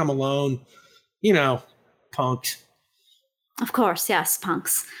 Sometimes they come alone. Punks. Of course, yes,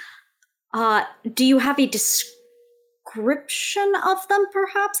 punks. Do you have a description of them,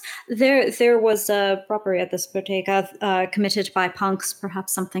 perhaps? There was a robbery at this bodega committed by punks,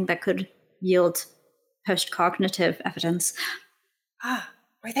 perhaps something that could yield post-cognitive evidence. Ah,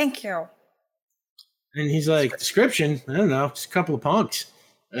 why, thank you. And he's like, description? I don't know, just a couple of punks.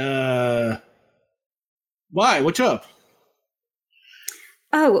 Why? What's up?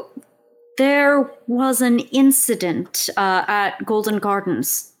 Oh, there was an incident at Golden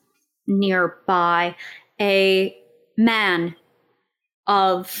Gardens nearby. A man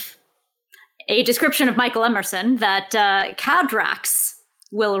of a description of Michael Emerson that Cadrax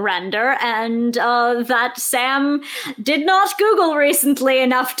will render, and that Sam did not Google recently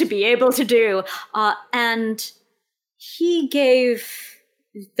enough to be able to do. And he gave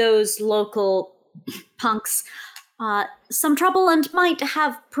those local punks some trouble and might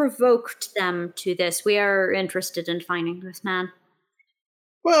have provoked them to this. We are interested in finding this man.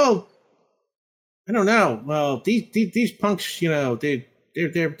 Well, I don't know. Well, these punks, they're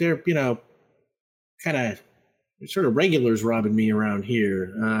kind of sort of regulars robbing me around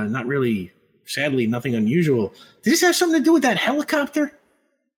here. Not really, sadly, nothing unusual. Does this have something to do with that helicopter?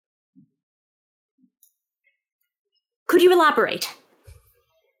 Could you elaborate?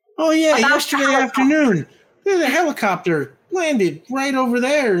 Oh yeah, yesterday afternoon, the helicopter landed right over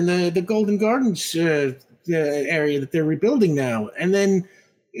there in the Golden Gardens area that they're rebuilding now, and then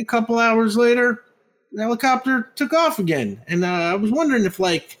a couple hours later, the helicopter took off again. And I was wondering if,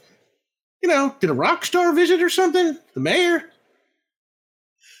 did a rock star visit or something? The mayor?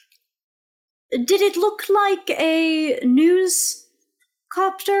 Did it look like a news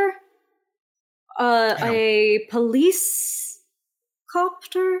copter? A police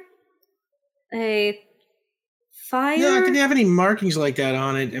copter? A fire? No, it didn't have any markings like that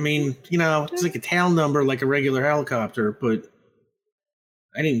on it. I mean, it's like a tail number like a regular helicopter, but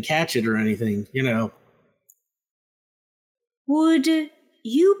I didn't catch it or anything, Would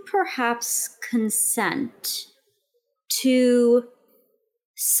you perhaps consent to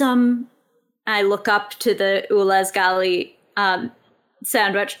some... I look up to the Ulez Gali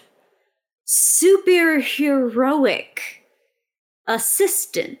sandwich. Superheroic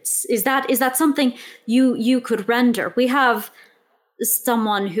assistance. Is that something you could render? We have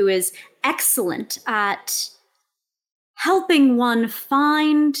someone who is excellent at helping one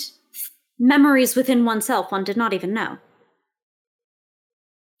find memories within oneself one did not even know.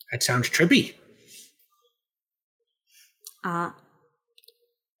 That sounds trippy.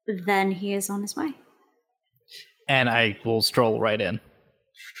 Then he is on his way. And I will stroll right in.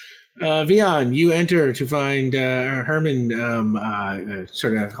 Vion, you enter to find Herman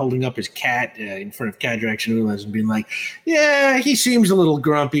sort of holding up his cat in front of Cadrax and Ulez and being like, yeah, he seems a little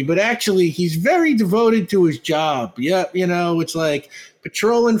grumpy, but actually he's very devoted to his job. Yep, it's like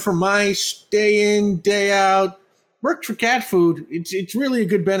patrolling for mice, day in, day out. Worked for cat food. It's really a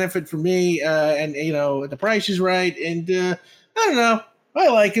good benefit for me, and the price is right, and I don't know, I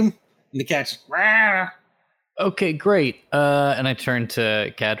like him. And the cat's rah. Okay, great. And I turn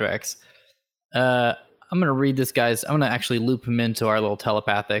to Cadrax. I'm gonna read this guy's. I'm gonna actually loop him into our little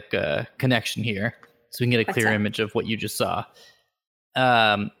telepathic connection here, so we can get a clear image of what you just saw.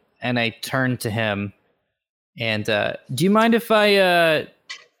 And I turn to him, and do you mind if I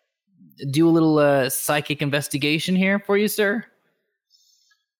do a little psychic investigation here for you, sir?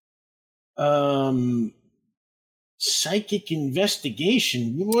 Psychic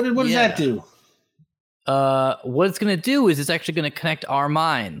investigation? What does that do? What it's going to do is it's actually going to connect our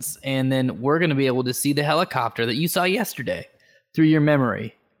minds, and then we're going to be able to see the helicopter that you saw yesterday through your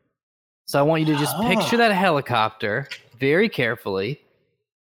memory. So I want you to just picture that helicopter very carefully.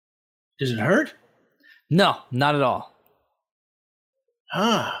 Does it hurt? No, not at all.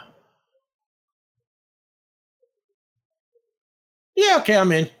 Yeah, okay,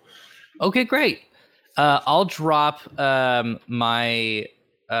 I'm in. Okay, great. I'll drop my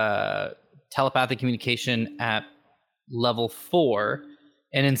telepathic communication at level 4,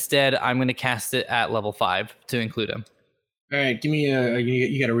 and instead I'm going to cast it at level 5 to include him. All right, give me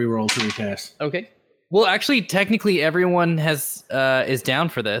you got to reroll to your cast. Okay. Well, actually, technically, everyone is down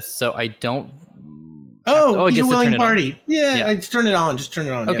for this, so I don't. Oh, he's a willing party. Yeah, Just turn it on. Just turn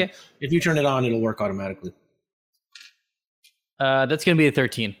it on. Okay. Yeah. If you turn it on, it'll work automatically. That's going to be a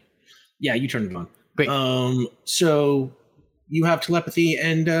 13. Yeah, you turn it on. Great. So you have telepathy,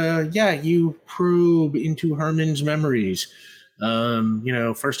 and you probe into Herman's memories.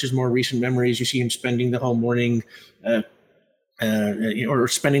 First his more recent memories. You see him spending the whole morning or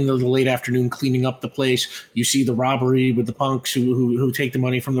spending the late afternoon cleaning up the place. You see the robbery with the punks who take the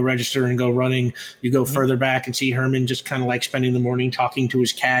money from the register and go running. You go further back and see Herman just kind of like spending the morning talking to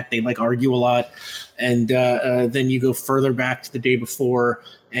his cat. They like argue a lot. And then you go further back to the day before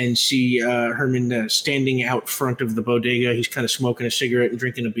and see Herman standing out front of the bodega. He's kind of smoking a cigarette and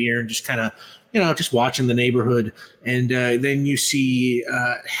drinking a beer and just kind of, just watching the neighborhood. And then you see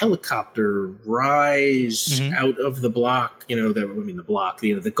a helicopter rise out of the block,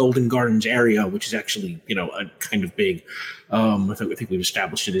 the Golden Gardens area, which is actually, a kind of big. I think we've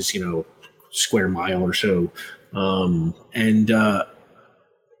established it as, square mile or so.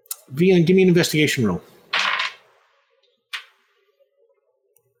 Vian, give me an investigation roll.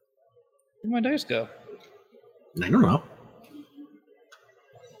 Where'd my dice go? I don't know.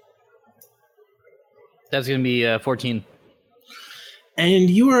 That's going to be 14. And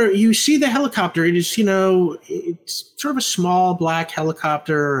you see the helicopter. It is, it's sort of a small black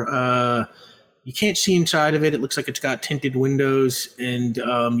helicopter. You can't see inside of it. It looks like it's got tinted windows. And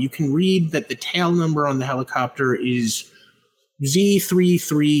you can read that the tail number on the helicopter is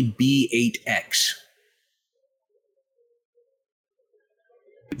Z33B8X.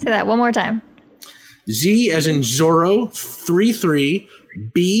 Say that one more time. Z as in Zorro, 33,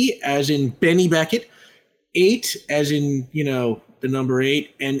 B as in Benny Beckett, 8 as in, the number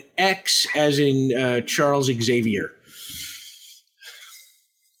 8, and X as in Charles Xavier.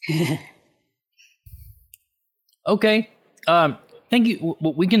 Okay. Thank you.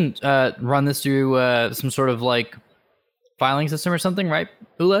 We can run this through some sort of like filing system or something, right,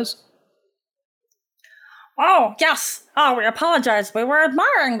 Ulez? Oh, yes. Oh, we apologize. We were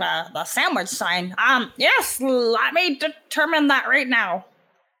admiring the sandwich sign. Yes, let me determine that right now.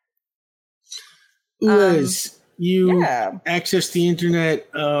 Ulez, you access the internet.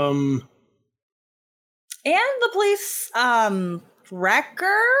 And the police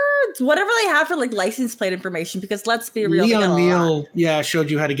records, whatever they have for like license plate information, because let's be real. Leon Neal,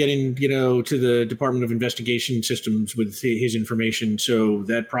 showed you how to get in, to the Department of Investigation Systems with his information. So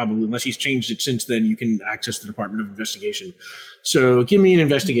that probably, unless he's changed it since then, you can access the Department of Investigation. So give me an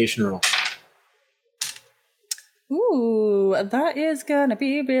investigation roll. Ooh, that is gonna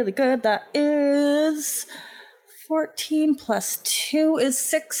be really good. That is 14 plus 2 is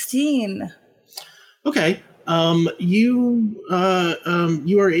 16. Okay. You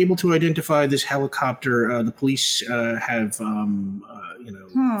are able to identify this helicopter. The police have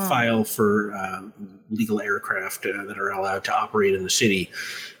file for legal aircraft that are allowed to operate in the city,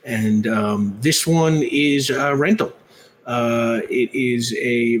 and this one is a rental. It is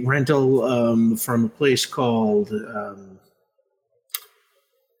a rental from a place called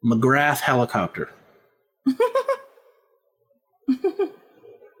McGrath Helicopter.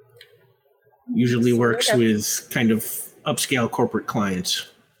 Usually works with kind of upscale corporate clients.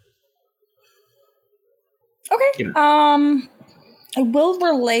 Okay. I will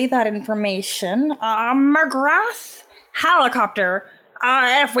relay that information. McGrath Helicopter.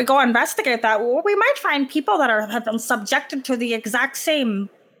 If we go investigate that, we might find people that have been subjected to the exact same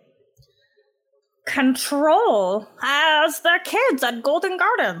control as the kids at Golden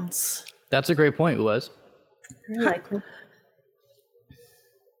Gardens. That's a great point, Ulez. Very likely.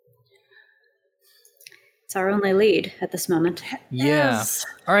 It's our only lead at this moment. Yeah. Yes.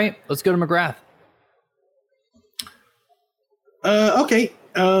 All right, let's go to McGrath. Okay.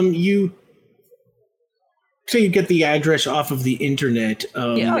 You say you get the address off of the internet.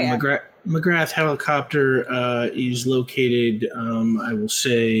 McGrath Helicopter is located, I will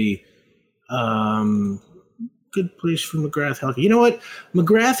say, good place for McGrath Helicopter. You know what?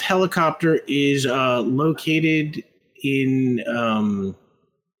 McGrath Helicopter is located in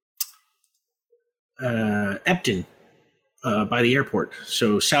Epton, by the airport,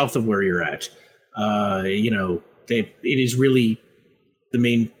 so south of where you're at. It is really the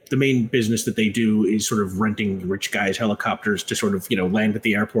main business that they do is sort of renting rich guys' helicopters to sort of land at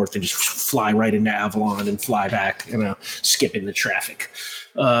the airport and just fly right into Avalon and fly back, skipping the traffic.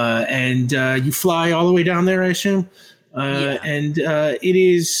 And you fly all the way down there, I assume. And it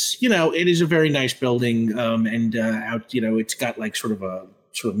is a very nice building, and out it's got like sort of a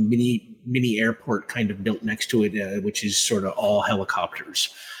mini airport kind of built next to it, which is sort of all helicopters.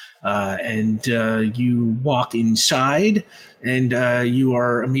 And you walk inside, and you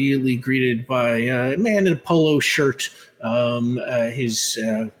are immediately greeted by a man in a polo shirt. He's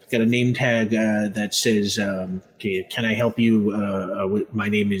got a name tag that says, "Can I help you? My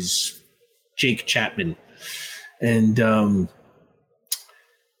name is Jake Chapman." And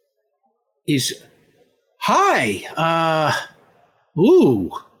he's, "Hi,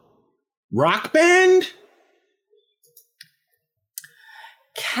 ooh, rock band?"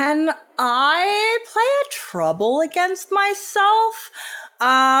 Can I play a trouble against myself?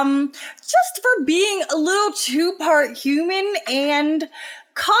 Just for being a little too part human and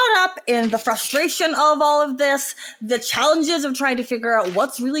caught up in the frustration of all of this, the challenges of trying to figure out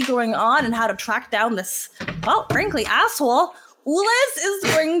what's really going on and how to track down this, well, frankly, asshole. Ules is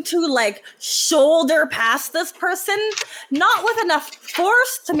going to like shoulder past this person, not with enough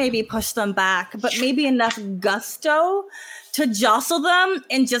force to maybe push them back, but maybe enough gusto to jostle them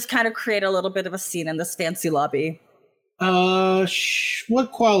and just kind of create a little bit of a scene in this fancy lobby.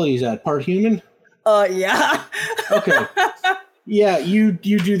 What quality is that? Part human? Yeah. Okay. Yeah, you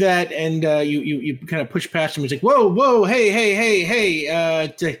do that, and you kind of push past him. He's like, whoa, hey,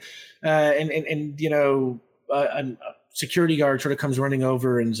 and you know, a security guard sort of comes running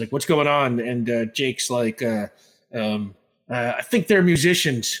over and is like, what's going on? And Jake's like, I think they're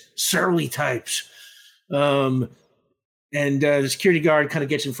musicians, surly types. And the security guard kind of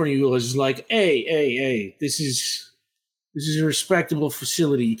gets in front of you, is like, hey, this is a respectable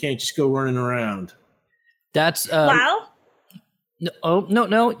facility. You can't just go running around. That's Wow.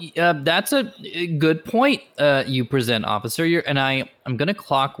 No. That's a good point. You present, officer. I'm gonna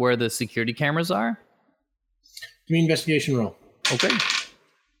clock where the security cameras are. Give me an investigation roll. Okay.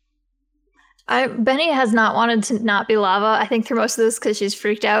 Benny has not wanted to not be lava, I think, through most of this because she's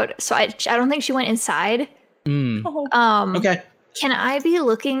freaked out. So I don't think she went inside. Okay. Can I be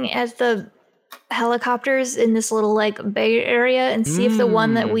looking at the helicopters in this little like bay area and see if the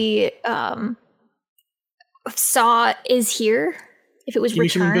one that we saw is here? If it was Give me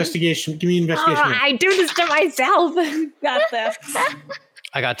returned? some investigation. Give me an investigation. roll. I do this to myself. Got this.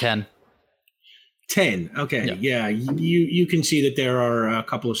 I got 10. 10. Okay. Yeah. You can see that there are a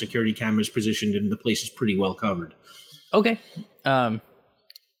couple of security cameras positioned, and the place is pretty well covered. Okay. While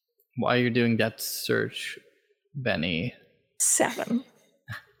you're doing that search, Benny. 7.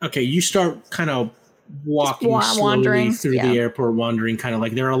 Okay, you start kind of walking slowly wandering, through the airport, wandering kind of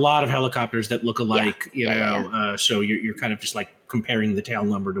like there are a lot of helicopters that look alike, so you're kind of just like comparing the tail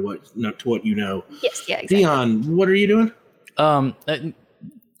number to what you know. Yes, yeah, exactly. Dion, what are you doing?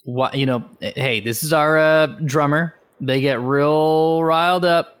 Hey, this is our drummer. They get real riled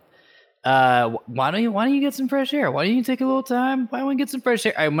up. Why don't you get some fresh air? Why don't you take a little time? Why don't we get some fresh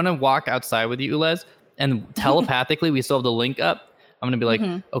air? I'm gonna walk outside with you, Ules, and telepathically we still have the link up. I'm gonna be like,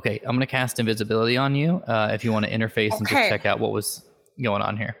 okay, I'm gonna cast invisibility on you if you want to interface and just check out what was going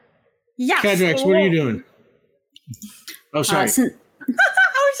on here. Yes. Cadrex, what are you doing? Oh, sorry. I was just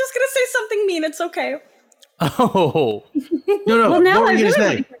gonna say something mean. It's okay. Oh. No. Well, now what were you I gonna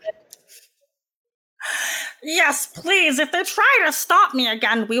really say? Yes, please. If they try to stop me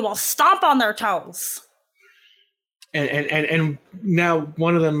again, we will stomp on their toes. And now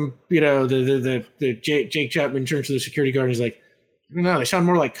one of them, the Jake Chapman turns to the security guard and is like, no, they sound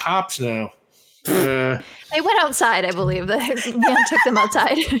more like cops now. They went outside, I believe. The van took them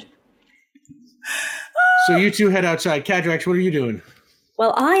outside. So you two head outside. Cadrex, what are you doing?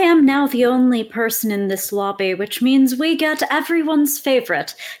 Well, I am now the only person in this lobby, which means we get everyone's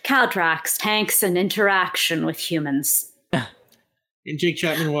favorite, Cadrax, tanks, and interaction with humans. And Jake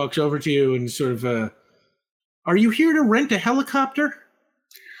Chapman walks over to you and sort of, are you here to rent a helicopter?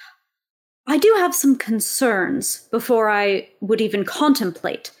 I do have some concerns before I would even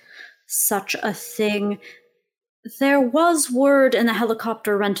contemplate such a thing. There was word in the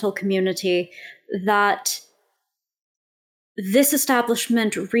helicopter rental community that this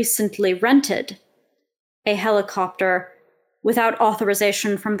establishment recently rented a helicopter without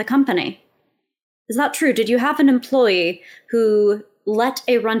authorization from the company. Is that true? Did you have an employee who let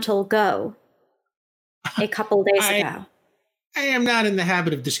a rental go a couple days ago? I am not in the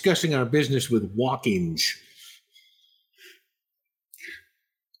habit of discussing our business with walk-ins.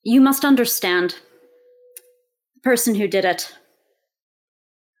 You must understand, the person who did it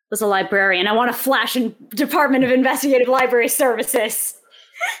was a librarian. I want to flash in Department of Investigative Library Services.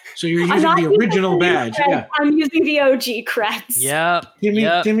 So you're using the original badge. Yeah. I'm using the OG creds. Yeah. Give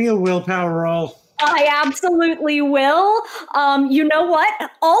me a willpower roll. I absolutely will. You know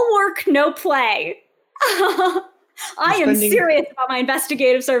what? All work, no play. I am serious about my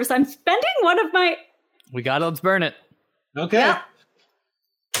investigative service. I'm spending one of my... We got it. Let's burn it. Okay. Yep.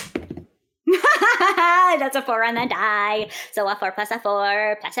 That's a 4 on the die. So a 4 plus a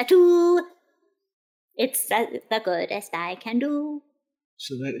 4 plus a 2. It's the goodest I can do.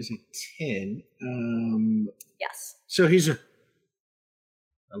 So that is a 10. Yes. So he's a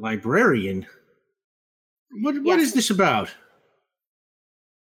librarian. What is this about?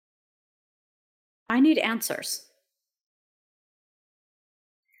 I need answers.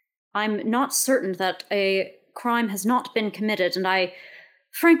 I'm not certain that a crime has not been committed, and I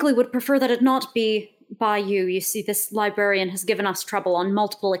frankly would prefer that it not be by you. You see, this librarian has given us trouble on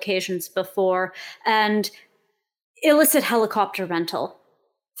multiple occasions before, and illicit helicopter rental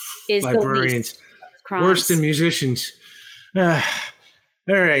is librarians the least crimes. worse than musicians. All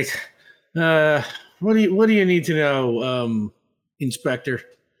right. What do you need to know, Inspector?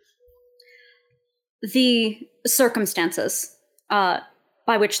 The circumstances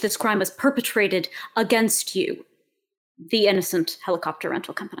by which this crime was perpetrated against you, the innocent helicopter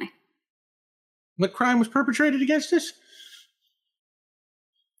rental company. What crime was perpetrated against us?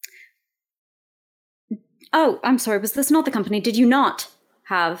 Oh, I'm sorry, was this not the company? Did you not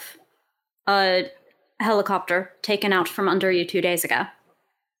have a helicopter taken out from under you 2 days ago?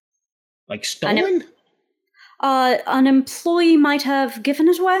 Like stolen? An employee might have given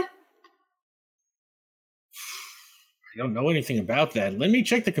it away? I don't know anything about that. Let me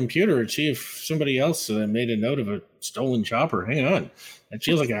check the computer and see if somebody else made a note of a stolen chopper. Hang on. That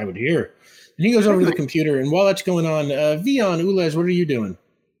feels like I would hear. And he goes over to the computer, and while that's going on, Vion, Ulez, what are you doing?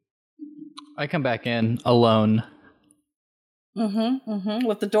 I come back in alone.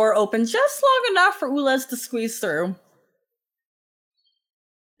 With the door open just long enough for Ulez to squeeze through.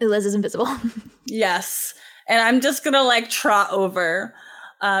 Ulez is invisible. Yes. And I'm just gonna trot over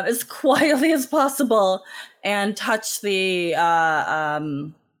as quietly as possible and touch the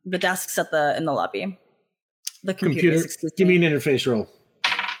desks in the lobby. The computers, excuse give me me. an interface roll.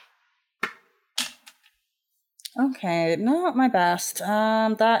 Okay, not my best.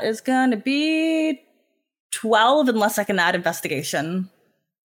 That is gonna be 12 unless I can add investigation.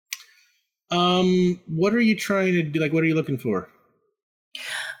 What are you trying to do? Like, what are you looking for?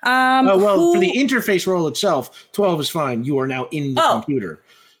 For the interface roll itself, 12 is fine. You are now in the computer.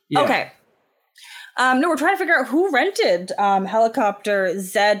 Yeah. Okay. No, we're trying to figure out who rented helicopter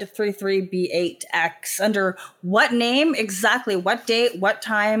Z33B8X under what name exactly, what date, what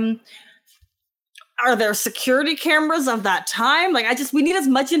time. Are there security cameras of that time? We need as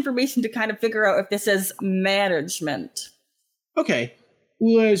much information to kind of figure out if this is management. Okay.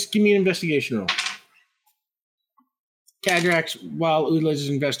 Ulez, give me an investigation roll. Cadrax, while Ulez is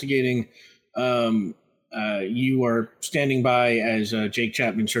investigating, you are standing by as Jake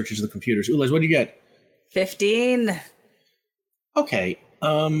Chapman searches the computers. Ulez, what do you get? 15. Okay.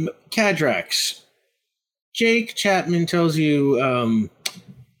 Cadrax, Jake Chapman tells you,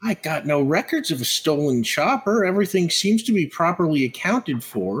 I got no records of a stolen chopper. Everything seems to be properly accounted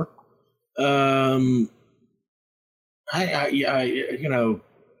for. I'm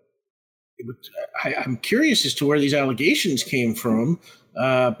curious as to where these allegations came from,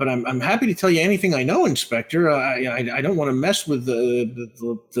 but I'm happy to tell you anything I know, Inspector. I don't want to mess with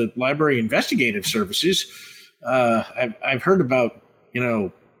the library investigative services. I've heard about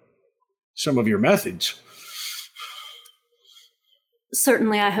some of your methods.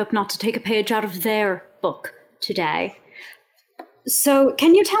 Certainly, I hope not to take a page out of their book today. So,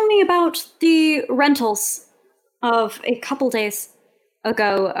 can you tell me about the rentals of a couple days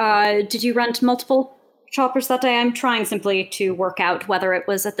ago? Did you rent multiple choppers that day? I'm trying simply to work out whether it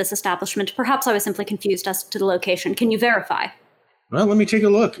was at this establishment. Perhaps I was simply confused as to the location. Can you verify? Well, let me take a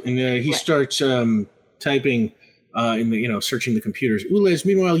look. And he starts typing searching the computers. Ulez,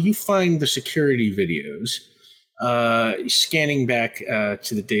 meanwhile, you find the security videos. Scanning back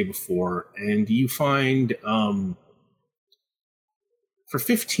to the day before, and you find for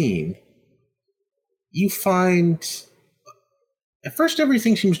 15, you find at first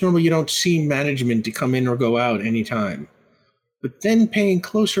everything seems normal. You don't see management to come in or go out anytime. But then paying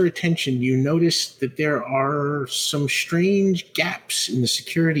closer attention, you notice that there are some strange gaps in the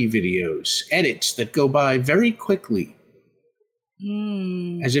security videos, edits that go by very quickly,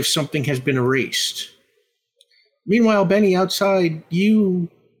 as if something has been erased. Meanwhile, Benny, outside, you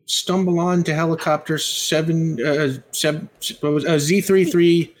stumble on to helicopter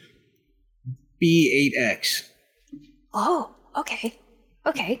Z33B8X. Oh, okay.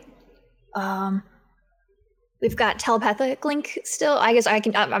 We've got telepathic link still. I guess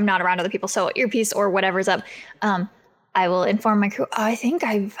I'm not around other people, so earpiece or whatever's up. I will inform my crew. I think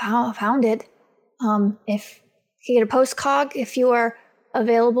I found it. If you get a postcog, if you are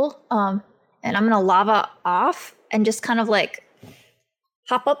available. And I'm gonna lava off and just kind of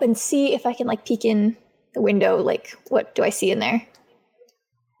hop up and see if I can peek in the window. What do I see in there?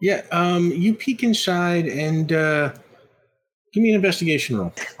 Yeah, you peek inside and give me an investigation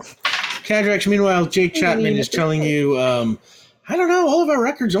roll. Cadrax, meanwhile, Jake Chapman is telling you, I don't know, all of our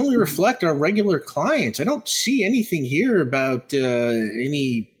records only reflect our regular clients. I don't see anything here about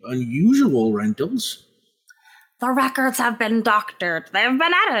any unusual rentals. The records have been doctored. They've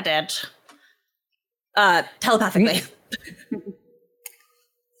been edited. Telepathically.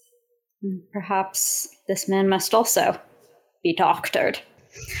 Perhaps this man must also be doctored.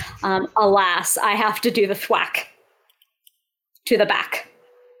 Alas, I have to do the thwack to the back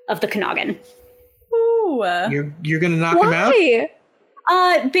of the Knoggin. Ooh. You're gonna knock him out?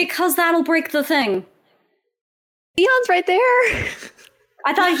 Why? Because that'll break the thing. Theon's right there.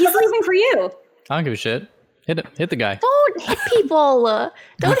 I thought he's leaving for you. I don't give a shit. Hit the guy. Don't hit people.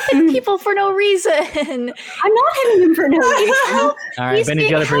 Don't hit people for no reason. I'm not hitting him for no reason. All right, He's Benny's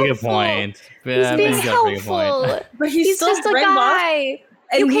being got a pretty good helpful. point. He's Yeah, being Benny's got a pretty good point. helpful. But he's still just a brainwashed. guy.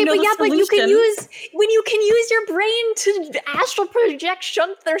 And we Okay, know but the yeah, but you can solution. use your brain to astral project,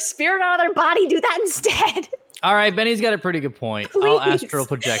 shunt their spirit out of their body. Do that instead. All right, Benny's got a pretty good point. Please. I'll astral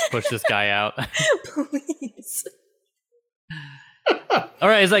project push this guy out. Please. All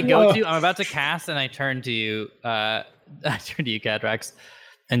right, as I go Whoa. to, I'm about to cast, and I turn to you, Cadrax,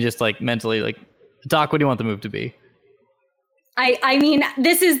 and just like mentally, like, Doc, what do you want the move to be? I mean,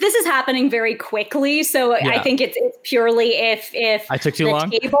 this is happening very quickly, so Yeah. I think it's purely if I took too the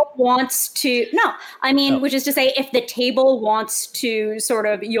long? table wants to which is to say, if the table wants to sort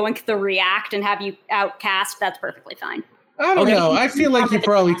of yoink the react and have you outcast, that's perfectly fine. I don't Okay. know. I feel like you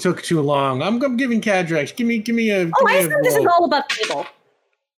probably took too long. I'm giving Cadrax. Give me a. Oh, I give me a assume this is roll. all about the table.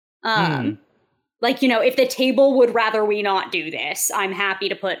 Like, if the table would rather we not do this, I'm happy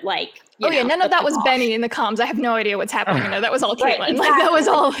to put like. None of that was Benny in the comms. I have no idea what's happening in there. That was all Caitlin. Like that was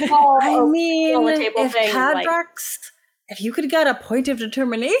all. I mean, on the table if thing, like- Cadrax, if you could get a point of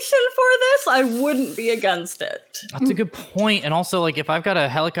determination for this, I wouldn't be against it. That's a good point. And also, like, if I've got a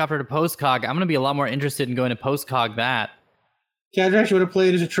helicopter to postcog, I'm going to be a lot more interested in going to postcog that. Cadrax, you want to play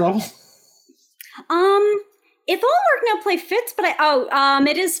it as a trouble? If all work no play fits, but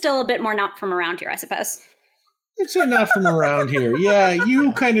it is still a bit more not from around here, I suppose. It's not from around here. Yeah,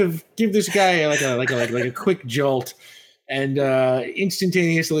 you kind of give this guy like a quick jolt, and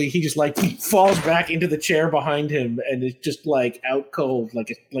instantaneously he just like falls back into the chair behind him, and is just like out cold,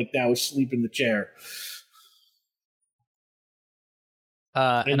 like now asleep in the chair.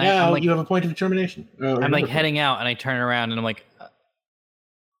 And now I'm like, you have a point of determination. I'm like heading out, and I turn around, and I'm like,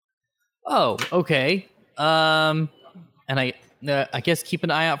 oh, okay. And I guess keep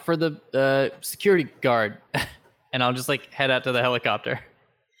an eye out for the security guard, and I'll just like head out to the helicopter.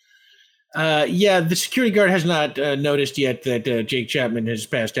 Yeah, the security guard has not noticed yet that Jake Chapman has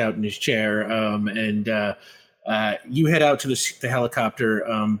passed out in his chair, and you head out to the helicopter.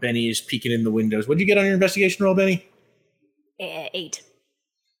 Benny is peeking in the windows. What did you get on your investigation roll, Benny? 8.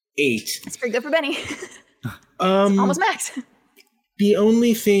 8. That's pretty good for Benny. Almost max. The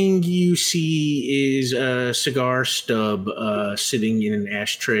only thing you see is a cigar stub sitting in an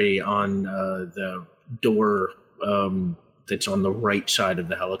ashtray on the door that's on the right side of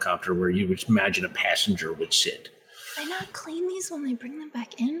the helicopter, where you would imagine a passenger would sit. Did I not clean these when they bring them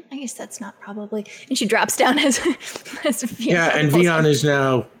back in? I guess that's not probably. And she drops down as Yeah, and Vion is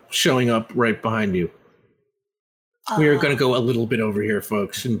now showing up right behind you. We are going to go a little bit over here,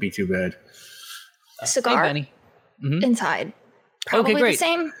 folks. Shouldn't be too bad. cigar Hey, Benny. Mhm. inside. Probably great. the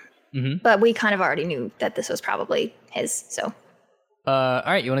same. Mhm. But we kind of already knew that this was probably his, so All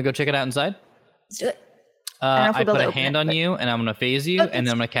right, you want to go check it out inside? let's do it. don't know if I we'll be able put to a open hand it, on but- you, and I'm going to phase you, Okay. and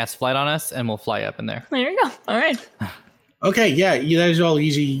then I'm going to cast flight on us, and we'll fly up in there. There you go. All right. Okay, yeah, that is all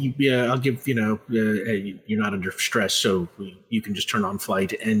easy. I'll give, you're not under stress, so you can just turn on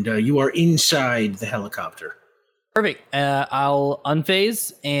flight, and you are inside the helicopter. Perfect. I'll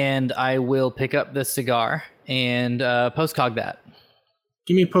unphase, and I will pick up the cigar and postcog that.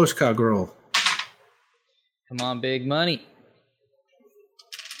 Give me a postcog roll. Come on, big money.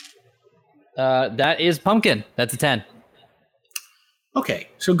 That is pumpkin. That's a 10. Okay,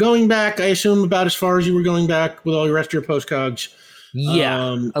 so going back, I assume about as far as you were going back with all the rest of your postcogs.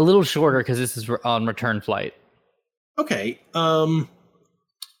 Yeah, a little shorter because this is on return flight. Okay,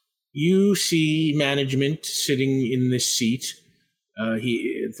 you see management sitting in this seat.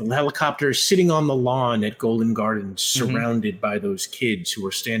 The helicopter is sitting on the lawn at Golden Gardens, surrounded by those kids who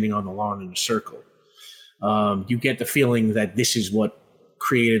are standing on the lawn in a circle. You get the feeling that this is what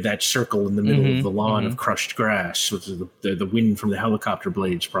created that circle in the middle of the lawn of crushed grass, which is the wind from the helicopter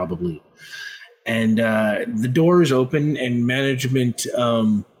blades, probably. And the door is open, and management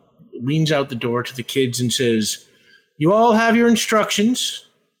leans out the door to the kids and says, "You all have your instructions.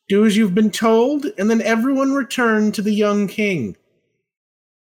 Do as you've been told, and then everyone return to the young king."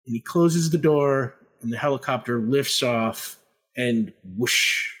 And he closes the door, and the helicopter lifts off, and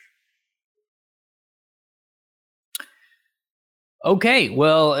whoosh. Okay,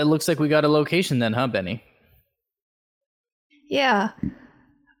 well, it looks like we got a location then, huh, Benny? Yeah.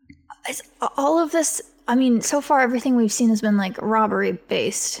 All of this, I mean, so far everything we've seen has been like robbery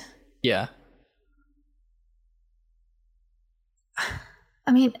based. Yeah.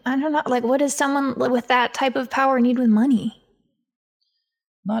 I mean, I don't know. Like, what does someone with that type of power need with money?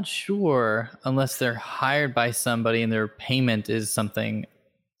 Not sure, unless they're hired by somebody and their payment is something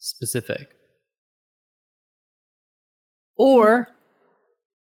specific. Or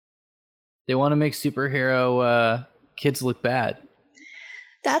they want to make superhero kids look bad.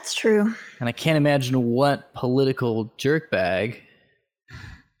 That's true. And I can't imagine what political jerkbag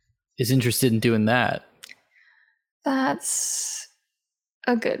is interested in doing that. That's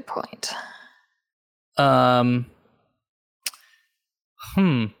a good point.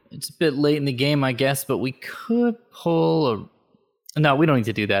 It's a bit late in the game, I guess, but we could pull a... No, we don't need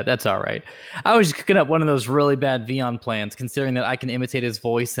to do that. That's all right. I was just cooking up one of those really bad Vion plans, considering that I can imitate his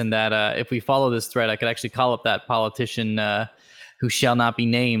voice and that if we follow this thread, I could actually call up that politician who shall not be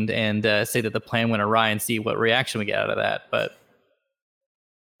named and say that the plan went awry and see what reaction we get out of that. But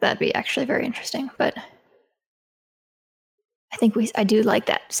that'd be actually very interesting. But I think I do like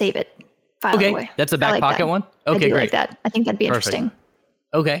that. Save it. File it away. That's a back pocket one? Okay, great. Like that. I think that'd be interesting.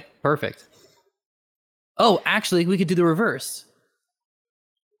 Okay, perfect. Oh, actually, we could do the reverse.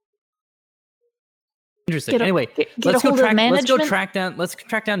 Interesting. Anyway, let's go track down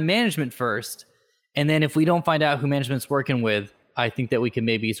management first. And then if we don't find out who management's working with, I think that we can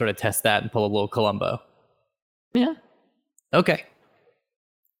maybe sort of test that and pull a little Columbo. Yeah. Okay.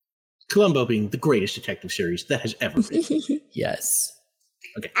 Columbo being the greatest detective series that has ever been. Yes.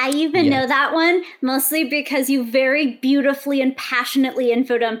 Okay. I even know that one mostly because you very beautifully and passionately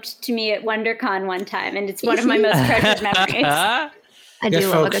info-dumped to me at WonderCon one time, and it's one of my most treasured memories. I do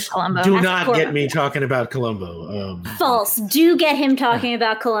love a good Columbo. Do not get me talking about Columbo. False. Do get him talking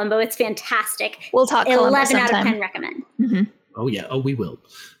about Columbo. It's fantastic. We'll talk Columbo 11 sometime. out of 10 recommend. Mm-hmm. Oh, yeah. Oh, we will.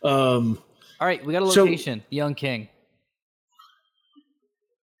 All right. We got a location. The Young King.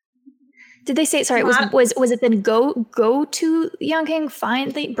 Did they say, sorry, was it then go to the Young King,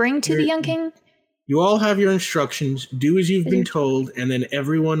 bring to the Young King? You all have your instructions. Do as you've been told, and then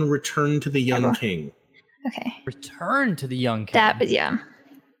everyone return to the Young King. Okay. Return to the Young King. Yeah.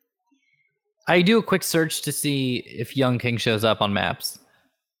 I do a quick search to see if Young King shows up on maps.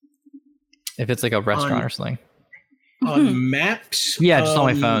 If it's like a restaurant or something. On maps? Yeah, just on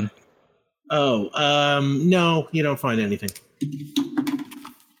my phone. No, you don't find anything.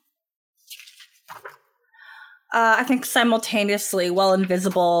 I think simultaneously, while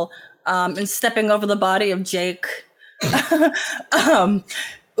invisible, and stepping over the body of Jake,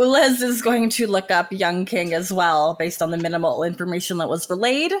 Ulez is going to look up Young King as well, based on the minimal information that was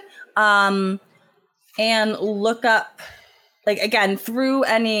relayed, and look up, like, again, through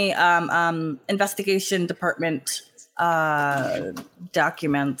any investigation department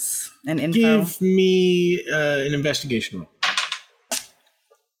documents and info. Give me an investigation roll.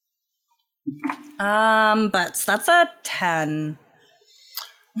 But that's a 10.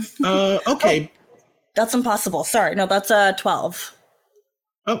 Okay. That's impossible. Sorry. No, that's a 12.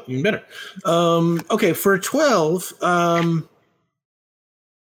 Oh, even better. Okay, for 12,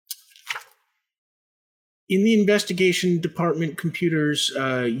 in the investigation department computers,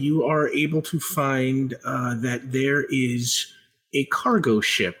 you are able to find that there is a cargo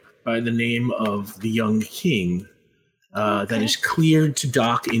ship by the name of the Young King that is cleared to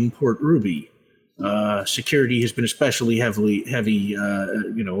dock in Port Ruby. Security has been especially heavy,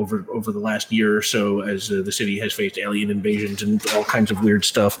 over the last year or so, as the city has faced alien invasions and all kinds of weird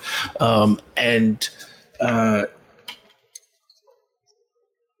stuff.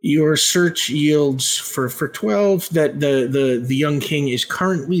 Your search yields for 12 that the Young King is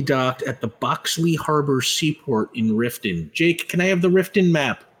currently docked at the Boxley Harbor Seaport in Riften. Jake, can I have the Riften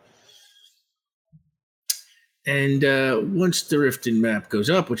map? And once the Riften map goes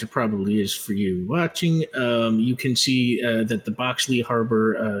up, which it probably is for you watching, you can see that the Boxley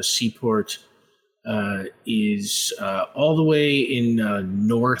Harbor Seaport is all the way in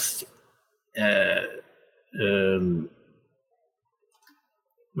north.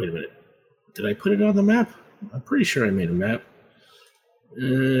 Wait a minute. Did I put it on the map? I'm pretty sure I made a map.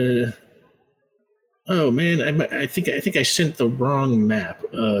 Oh man, I think I sent the wrong map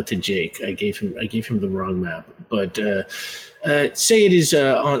to Jake. I gave him the wrong map. But say it is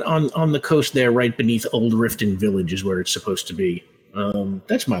on the coast there, right beneath Old Riften Village, is where it's supposed to be.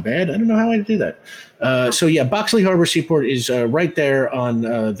 That's my bad. I don't know how I did that. So yeah, Boxley Harbor Seaport is right there on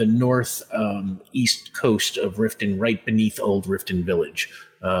the north east coast of Riften, right beneath Old Riften Village,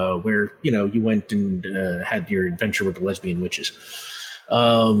 where you went and had your adventure with the lesbian witches.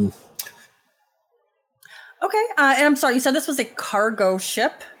 Okay, and I'm sorry, you said this was a cargo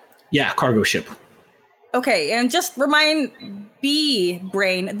ship? Yeah, cargo ship. Okay, and just remind B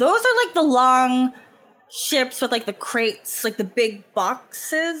brain. Those are like the long ships with like the crates, like the big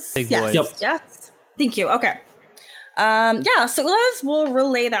boxes. Big yes. boys. Yep. Yes. Thank you. Okay. Yeah, so Ulas will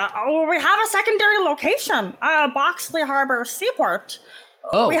relay that. Oh, we have a secondary location, Boxley Harbor Seaport.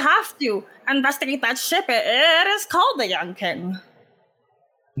 Oh. We have to investigate that ship. It is called the Young King.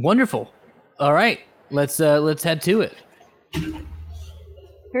 Wonderful. All right, let's head to it.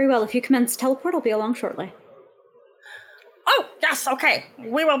 Very well. If you commence teleport, I'll be along shortly. Oh, yes, okay.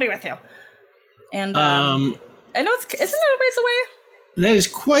 We will be with you. And I know isn't it a ways away? That is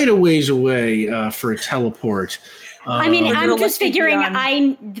quite a ways away for a teleport. I mean, I'm just realistic figuring beyond-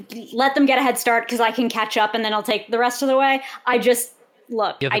 I let them get a head start because I can catch up and then I'll take the rest of the way. I just,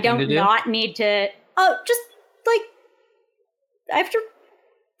 look, You have I a thing to don't do? not need to, just like, I have to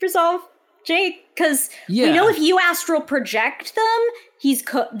resolve Jake because we Yeah. know if you astral project them,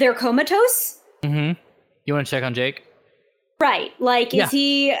 they're comatose. Mm-hmm. You want to check on Jake? Right. Like, Yeah. is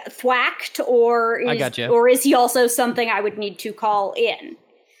he thwacked or I gotcha. or is he also something I would need to call in?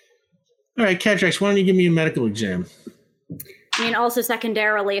 All right, Catrax, why don't you give me a medical exam? I mean, also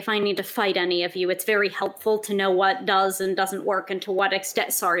secondarily, if I need to fight any of you, it's very helpful to know what does and doesn't work and to what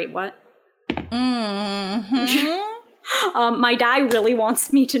extent. Sorry, what? Mm-hmm. My die really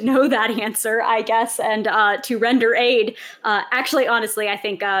wants me to know that answer, I guess, and to render aid. Actually, honestly, I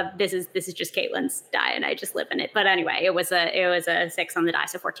think this is just Caitlin's die, and I just live in it. But anyway, it was a 6 on the die,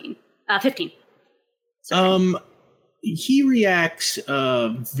 so 15. Sorry. He reacts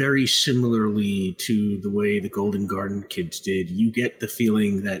very similarly to the way the Golden Garden kids did. You get the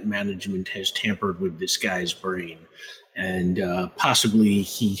feeling that management has tampered with this guy's brain, and possibly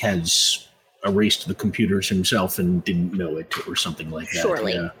he has erased the computers himself and didn't know it, or something like that.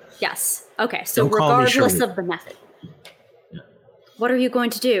 Surely. Yeah. Yes. Okay, so Don't call me regardless Shirley. of the method. What are you going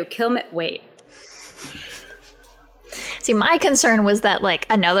to do? Kill me? Wait. See, my concern was that like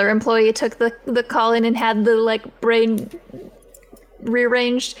another employee took the call in and had the like brain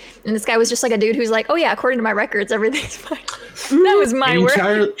rearranged, and this guy was just like a dude who's like, oh yeah, according to my records, everything's fine. That was my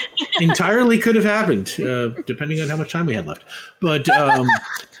word. Entirely could have happened, depending on how much time we had left. But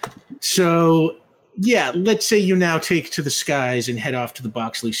so yeah, let's say you now take to the skies and head off to the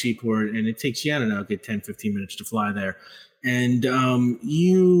Boxley Seaport, and it takes you, I don't know, get 10, 15 minutes to fly there. And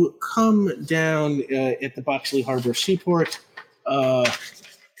you come down at the Boxley Harbor Seaport.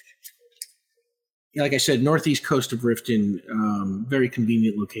 Like I said, northeast coast of Riften, very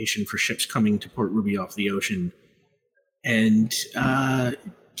convenient location for ships coming to Port Ruby off the ocean. And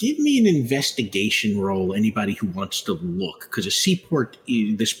give me an investigation roll, anybody who wants to look, because a seaport,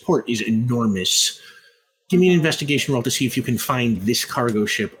 this port is enormous. Give me an investigation roll to see if you can find this cargo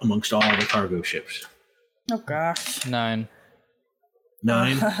ship amongst all the cargo ships. Oh gosh. 9.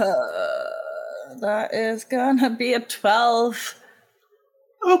 9? That is gonna be a 12.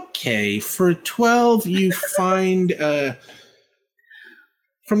 Okay, for 12, you find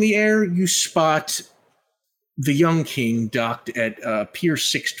from the air you spot the Young King docked at Pier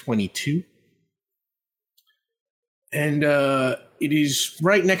 622, and it is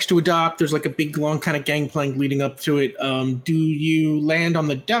right next to a dock. There's like a big long kind of gangplank leading up to it. Do you land on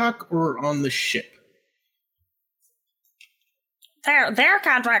the dock or on the ship? There,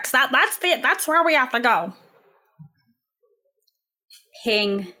 Catrax. That's where we have to go.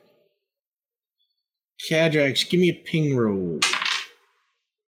 Ping. Cadrax, give me a ping roll.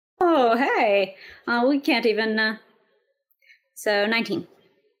 Oh, hey. We can't even. So 19.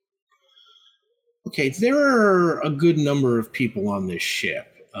 Okay, there are a good number of people on this ship.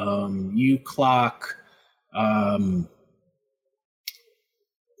 You clock a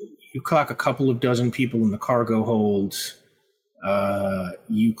couple of dozen people in the cargo holds.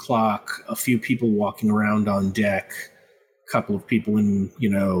 You clock a few people walking around on deck. A couple of people in,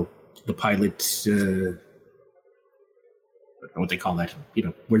 the pilot's, I don't know what they call that,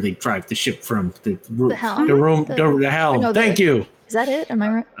 where they drive the ship from. The helm? The helm. No, Thank you. Is that it? Am I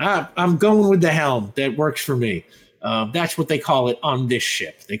right? I'm going with the helm. That works for me. That's what they call it on this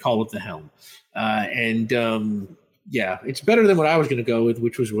ship. They call it the helm. Yeah, it's better than what I was going to go with,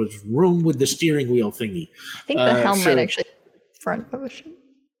 which was room with the steering wheel thingy. I think the helm might actually be front of a ship.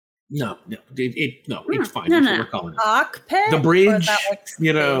 No, it's fine. No, That's no, what no. we're calling it. Cockpit? The Or bridge, that, like, space?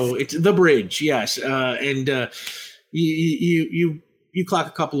 it's the bridge, yes. You clock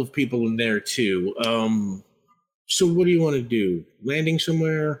a couple of people in there too. So what do you want to do? Landing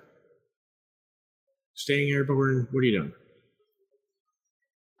somewhere? Staying airborne? What are you doing?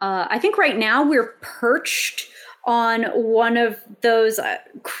 I think right now we're perched on one of those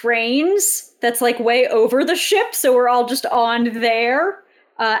cranes that's like way over the ship, so we're all just on there.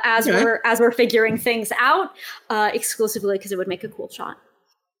 as we're figuring things out, exclusively because it would make a cool shot.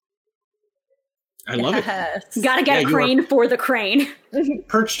 I love it. Got to get a crane for the crane.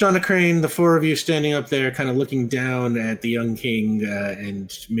 Perched on a crane, the four of you standing up there, kind of looking down at the young king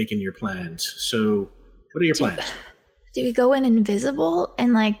and making your plans. So, what are your plans? Do we go in invisible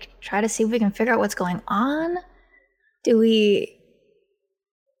and like try to see if we can figure out what's going on? Do we?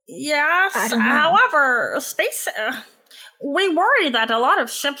 Yes. However, we worry that a lot of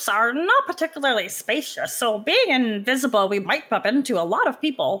ships are not particularly spacious. So being invisible, we might bump into a lot of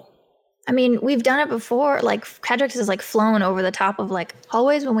people. I mean, we've done it before. Like, Cadrex has like flown over the top of like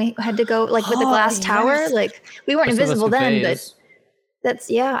hallways when we had to go like with the glass tower. Like, we weren't invisible then, but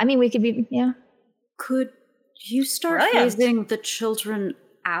that's I mean, we could be Could you start phasing the children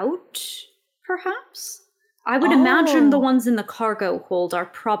out, perhaps? I would imagine the ones in the cargo hold are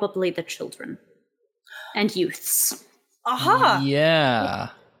probably the children and youths. Yeah.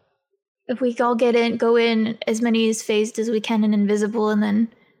 If we all go in as many as phased as we can and invisible, and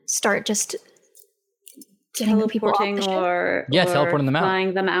then start just getting the people off the ship. Or teleporting them out,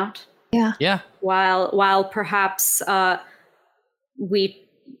 flying them out. Yeah. While perhaps others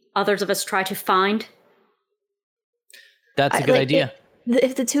of us try to find. That's a good idea.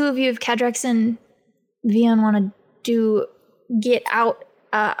 If the two of you, if Cadrex and Vion want to get out,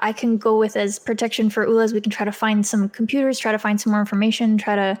 I can go with as protection for Ulez. We can try to find some computers, try to find some more information,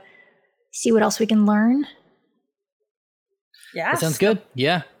 try to see what else we can learn. Yeah, that sounds good.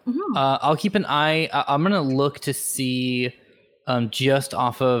 Yeah. Mm-hmm. I'll keep an eye. I'm gonna look to see just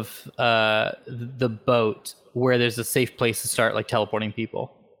off of the boat where there's a safe place to start like teleporting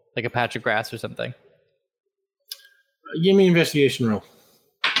people, like a patch of grass or something. Give me an investigation roll.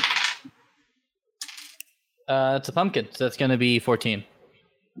 It's a pumpkin, so that's gonna be 14.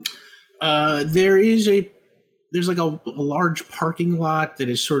 There's like a large parking lot that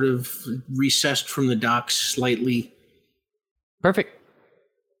is sort of recessed from the docks slightly. Perfect.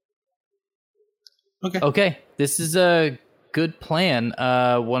 Okay. This is a good plan.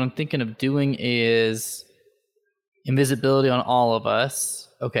 What I'm thinking of doing is invisibility on all of us.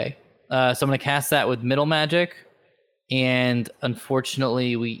 Okay. So I'm going to cast that with middle magic. And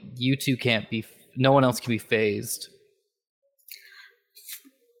unfortunately, you two can't be... No one else can be phased.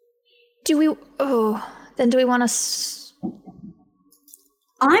 Do we want to...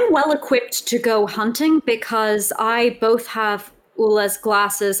 I'm well equipped to go hunting because I both have Ula's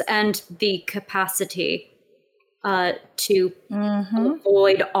glasses and the capacity to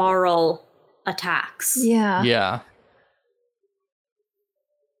avoid aural attacks. Yeah.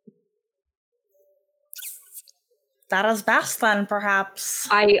 That is best then, perhaps.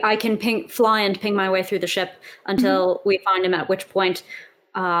 I can fly and ping my way through the ship until we find him, at which point...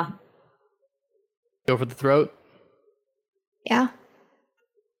 Go for the throat? Yeah.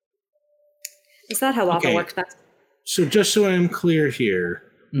 Is that how lava works best? So just so I'm clear here,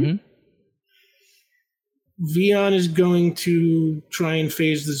 Vion is going to try and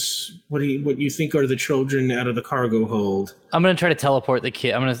phase this. What you think are the children out of the cargo hold? I'm going to try to teleport the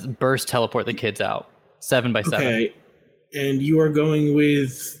kid. I'm going to burst teleport the kids out 7 by 7. Okay, and you are going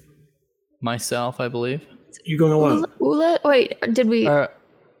with myself, I believe. You're going alone. Ula? Wait, did we? Ula,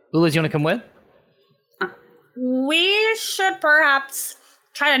 do you want to come with? We should perhaps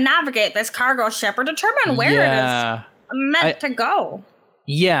try to navigate this cargo ship or determine where it is meant to go.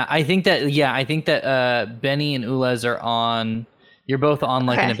 Yeah, I think that Benny and Ulez are on. You're both on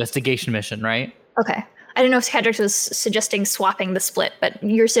like an investigation mission, right? Okay. I didn't know if Cadrex was suggesting swapping the split, but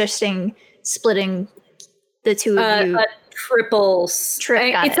you're suggesting splitting the two of you. Triple. It's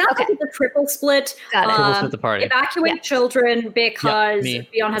not like it's a triple split. Triple split the party. Evacuate children because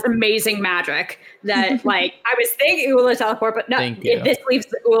Vion has amazing magic that, like, I was thinking Ula teleport, but no, this leaves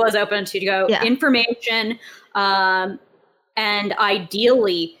Ula's open to go information, and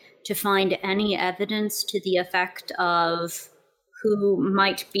ideally to find any evidence to the effect of who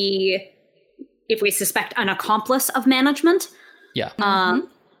might be, if we suspect, an accomplice of management. Yeah.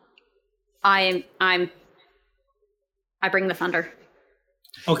 I bring the thunder.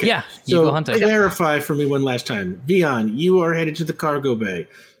 Okay. Yeah. You go hunting. Clarify for me one last time. Vion, you are headed to the cargo bay.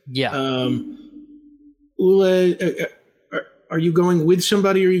 Yeah. Ula, are you going with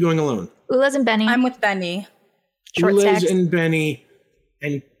somebody or are you going alone? Ulez and Benny. I'm with Benny. Ulez and Benny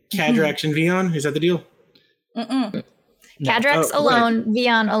and Cadrex and Vion? Is that the deal? Cadrex alone,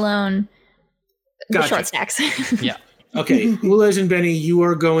 Vion alone. Gotcha. The short stacks. Yeah. Okay, Ulez and Benny, you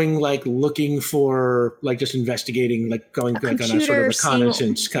are going like looking for like just investigating, like going like on a sort of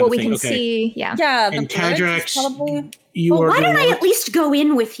reconnaissance kind of thing. What we can see, yeah. And Cadrex, why don't I at least go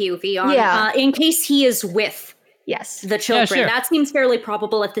in with you, Vion? Yeah. In case he is with Yes. the children. sure. That seems fairly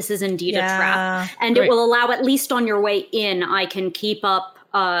probable if this is indeed a Yeah. trap. And Great. it will allow, at least on your way in, I can keep up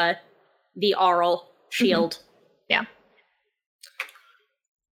the Arl shield. Yeah.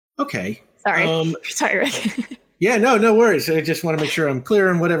 Okay. Sorry. Sorry, Rick. Yeah, no worries. I just want to make sure I'm clear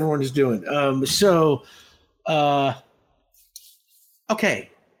on what everyone is doing. Okay.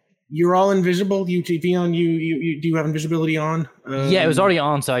 You're all invisible. Vion, you do you have invisibility on? Yeah, it was already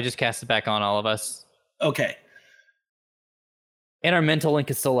on, so I just cast it back on all of us. Okay. And our mental link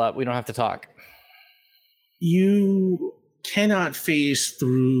is still up. We don't have to talk. You cannot phase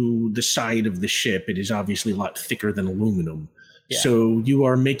through the side of the ship. It is obviously a lot thicker than aluminum. Yeah. So you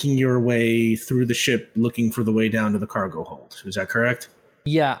are making your way through the ship looking for the way down to the cargo hold. Is that correct?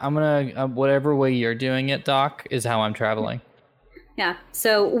 Yeah, I'm gonna whatever way you're doing it, Doc, is how I'm traveling. Yeah,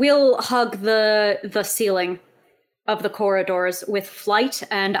 so we'll hug the ceiling of the corridors with flight,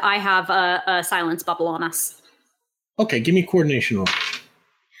 and I have a silence bubble on us. Okay, give me coordination roll.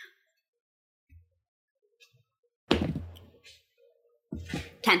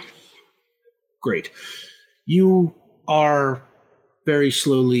 Ten. Great. You are very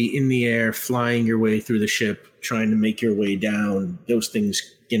slowly in the air, flying your way through the ship, trying to make your way down. Those things,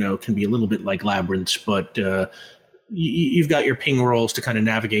 can be a little bit like labyrinths, but you've got your ping rolls to kind of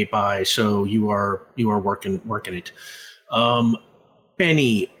navigate by, so you are working it.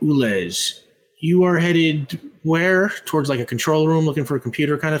 Benny, Ulez, you are headed where? Towards like a control room, looking for a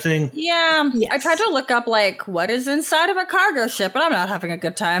computer kind of thing? Yeah. I Yes. tried to look up like what is inside of a cargo ship, but I'm not having a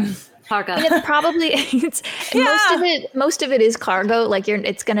good time. Cargo. And it's probably most of it is cargo. Like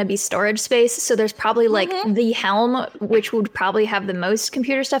it's going to be storage space. So there's probably like the helm, which would probably have the most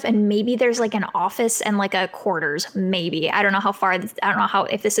computer stuff, and maybe there's like an office and like a quarters. Maybe I don't know how far. I don't know how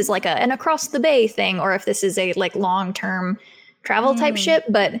if this is like an across the bay thing or if this is a like long term travel type ship.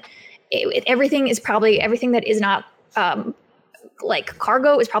 But everything that is not like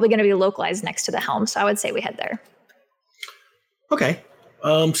cargo is probably going to be localized next to the helm. So I would say we head there. Okay.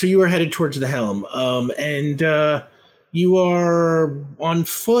 So you are headed towards the helm, and you are on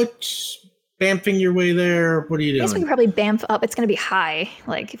foot, bamfing your way there. What are you I guess we doing? can probably bamf up. It's going to be high.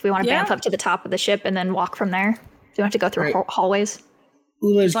 Like if we want to Yeah. bamf up to the top of the ship and then walk from there. Do you want to go through Right. hallways?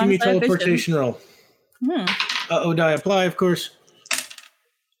 Ulez, give me a long as I have teleportation roll. Die apply, of course.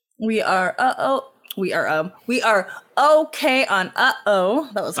 We are okay on That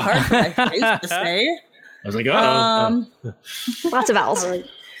was hard for my face to say. I was like, Lots of vowels.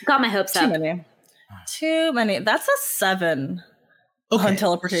 Got my hopes Too up. many. That's a 7 on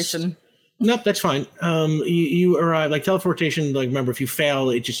teleportation. Nope, that's fine. You arrive like teleportation. Like remember, if you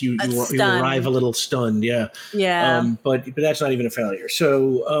fail, it just you Stunned. arrive a little stunned. Yeah. Yeah. But that's not even a failure.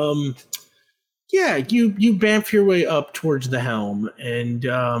 So you bamf your way up towards the helm, and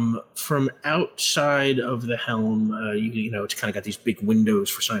from outside of the helm, it's kind of got these big windows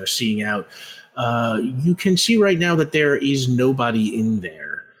for kind of seeing out. You can see right now that there is nobody in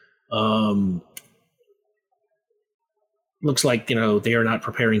there. Looks like they are not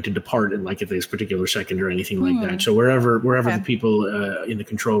preparing to depart in like at this particular second or anything like that. So wherever the people in the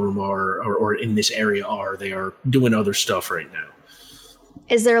control room are or in this area are, they are doing other stuff right now.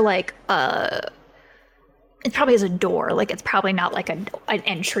 Is there like it probably has a door. Like it's probably not like an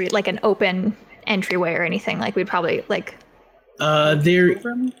entry, like an open entryway or anything. Like we'd probably like. There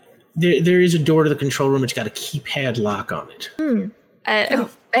is a door to the control room. It's got a keypad lock on it.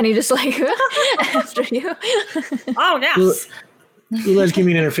 And he just like after you. Oh yes. Let's give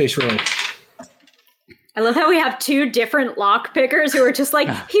me an interface roll. I love how we have two different lock pickers who are just like,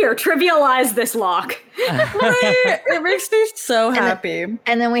 here, trivialize this lock. It makes me so happy.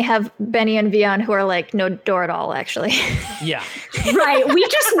 And then we have Benny and Vion who are like no door at all, actually. Yeah. Right. We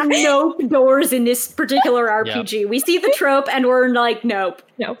just nope doors in this particular RPG. We see the trope and we're like, nope.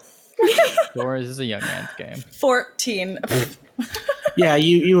 No. Doors is a young man's game. 14. Yeah,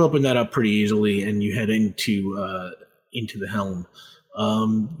 you open that up pretty easily, and you head into the helm.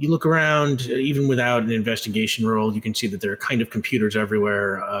 You look around, even without an investigation roll, you can see that there are kind of computers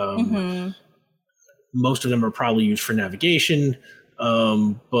everywhere. Most of them are probably used for navigation,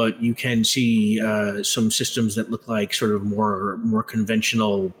 but you can see some systems that look like sort of more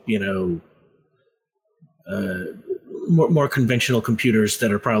conventional, more conventional computers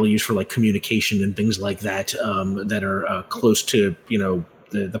that are probably used for like communication and things like that, that are close to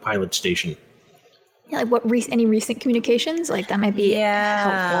the pilot station. Yeah, like any recent communications? Like that might be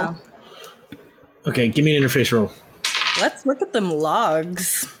helpful. Okay, give me an interface roll. Let's look at them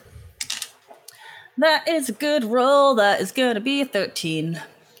logs. That is a good roll. That is going to be a 13.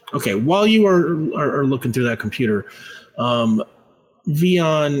 Okay, while you are looking through that computer, Vion,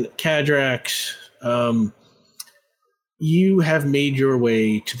 Cadrax, you have made your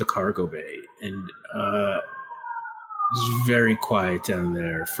way to the cargo bay, and it's very quiet down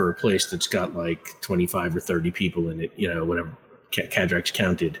there for a place that's got like 25 or 30 people in it, whatever Kadrak's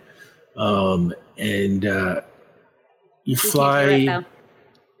counted. You fly.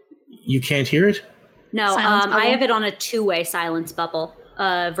 You can't hear it? No, I have it on a 2-way silence bubble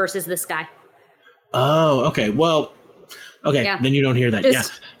versus this guy. Oh, okay. Well, okay, yeah. Then you don't hear that.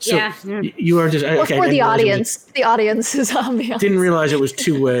 You are just okay. For the audience, the audience is ambiance. Didn't realize it was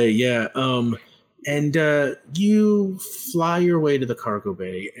 2-way. Yeah. And you fly your way to the cargo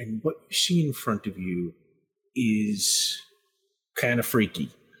bay, and what you see in front of you is kind of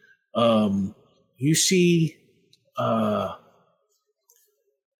freaky. You see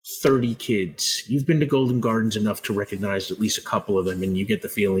 30 kids. You've been to Golden Gardens enough to recognize at least a couple of them, and you get the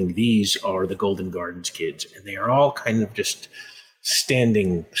feeling these are the Golden Gardens kids, and they are all kind of just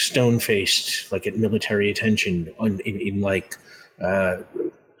standing stone-faced, like at military attention in like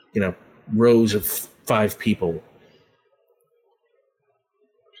rows of 5 people.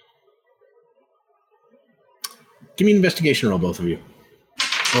 Give me an investigation roll, both of you,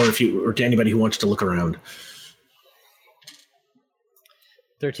 or to anybody who wants to look around.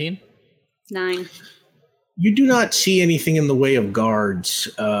 13? 9. You do not see anything in the way of guards.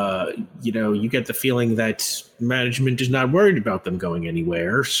 You get the feeling that management is not worried about them going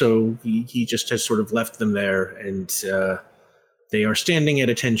anywhere, so he just has sort of left them there, and they are standing at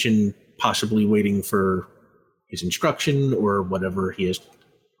attention, possibly waiting for his instruction or whatever he has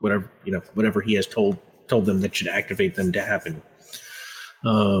told them that should activate them to happen.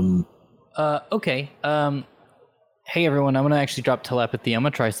 Okay. Hey everyone, I'm going to actually drop telepathy. I'm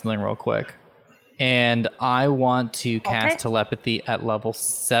going to try something real quick. And I want to cast telepathy at level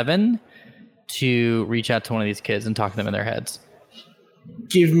 7 to reach out to one of these kids and talk to them in their heads.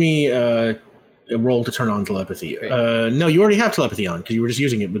 Give me a roll to turn on telepathy. No, you already have telepathy on because you were just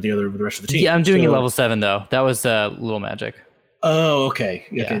using it with the rest of the team. Yeah, I'm doing it level 7 though. That was little magic. Oh, okay.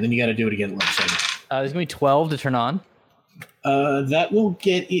 Okay, then you got to do it again at level 7. There's going to be 12 to turn on. That will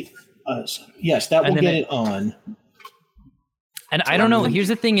get it. Yes, that will get it on. And I don't know. Here's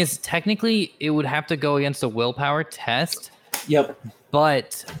the thing: is technically it would have to go against a willpower test. Yep.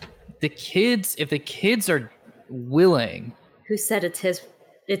 But if the kids are willing, who said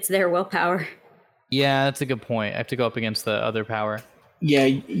it's their willpower? Yeah, that's a good point. I have to go up against the other power. Yeah,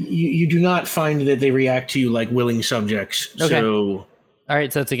 you do not find that they react to you like willing subjects. Okay. So. All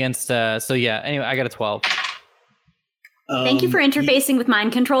right, so it's against. Anyway, I got a 12. Thank you for interfacing with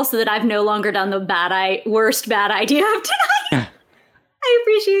mind control so that I've no longer done the worst bad idea of tonight. I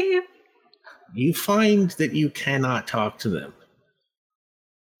appreciate you. You find that you cannot talk to them.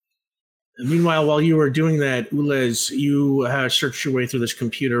 And meanwhile, while you are doing that, Ulez, you have searched your way through this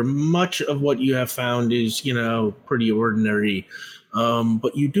computer. Much of what you have found is, pretty ordinary.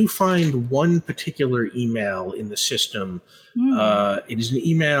 But you do find one particular email in the system. It is an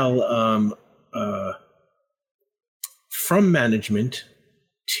email from management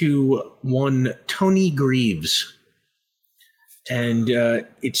to one Tony Greaves. And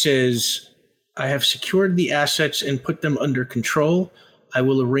it says, I have secured the assets and put them under control. I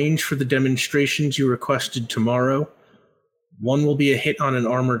will arrange for the demonstrations you requested tomorrow. One will be a hit on an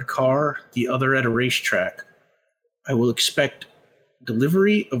armored car, the other at a racetrack. I will expect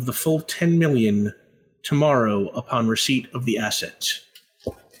delivery of the full 10 million tomorrow upon receipt of the assets.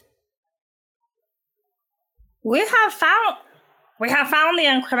 We have found the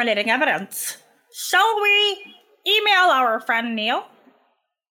incriminating evidence. Shall we email our friend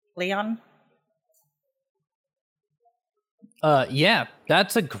Leon? Yeah,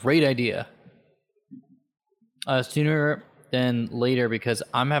 that's a great idea. Sooner than later, because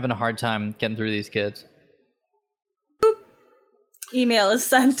I'm having a hard time getting through these kids. Email is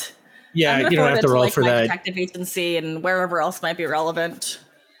sent. Yeah, you don't have to roll for that. Detective agency and wherever else might be relevant.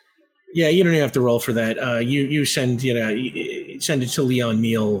 Yeah, you don't even have to roll for that. You send send it to Leon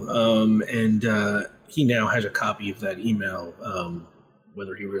Neal, and he now has a copy of that email,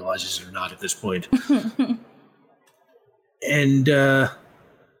 whether he realizes it or not at this point. And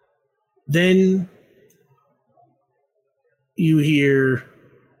then you hear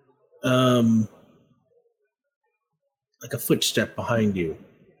like a footstep behind you.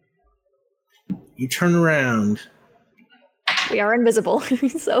 You turn around. We are invisible,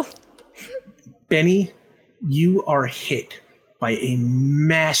 so... Benny, you are hit by a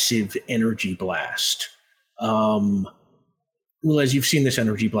massive energy blast. Well, as you've seen this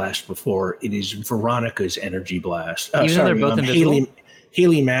energy blast before, it is Veronica's energy blast. Even though they're both invisible?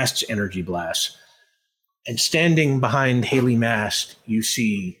 Haley Mast's energy blast. And standing behind Haley Mast, you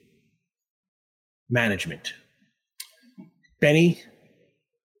see management. Benny,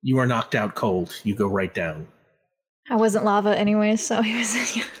 you are knocked out cold. You go right down. I wasn't lava anyway, so he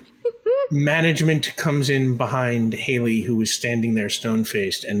was. Management comes in behind Haley, who is standing there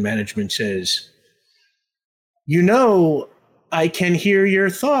stone-faced, and management says, "You know, I can hear your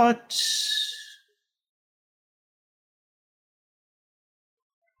thoughts.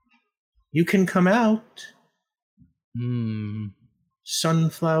 You can come out.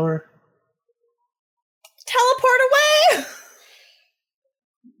 Sunflower. Teleport away!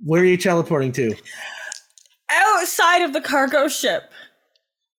 Where are you teleporting to? Outside of the cargo ship.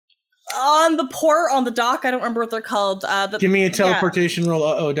 On the port, on the dock, I don't remember what they're called. Give me a teleportation roll.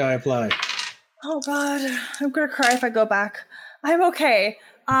 Uh-oh, die apply. Oh god, I'm gonna cry if I go back. I'm okay.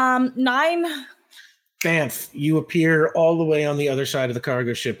 9. Bamf, you appear all the way on the other side of the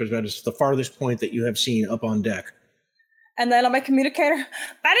cargo ship. That is the farthest point that you have seen up on deck. And then on my communicator,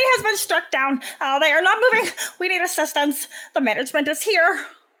 Betty has been struck down. They are not moving. We need assistance. The management is here.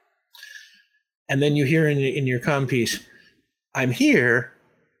 And then you hear in your comm piece, "I'm here,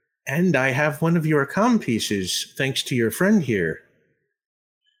 and I have one of your comm pieces, thanks to your friend here."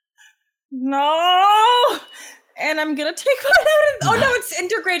 No! And I'm gonna take one out. Oh no, it's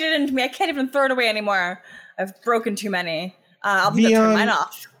integrated into me. I can't even throw it away anymore. I've broken too many. I'm gonna turn mine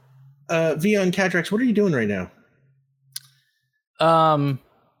off. Vion, Cadrax, what are you doing right now?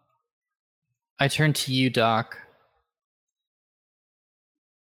 I turn to you, Doc.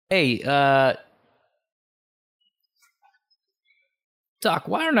 Hey, Doc,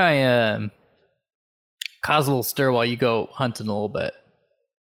 why don't I cause a little stir while you go hunting a little bit?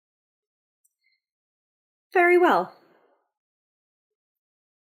 Very well.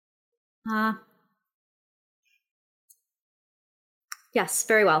 Yes,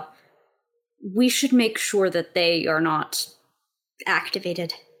 very well. We should make sure that they are not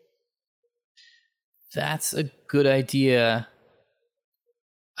activated. That's a good idea.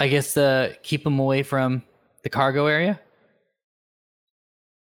 I guess keep them away from the cargo area?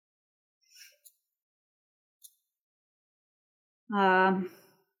 The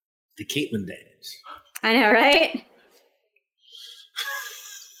Caitlyn dance. I know, right?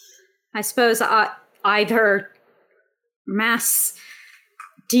 I suppose either mass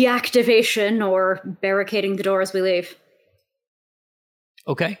deactivation or barricading the door as we leave.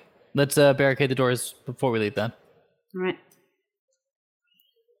 Okay, let's barricade the doors before we leave then. All right.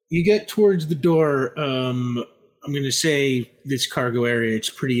 You get towards the door. I'm going to say this cargo area, it's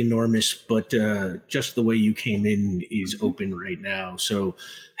pretty enormous, but just the way you came in is open right now. So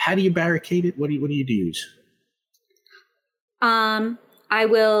how do you barricade it? What do you use? I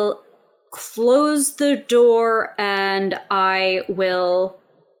will close the door and I will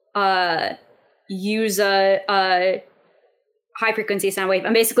use a high frequency sound wave.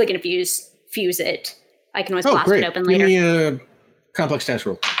 I'm basically going to fuse it. I can always blast it open later. Give me a complex test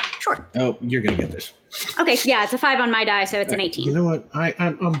roll. Sure. Oh, you're going to get this. Okay, yeah, it's a 5 on my die, so it's an 18. You know what?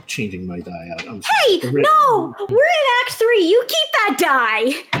 I'm changing my die out. Hey, no! We're in Act 3. You keep that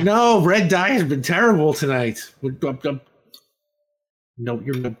die. No, red die has been terrible tonight. No,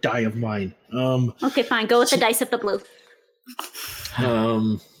 you're no die of mine. Okay, fine. Go with the dice of the blue.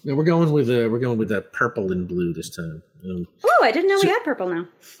 We're going with the purple and blue this time. Oh, I didn't know we had purple now.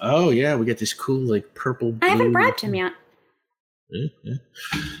 Oh yeah, we get this cool like purple. I haven't bribed him yet. Yeah.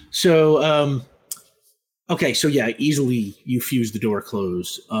 So, okay, so yeah, easily you fuse the door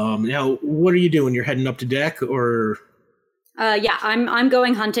closed. Now, what are you doing? You're heading up to deck, or? Yeah, I'm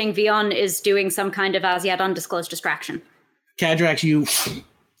going hunting. Vion is doing some kind of as yet undisclosed distraction. Cadrax, you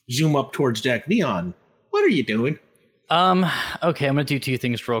zoom up towards deck. Vion, what are you doing? Okay, I'm gonna do 2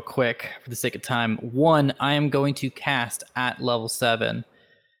 things real quick for the sake of time. 1, I am going to cast at level 7.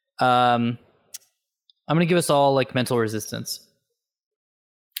 I'm gonna give us all like mental resistance.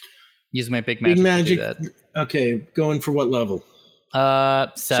 Use my big magic. To do that. Okay, going for what level?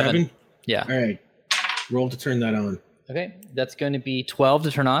 7. Yeah. All right. Roll to turn that on. Okay, that's going to be 12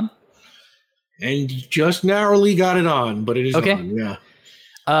 to turn on. And you just narrowly got it on, but it is on. Yeah.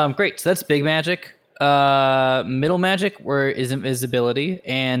 Great. So that's big magic. Middle magic is invisibility,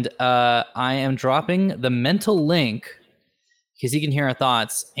 and I am dropping the mental link because he can hear our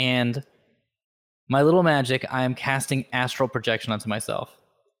thoughts. And my little magic, I am casting astral projection onto myself.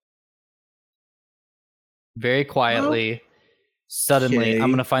 Very quietly, suddenly, I'm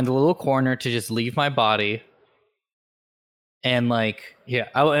gonna find a little corner to just leave my body, and like, yeah,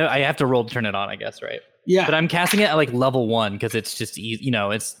 I have to roll to turn it on, I guess, right? Yeah. But I'm casting it at like level 1 because it's just easy,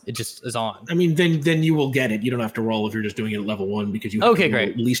 it just is on. I mean, then you will get it. You don't have to roll if you're just doing it at level 1 because you have to roll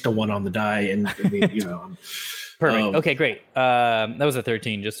at least a 1 on the die, and Perfect. Okay, great. That was a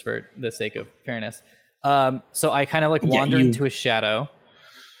 13, just for the sake of fairness. So I kind of like wander into a shadow,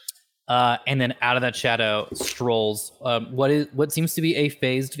 and then out of that shadow strolls what seems to be a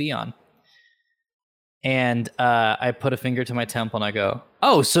phased Vion. And I put a finger to my temple and I go,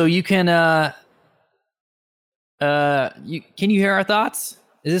 "Oh, so you can can you hear our thoughts?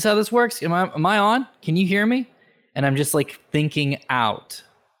 Is this how this works? Am I on? Can you hear me?" And I'm just like thinking out.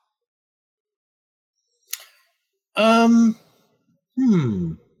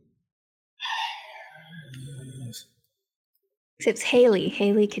 Except Haley.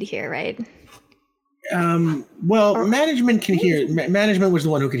 Haley could hear, right? Well, management can hear. Management was the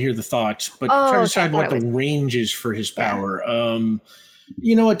one who could hear the thoughts, but try to decide what the range is for his power.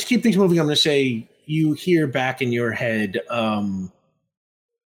 You know what? To keep things moving, I'm going to say you hear back in your head.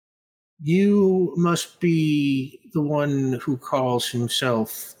 You must be the one who calls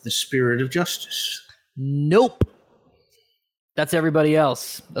himself the Spirit of Justice. Nope. That's everybody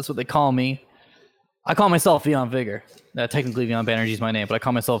else. That's what they call me. I call myself Vion Vigor. Technically, Vion Banerjee is my name, but I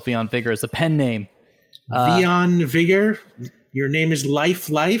call myself Vion Vigor as a pen name. Vion Vigor? Your name is Life?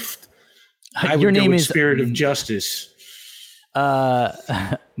 I would go with Spirit of Justice.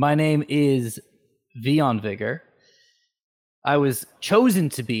 My name is Vion Vigor. I was chosen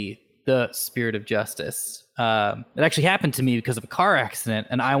to be the Spirit of Justice. It actually happened to me because of a car accident,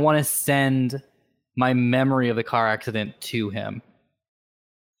 and I want to send my memory of the car accident to him.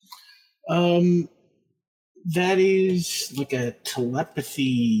 That is like a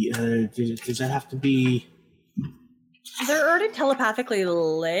telepathy. Does that have to be? They're already telepathically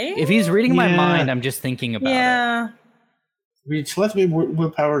linked. If he's reading my mind, I'm just thinking about it. Read telepathy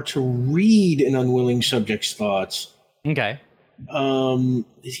willpower to read an unwilling subject's thoughts. Okay.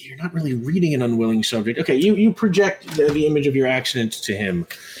 You're not really reading an unwilling subject. Okay, you project the image of your accident to him.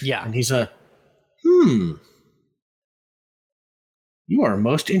 Yeah. And he's you are a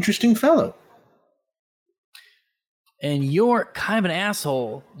most interesting fellow. And you're kind of an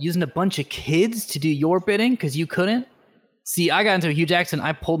asshole using a bunch of kids to do your bidding because you couldn't. See, I got into a huge accident.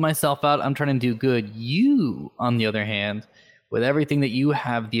 I pulled myself out. I'm trying to do good. You, on the other hand, with everything that you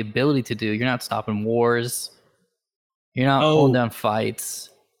have the ability to do, you're not stopping wars. You're not holding down fights.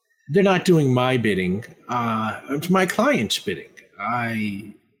 They're not doing my bidding. It's my client's bidding.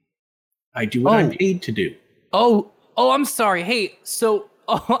 I do what I'm paid to do. Oh, I'm sorry. Hey, so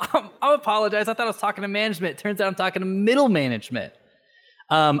I apologize. I thought I was talking to management. Turns out I'm talking to middle management.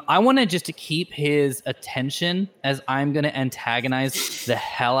 I want to just to keep his attention as I'm going to antagonize the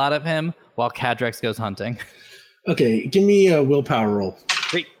hell out of him while Cadrex goes hunting. Okay, give me a willpower roll.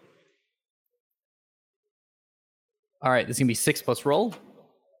 Great. All right, this is going to be 6 plus roll.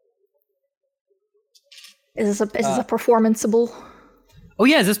 Is this a performanceable? Oh,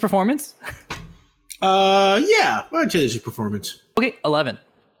 yeah. Is this performance? Yeah. I'd say this is performance. Okay, 11.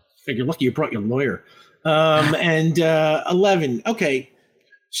 You're lucky you brought your lawyer. And 11. Okay.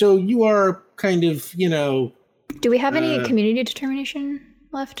 So you are kind of, Do we have any community determination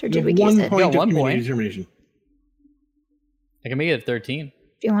left, or did we use 1 it? point of 1 community point. determination. I can make it at 13.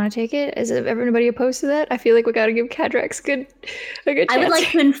 Do you want to take it? Is everybody opposed to that? I feel like we got to give Cadrex a good chance. I would like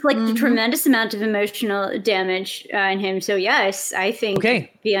to inflict a tremendous amount of emotional damage on him. So yes, I think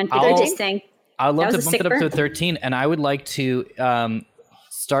Vion Vigor's thing. I'd love to bump it up to 13, and I would like to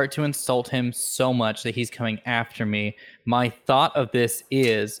start to insult him so much that he's coming after me. My thought of this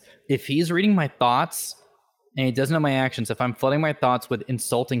is, if he's reading my thoughts and he doesn't know my actions, if I'm flooding my thoughts with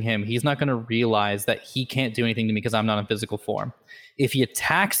insulting him, he's not going to realize that he can't do anything to me because I'm not in physical form. If he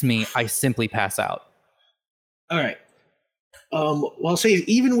attacks me, I simply pass out. All right. Well, I'll say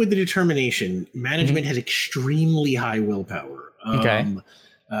even with the determination, management has extremely high willpower. Okay.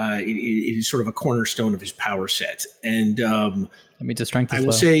 It is sort of a cornerstone of his power set. And let me just strength. I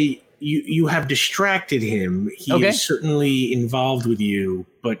will say you have distracted him. He is certainly involved with you,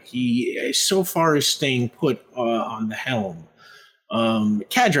 but he so far is staying put on the helm.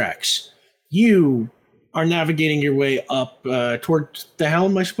 Cadrex, you are navigating your way up toward the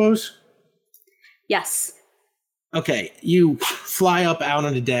helm, I suppose? Yes. Okay, you fly up out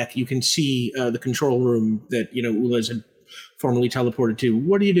on the deck. You can see the control room that, Ulez had formerly teleported to.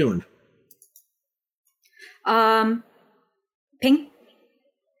 What are you doing? Ping.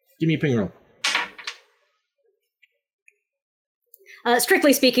 Give me a ping roll.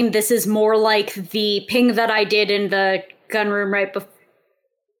 Strictly speaking, this is more like the ping that I did in the gun room right before.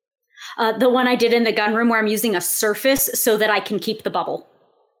 The one I did in the gun room where I'm using a surface so that I can keep the bubble.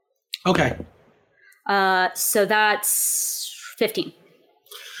 Okay. So that's 15.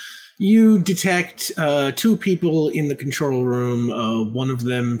 You detect two people in the control room, one of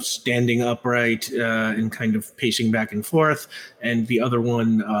them standing upright and kind of pacing back and forth, and the other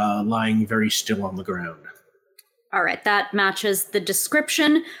one lying very still on the ground. All right, that matches the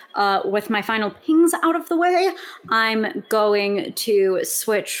description. With my final pings out of the way, I'm going to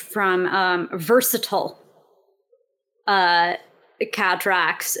switch from versatile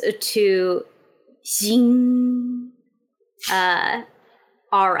Cadrax to Xing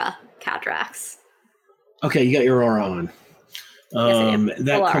Aura Cadrax. Okay, you got your aura on. Yes,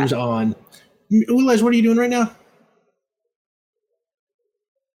 that Aura. comes on. Ulez, what are you doing right now?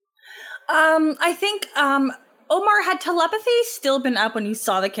 I think Omar, had telepathy still been up when you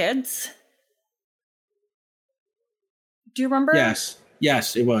saw the kids? Do you remember?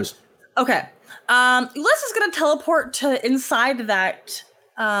 Yes, it was. Okay. Ulyss is gonna teleport to inside that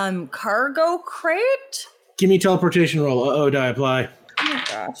cargo crate. Give me a teleportation roll. Die apply. Oh my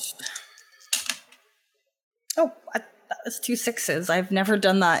gosh. Oh, that was 2 6s. I've never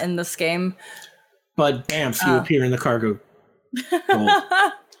done that in this game. But bamf, you appear in the cargo hold.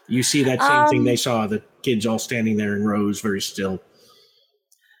 You see that same thing they saw, the kids all standing there in rows, very still.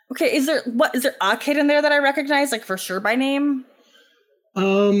 Okay, is there a kid in there that I recognize, like for sure by name?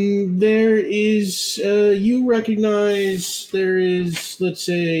 There is, you recognize, there is, let's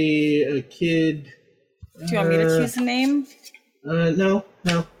say, a kid. Do you want me to choose a name? No.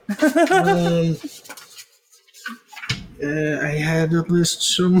 I had a list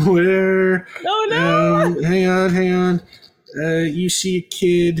somewhere. Oh no! Hang on. You see a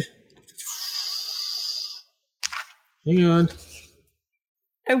kid. Hang on.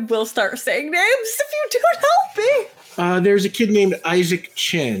 I will start saying names if you don't help me. There's a kid named Isaac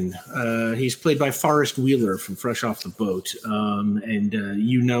Chen. He's played by Forrest Wheeler from Fresh Off the Boat, and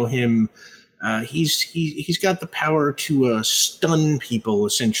you know him. He's got the power to stun people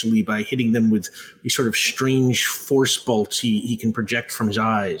essentially by hitting them with these sort of strange force bolts he can project from his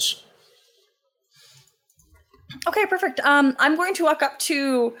eyes. Okay, perfect. I'm going to walk up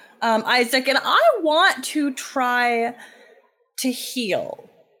to Isaac, and I want to try to heal.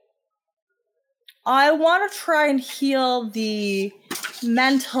 I want to try and heal the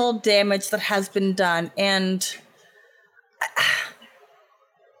mental damage that has been done, and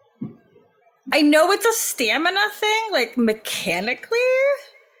I know it's a stamina thing, like mechanically.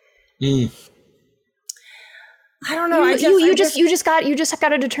 I don't know. You just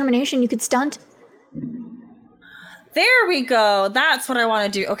got a determination. You could stunt. There we go. That's what I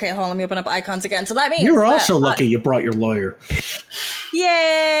want to do. Okay, hold on. Let me open up icons again. So that means You're also lucky you brought your lawyer.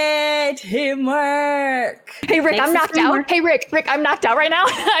 Yay! Teamwork. Hey Rick, I'm knocked out. Hey Rick, I'm knocked out right now.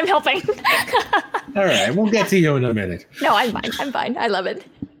 I'm helping. All right, we'll get to you in a minute. No, I'm fine. I love it.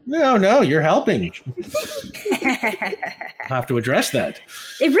 No, you're helping. I'll have to address that.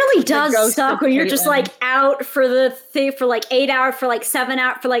 It really does ghost suck of when you're just Caitlin. like out for the thing for like 8 hours, for like 7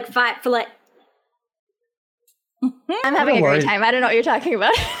 hours, for like 5, for like. I'm having a Don't worry. great time. I don't know what you're talking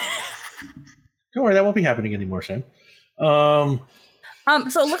about. Don't worry, that won't be happening anymore, Sam. So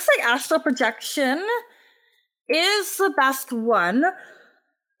it looks like astral projection is the best one.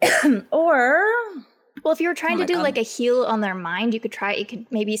 Or Well, if you were trying Oh to my do God. like a heal on their mind, you could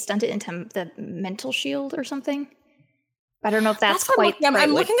maybe stunt it into the mental shield or something. I don't know if that's what quite. I'm right I'm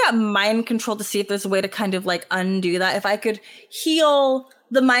way- looking at mind control to see if there's a way to kind of like undo that. If I could heal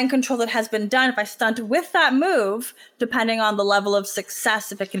the mind control that has been done, if I stunt with that move, depending on the level of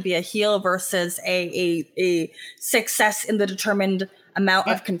success, if it can be a heal versus a success in the determined amount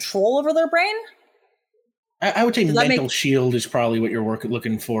of control over their brain. I would say Does that mental make- shield is probably what you're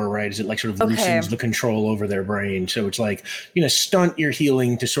looking for, right? Is it like sort of Okay. loosens the control over their brain? So it's like, stunt your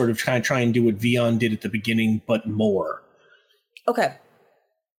healing to sort of try and do what Vion did at the beginning, but more, Okay.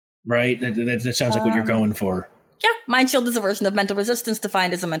 right? That sounds like what you're going for. Yeah, mind shield is a version of mental resistance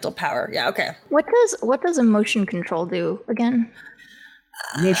defined as a mental power. Yeah, okay. What does emotion control do again?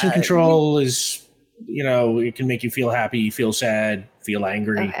 Motion control is, it can make you feel happy, feel sad, feel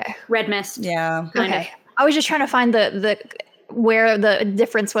angry. Okay. Red mist. Yeah. Kind Okay. I was just trying to find the where the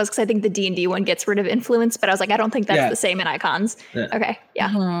difference was, because I think the D&D one gets rid of influence, but I was like, I don't think that's Yeah. the same in icons. Yeah. Okay. Yeah.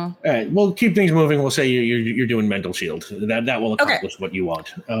 Mhm. All right, we'll keep things moving. We'll say you're doing mental shield. That will accomplish what you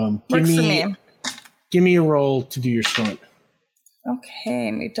want. Works for me. Give me a roll to do your stunt. Okay,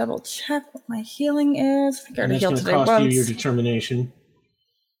 let me double check what my healing is. I And already that's healed going to today cost you once. your determination.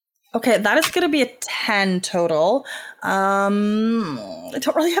 Okay, that is going to be a 10 total. I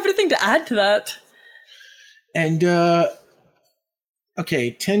don't really have anything to add to that. And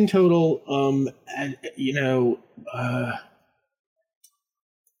okay, 10 total.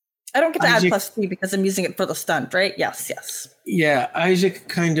 I don't get to Isaac, add +3 because I'm using it for the stunt, right? Yes. Yeah, Isaac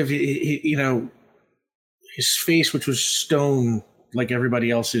kind of, his face, which was stone like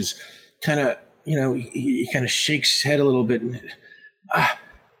everybody else's, kind of, he kind of shakes his head a little bit. And,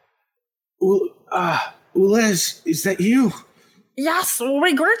 Ulez, is that you? Yes,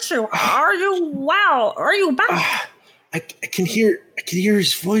 we greet you. Are you well? Are you back? I can hear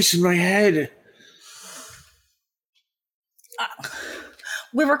his voice in my head.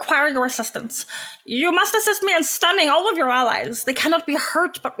 We require your assistance. You must assist me in stunning all of your allies. They cannot be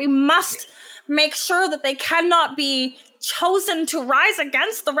hurt, but we must make sure that they cannot be chosen to rise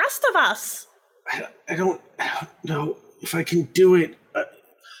against the rest of us. I don't know if I can do it.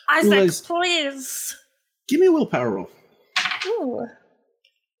 Isaac, please. Give me a willpower roll. Ooh.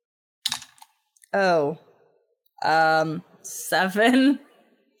 Oh. 7.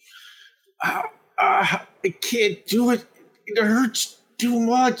 I can't do it. It hurts too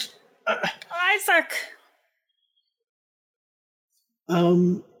much. Isaac.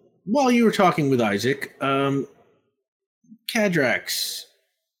 While you were talking with Isaac, Cadrax,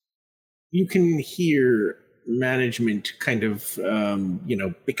 you can hear management kind of,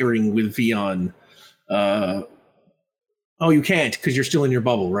 bickering with Vion. Oh, you can't because you're still in your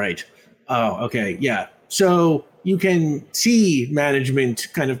bubble, right? Oh, okay, yeah. So you can see management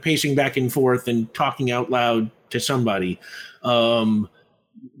kind of pacing back and forth and talking out loud to somebody. Well,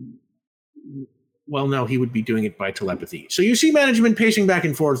 no, he would be doing it by telepathy. So you see management pacing back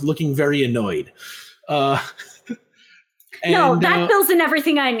and forth, looking very annoyed. No, that fills in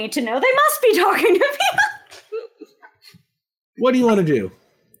everything I need to know. They must be talking to me. What do you want to do?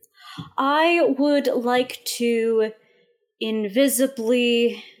 I would like to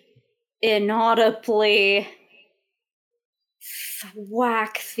invisibly, inaudibly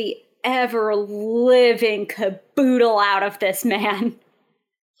whack the ever-living caboodle out of this man.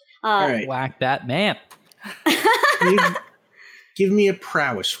 All right. Whack that man. Give me a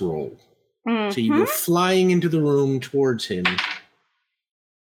prowess roll. Mm-hmm. So you go flying into the room towards him.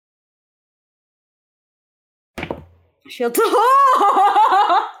 Shield.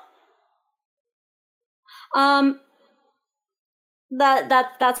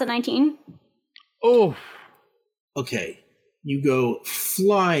 That's a 19. Oh. Okay. You go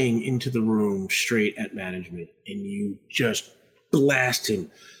flying into the room straight at management, and you just blast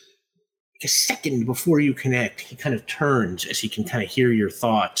him. A second before you connect, he kind of turns as he can kind of hear your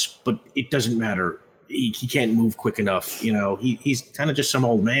thoughts, but it doesn't matter. He can't move quick enough. He's kind of just some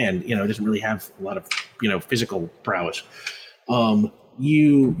old man. Doesn't really have a lot of physical prowess.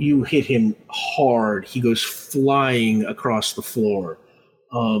 You hit him hard. He goes flying across the floor.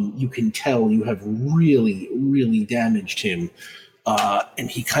 You can tell you have really, really damaged him.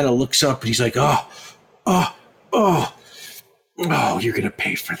 And he kind of looks up and he's like, oh, you're gonna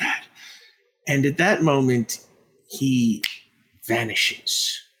pay for that. And at that moment, he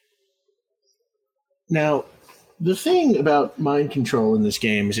vanishes. Now, the thing about mind control in this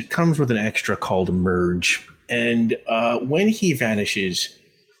game is it comes with an extra called merge. And when he vanishes,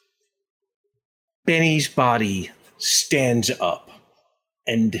 Benny's body stands up.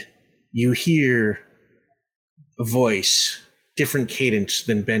 And you hear a voice, different cadence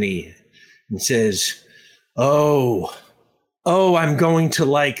than Benny, and says, Oh, I'm going to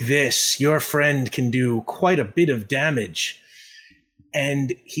like this. Your friend can do quite a bit of damage.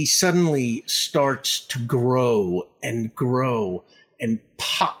 And he suddenly starts to grow and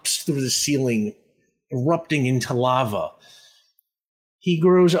pops through the ceiling, erupting into lava. He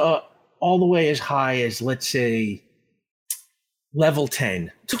grows up all the way as high as, let's say, level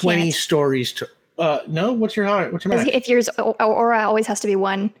 10, 20 stories to... no? What's your height? What's your max? If yours aura always has to be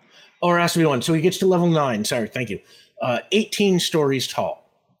 1. Aura has to be 1. So he gets to level 9. Sorry, thank you. 18 stories tall.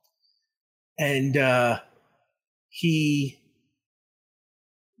 And he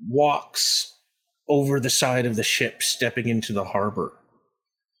walks over the side of the ship, stepping into the harbor.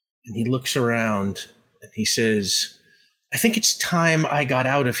 And he looks around and he says, I think it's time I got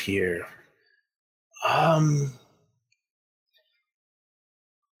out of here.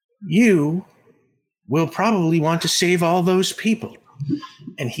 You will probably want to save all those people.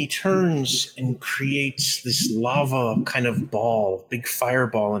 And he turns and creates this lava kind of ball, big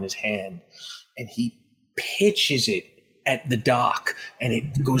fireball in his hand, and he pitches it at the dock, and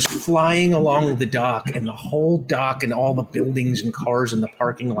it goes flying along the dock, and the whole dock and all the buildings and cars in the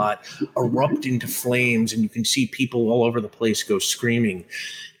parking lot erupt into flames, and you can see people all over the place go screaming.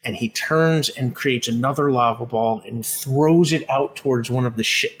 And he turns and creates another lava ball and throws it out towards one of the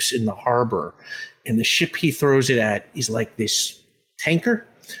ships in the harbor. And the ship he throws it at is like this tanker,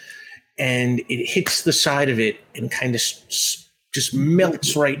 and it hits the side of it and kind of just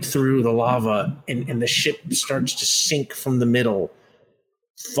melts right through the lava, and the ship starts to sink from the middle,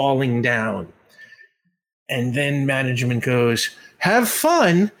 falling down. And then management goes, "Have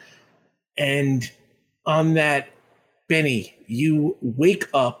fun." And on that, Benny, you wake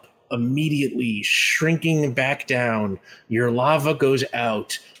up immediately, shrinking back down. Your lava goes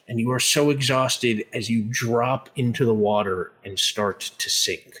out, and you are so exhausted as you drop into the water and start to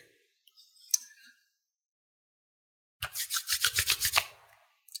sink.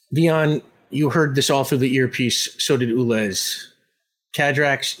 Vion, you heard this all through the earpiece. So did Ulez.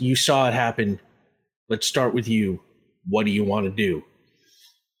 Kadrax, you saw it happen. Let's start with you. What do you want to do?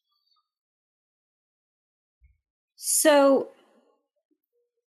 So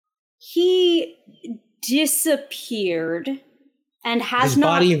he disappeared and has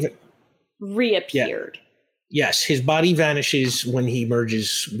not reappeared. Yeah. Yes, his body vanishes when he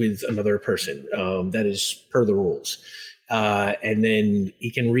merges with another person. That is per the rules. And then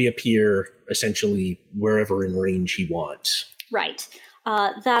he can reappear essentially wherever in range he wants. Right.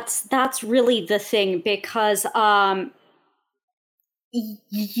 That's really the thing, because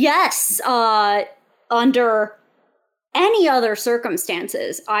yes, under any other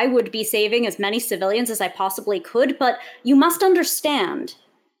circumstances, I would be saving as many civilians as I possibly could, but you must understand,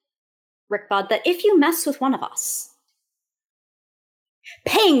 Rickbud, that if you mess with one of us,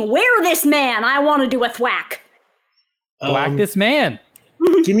 Ping, where this man? I want to do a thwack. Whack this man.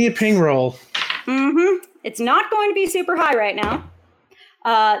 Give me a ping roll. Mm-hmm. It's not going to be super high right now.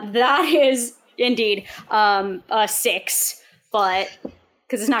 That is indeed a 6, but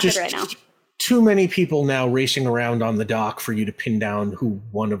because it's not good right now. Too many people now racing around on the dock for you to pin down who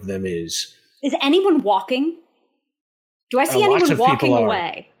one of them is. Is anyone walking? Do I see anyone walking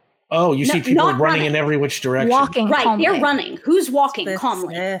away? Oh, you see people running in every which direction. Walking right, calmly. they're running. Who's walking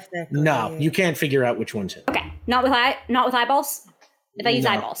calmly? No, you can't figure out which one's it. Okay, not with eyeballs. If I use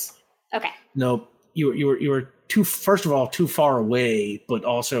eyeballs, okay. No, you were too. First of all, too far away, but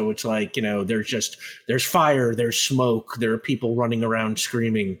also it's like, there's fire, there's smoke, there are people running around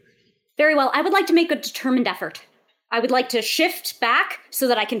screaming. Very well. I would like to make a determined effort. I would like to shift back so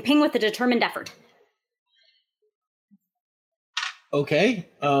that I can ping with a determined effort. Okay,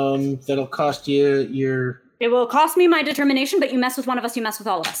 that'll cost you your... It will cost me my determination, but you mess with one of us, you mess with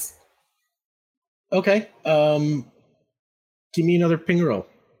all of us. Okay, give me another ping roll.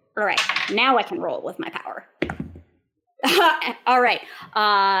 All right, now I can roll with my power. All right,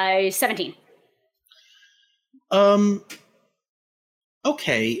 17.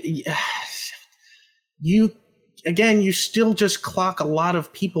 Okay, you still just clock a lot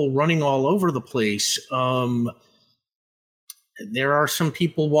of people running all over the place. There are some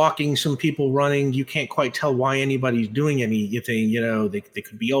people walking, some people running. You can't quite tell why anybody's doing anything. They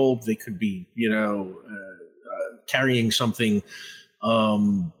could be old, they could be, carrying something.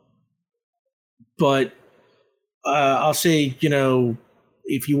 But I'll say,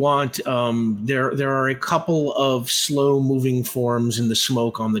 if you want, there are a couple of slow-moving forms in the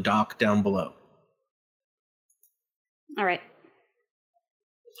smoke on the dock down below. All right.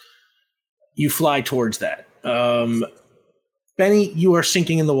 You fly towards that. Benny, you are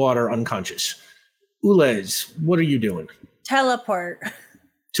sinking in the water unconscious. Ulez, what are you doing? Teleport.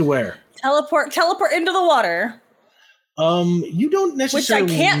 To where? Teleport into the water. You don't necessarily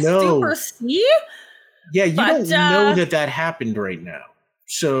know. Which I can't super see. Yeah, you don't know that happened right now.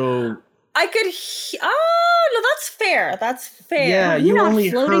 So I could. No, that's fair. That's fair. Yeah, You're you not only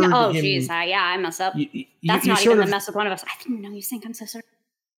floating. heard Oh, him. jeez. I mess up. That's You not sort even of- the mess with one of us. I didn't know you think. I'm so sorry.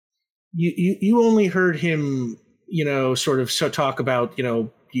 You only heard him, sort of talk about, you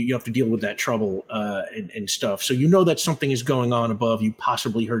have to deal with that trouble and stuff. So that something is going on above. You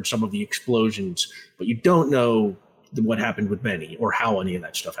possibly heard some of the explosions, but you don't know what happened with Benny or how any of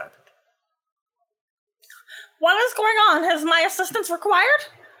that stuff happened. What is going on? Is my assistance required?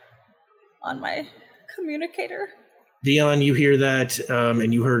 On my communicator. Dion, you hear that,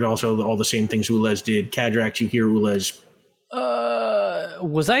 and you heard also all the same things Ulez did. Kadrax, you hear Ulez.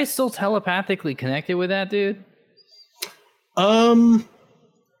 Was I still telepathically connected with that dude?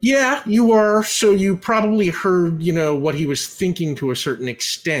 Yeah, you were. So you probably heard, what he was thinking to a certain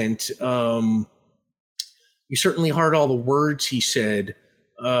extent. You certainly heard all the words he said.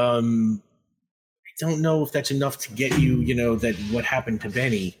 I don't know if that's enough to get you, that what happened to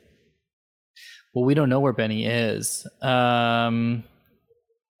Benny. Well, we don't know where Benny is. Okay,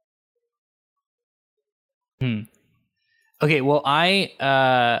 well,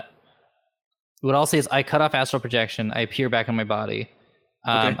 what I'll say is I cut off astral projection. I appear back in my body.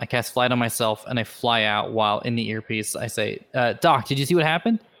 Okay. I cast flight on myself, and I fly out while in the earpiece. I say, Doc, did you see what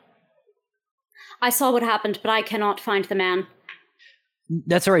happened? I saw what happened, but I cannot find the man.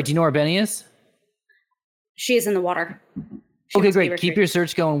 That's all right. Do you know where Benny is? She is in the water. Okay, great. Keep your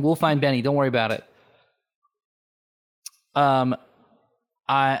search going. We'll find Benny. Don't worry about it. As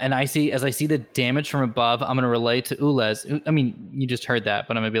I see the damage from above, I'm gonna relay to Ulez. I mean, you just heard that,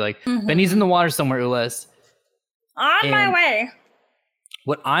 but I'm gonna be like, Benny's in the water somewhere, Ulez. On my way.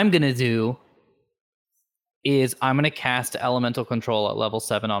 What I'm gonna do is I'm gonna cast Elemental Control at level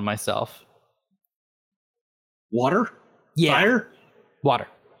 7 on myself. Water? Yeah. Fire? Water.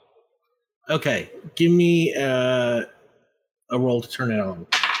 Okay, give me a roll to turn it on.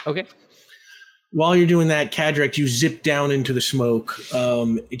 Okay. While you're doing that, Kadrak, you zip down into the smoke.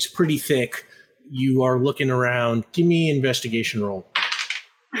 It's pretty thick. You are looking around. Give me an investigation roll.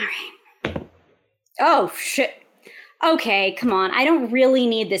 All right. Oh, shit. Okay, come on. I don't really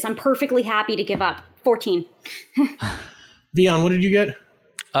need this. I'm perfectly happy to give up. 14. Vion, what did you get?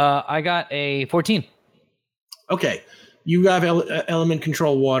 I got a 14. Okay. You have element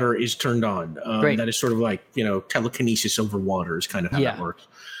control. Water is turned on. Great. That is sort of like, telekinesis over water is kind of how that works.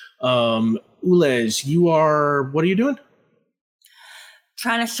 Ulez, what are you doing?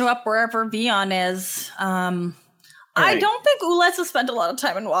 Trying to show up wherever Vion is. Right. I don't think Ulez has spent a lot of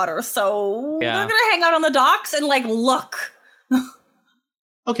time in water, so they're gonna hang out on the docks and look.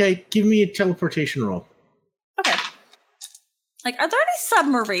 Okay, give me a teleportation roll. Okay. Are there any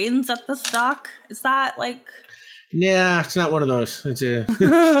submarines at this dock? Is that Nah, it's not one of those. It's a.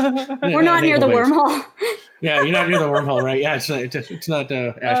 We're not near the wormhole. Yeah, you're not near the wormhole, right? Yeah, it's not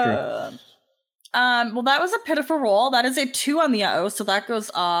Astro. Well, that was a pitiful roll. That is a 2 on the O, so that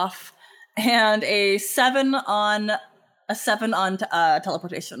goes off, and a 7 on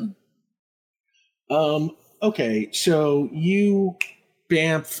teleportation. Okay, so you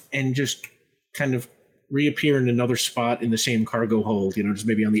bamf and just kind of reappear in another spot in the same cargo hold, just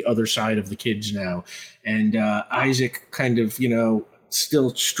maybe on the other side of the kids now. And Isaac kind of,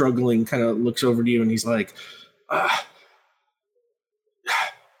 still struggling, kind of looks over to you and he's like, can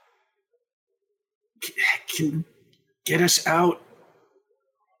you get us out?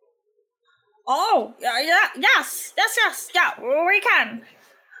 Oh, yes, we can.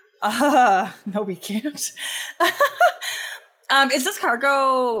 No, we can't. Is this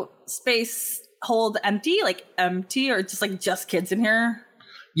cargo space hold empty, or just kids in here?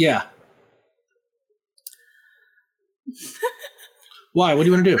 Yeah. Why? What do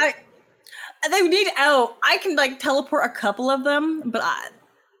you want to do? They need out. I can teleport a couple of them, but I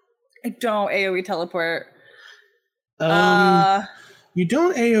don't AoE teleport. You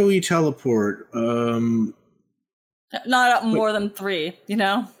don't AoE teleport. Not more than 3,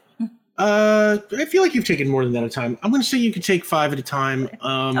 I feel like you've taken more than that at a time. I'm going to say you can take 5 at a time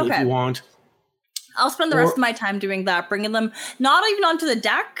if you want. I'll spend the rest of my time doing that, bringing them not even onto the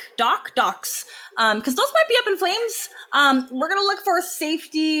docks, because those might be up in flames. We're going to look for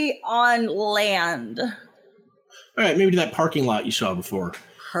safety on land. All right, maybe to that parking lot you saw before.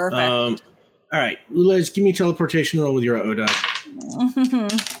 Perfect. All right, Ulez, give me a teleportation roll with your Oda.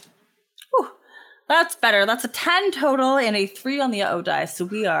 That's better. That's a 10 total and a 3 on the O die, so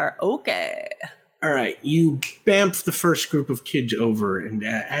we are okay. All right, you bamf the first group of kids over, and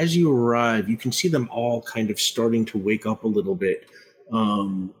as you arrive, you can see them all kind of starting to wake up a little bit.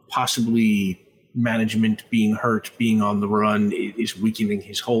 Possibly management being hurt, being on the run is weakening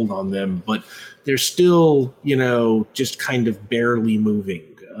his hold on them, but they're still, just kind of barely moving.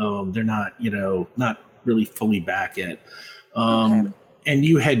 They're not, not really fully back yet. Okay. And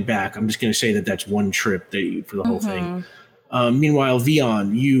you head back. I'm just going to say that's one trip for the whole thing. Meanwhile,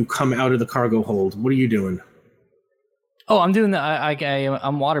 Vion, you come out of the cargo hold. What are you doing? Oh, I'm doing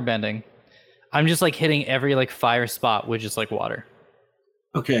I'm water bending. I'm just hitting every fire spot with just water.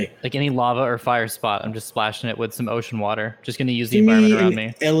 Okay. Any lava or fire spot, I'm just splashing it with some ocean water. Just going to use the environment around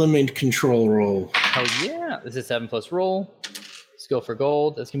me. Element control roll. Oh yeah, this is 7+ roll. Let's go for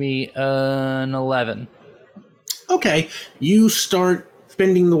gold. That's gonna be an 11. Okay, you start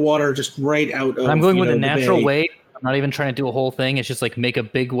bending the water just right out of. I'm going with a natural wave. I'm not even trying to do a whole thing. It's just make a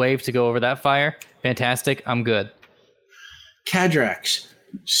big wave to go over that fire. Fantastic. I'm good. Kadrax,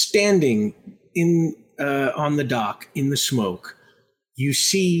 standing on the dock in the smoke, you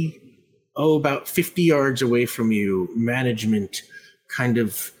see, about 50 yards away from you, management kind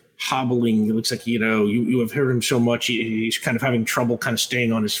of hobbling. It looks like, you have heard him so much, he's kind of having trouble kind of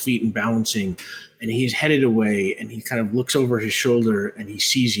staying on his feet and balancing. And he's headed away, and he kind of looks over his shoulder, and he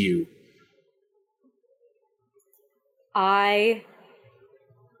sees you. I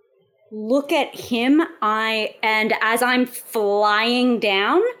look at him, and as I'm flying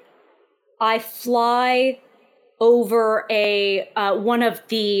down, I fly over one of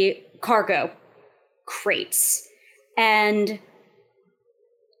the cargo crates, and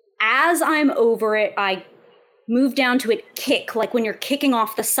as I'm over it, I move down to a kick, like when you're kicking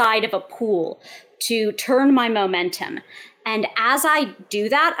off the side of a pool, to turn my momentum. And as I do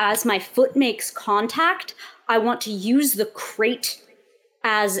that, as my foot makes contact, I want to use the crate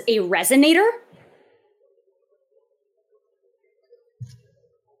as a resonator.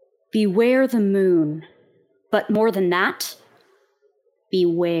 Beware the moon, but more than that,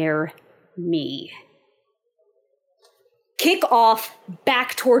 beware me. Kick off,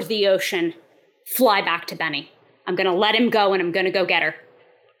 back toward the ocean, fly back to Benny. I'm gonna let him go and I'm gonna go get her.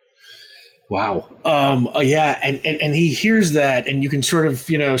 Wow. Yeah, and he hears that, and you can sort of,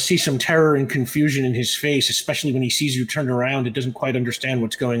 see some terror and confusion in his face, especially when he sees you turn around and doesn't quite understand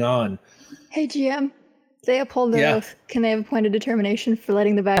what's going on. Hey, GM. They uphold their oath. Can they have a point of determination for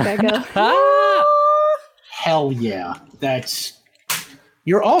letting the bad guy go? Hell yeah.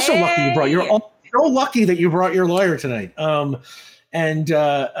 You're also lucky you brought, you're so lucky that you brought your lawyer tonight. That's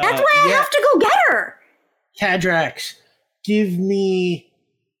why I have to go get her. Cadrax,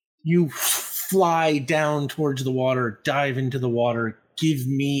 you fly down towards the water, dive into the water, give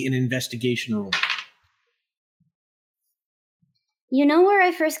me an investigation roll. You know where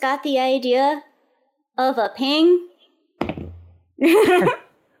I first got the idea of a ping?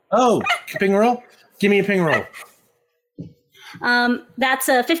 Oh, ping roll? Give me a ping roll. That's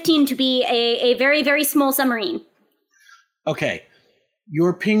a 15 to be a very, very small submarine. Okay.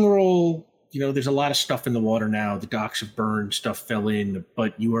 Your ping roll, there's a lot of stuff in the water now. The docks have burned, stuff fell in,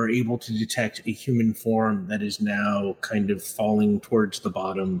 but you are able to detect a human form that is now kind of falling towards the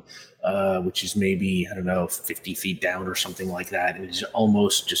bottom, which is maybe, 50 feet down or something like that. It is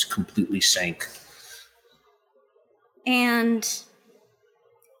almost just completely sank. And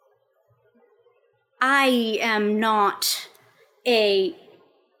I am not a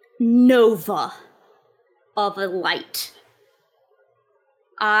nova of a light.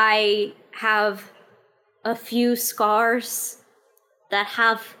 I have a few scars that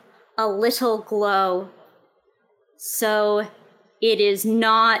have a little glow, so it is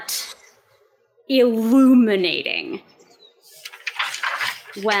not illuminating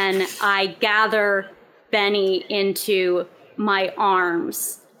when I gather Benny into my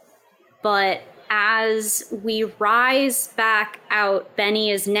arms. But as we rise back out, Benny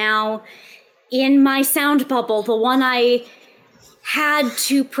is now in my sound bubble, the one I had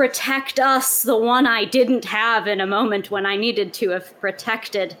to protect us, the one I didn't have in a moment when I needed to have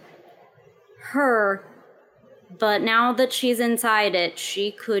protected her. But now that she's inside it,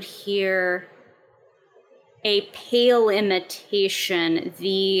 she could hear a pale imitation,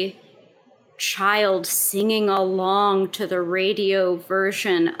 the child singing along to the radio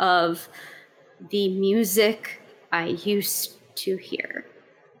version of the music I used to hear.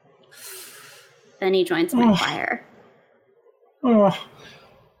 Then he joins my choir. Oh.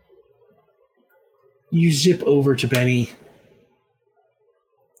 You zip over to Benny,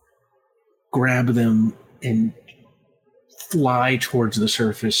 grab them, and fly towards the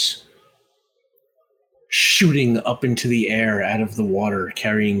surface, shooting up into the air out of the water,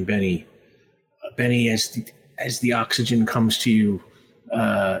 carrying Benny. Benny, as the oxygen comes to you,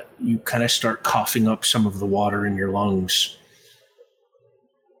 you kind of start coughing up some of the water in your lungs.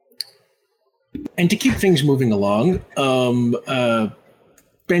 And to keep things moving along,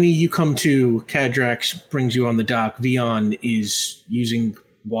 Benny, you come to, Cadrax brings you on the dock. Vion is using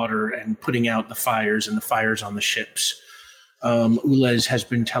water and putting out the fires and the fires on the ships. Ulez has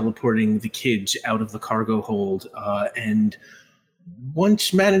been teleporting the kids out of the cargo hold. And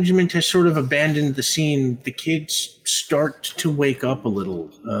once management has sort of abandoned the scene, the kids start to wake up a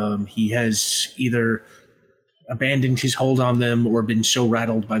little. He has either abandoned his hold on them or been so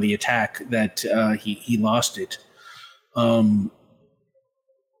rattled by the attack that he lost it.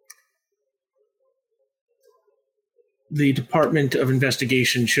 The Department of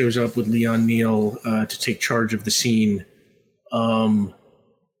Investigation shows up with Leon Neal to take charge of the scene.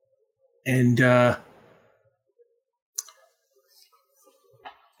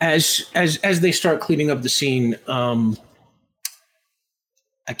 As they start cleaning up the scene, a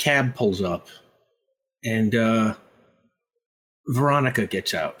cab pulls up, and Veronica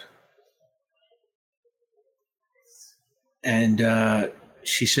gets out. And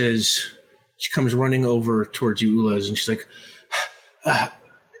she says, she comes running over towards you, Ulez, and she's like,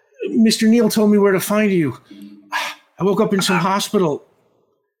 Mr. Neal told me where to find you. I woke up in some hospital.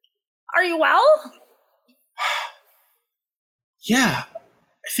 Are you well? Yeah,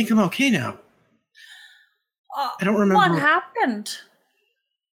 I think I'm okay now. I don't remember. What happened?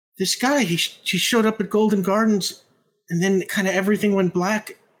 This guy, he showed up at Golden Gardens, and then kind of everything went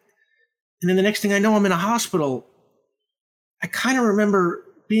black. And then the next thing I know, I'm in a hospital. I kind of remember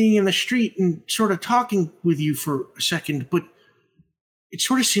being in the street and sort of talking with you for a second, but it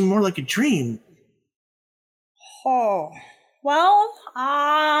sort of seemed more like a dream. Oh, well,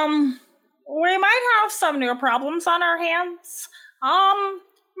 we might have some new problems on our hands.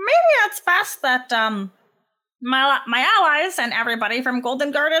 Maybe it's best that, my allies and everybody from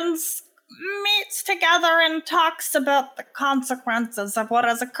Golden Gardens meets together and talks about the consequences of what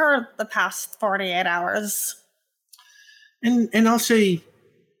has occurred the past 48 hours. And I'll say,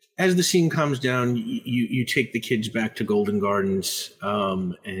 as the scene calms down, you take the kids back to Golden Gardens,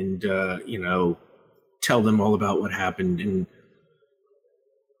 and tell them all about what happened, and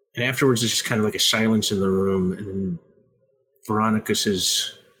afterwards there's just kind of like a silence in the room, and then Veronica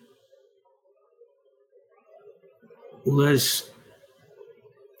says, "Les,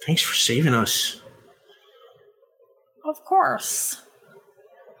 thanks for saving us." Of course.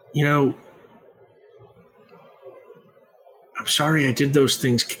 I'm sorry I did those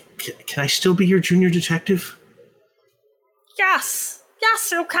things. Can I still be your junior detective? Yes,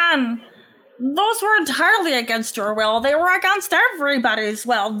 you can. Those were entirely against your will. They were against everybody's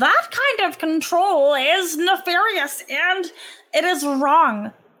will. That kind of control is nefarious and it is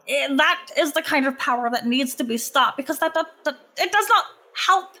wrong. That is the kind of power that needs to be stopped because that it does not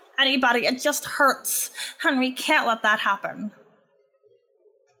help anybody. It just hurts, and we can't let that happen.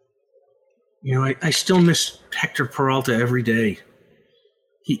 I still miss Hector Peralta every day.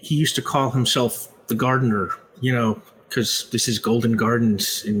 He used to call himself the gardener, because this is Golden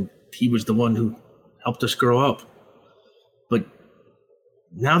Gardens, and he was the one who helped us grow up. But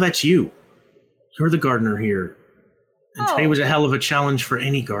now that's you. You're the gardener here. And today was a hell of a challenge for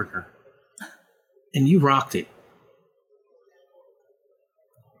any gardener. And you rocked it.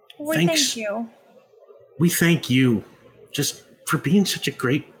 Thank you. We thank you just for being such a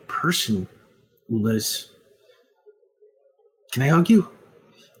great person, Liz. Can I hug you?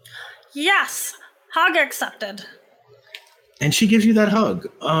 Yes. Hug accepted. And she gives you that hug.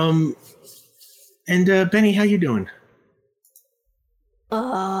 And Benny, how you doing?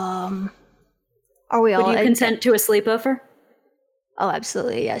 Are we all? Would you consent to a sleepover? Oh,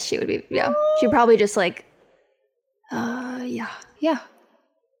 absolutely. Yes, she would be. Yeah, she'd probably just like. Yeah.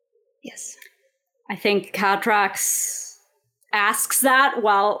 Yes. I think Catrax asks that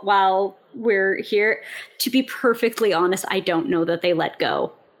while we're here. To be perfectly honest, I don't know that they let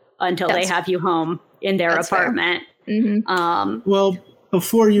go until they have you home in their apartment. Mm-hmm. Well,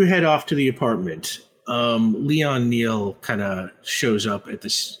 before you head off to the apartment, Leon Neal kind of shows up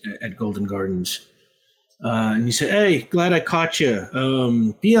at Golden Gardens, and he said, "Hey, glad I caught you,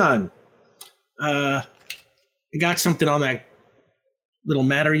 Leon. I got something on that little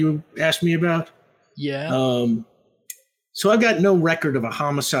matter you asked me about. Yeah. So I got no record of a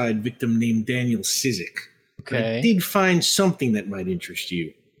homicide victim named Daniel Sizik. Okay. I did find something that might interest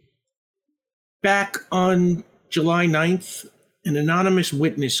you. Back on July 9th, an anonymous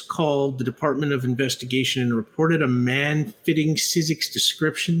witness called the Department of Investigation and reported a man fitting Sizik's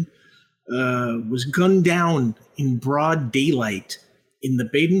description was gunned down in broad daylight in the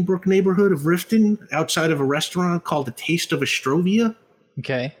Badenbrook neighborhood of Riften, outside of a restaurant called The Taste of Astrovia.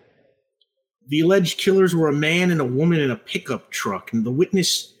 Okay. The alleged killers were a man and a woman in a pickup truck, and the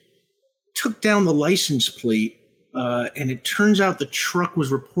witness took down the license plate, and it turns out the truck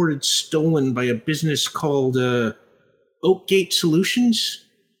was reported stolen by a business called Oakgate Solutions.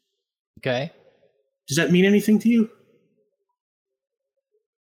 Okay. Does that mean anything to you?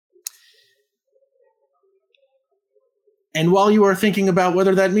 And while you are thinking about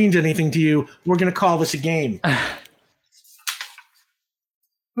whether that means anything to you, we're going to call this a game.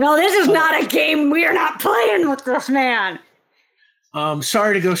 Well, this is not a game. We are not playing with this man.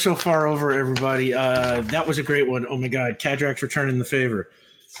 Sorry to go so far over, everybody. That was a great one. Oh my God, Cadrax returning the favor.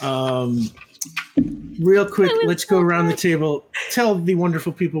 Real quick, let's go around the table. Tell the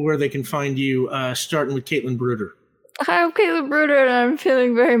wonderful people where they can find you, starting with Caitlin Bruder. Hi, I'm Caitlin Bruder, and I'm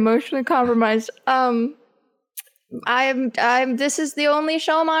feeling very emotionally compromised. This is the only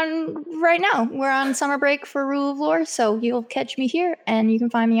show I'm on right now. We're on summer break for Rule of Lore, so you'll catch me here, and you can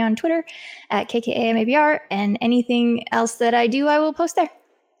find me on Twitter at KKAMABR, and anything else that I do, I will post there.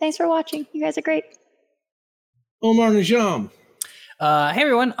 Thanks for watching. You guys are great. Omar Najam. Hey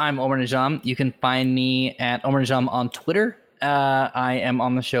everyone, I'm Omar Najam. You can find me at Omar Najam on Twitter. I am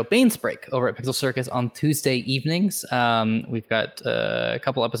on the show Banesbreak over at Pixel Circus on Tuesday evenings. We've got a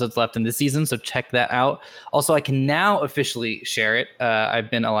couple episodes left in this season, so check that out. Also, I can now officially share it.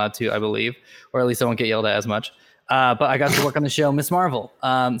 I've been allowed to, I believe, or at least I won't get yelled at as much. But I got to work on the show Miss Marvel.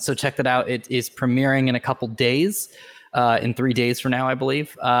 So check that out. It is premiering in a couple days, in 3 days from now, I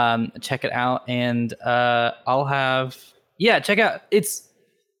believe. Check it out, and I'll have... Yeah, check out.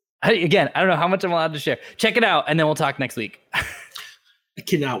 I don't know how much I'm allowed to share. Check it out, and then we'll talk next week. I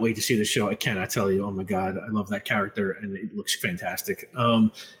cannot wait to see the show. I cannot tell you. Oh my God, I love that character, and it looks fantastic.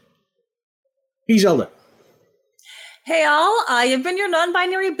 He's Zelda. Hey all, I have been your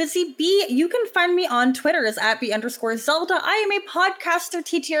non-binary busy bee. You can find me on Twitter as @B_Zelda. I am a podcaster,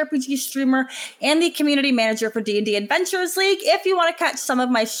 TTRPG streamer, and the community manager for D&D Adventures League. If you want to catch some of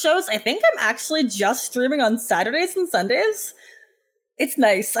my shows, I think I'm actually just streaming on Saturdays and Sundays. It's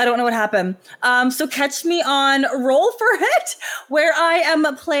nice. I don't know what happened. So catch me on Roll For It, where I am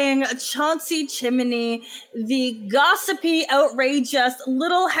playing Chauncey Chimney, the gossipy, outrageous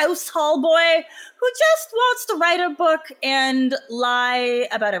little house hall boy who just wants to write a book and lie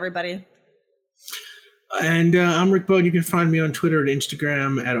about everybody. And I'm Rick Bud. You can find me on Twitter and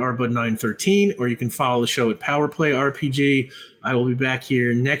Instagram at rbud913, or you can follow the show at Powerplay RPG. I will be back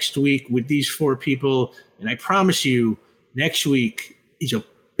here next week with these 4 people, and I promise you, next week is a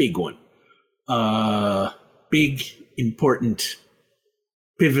big one. Big, important,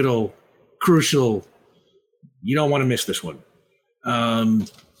 pivotal, crucial. You don't want to miss this one.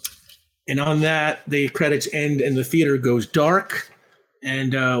 And on that, the credits end and the theater goes dark.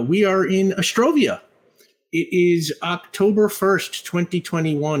 And we are in Astrovia. It is October 1st,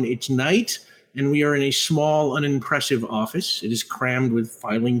 2021. It's night, and we are in a small, unimpressive office. It is crammed with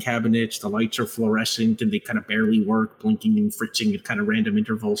filing cabinets. The lights are fluorescent, and they kind of barely work, blinking and fritzing at kind of random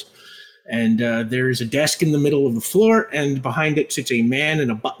intervals. And there is a desk in the middle of the floor, and behind it sits a man in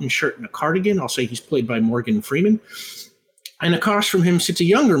a button shirt and a cardigan. I'll say he's played by Morgan Freeman. And across from him sits a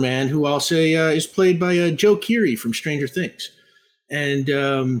younger man who I'll say is played by Joe Keery from Stranger Things.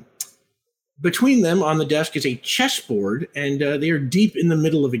 And between them on the desk is a chessboard, and they are deep in the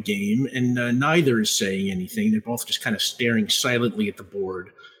middle of a game, and neither is saying anything. They're both just kind of staring silently at the board.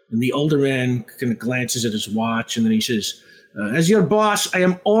 And the older man kind of glances at his watch, and then he says, "As your boss, I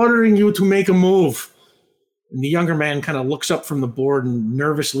am ordering you to make a move." And the younger man kind of looks up from the board and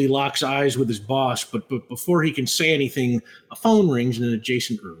nervously locks eyes with his boss. But before he can say anything, a phone rings in an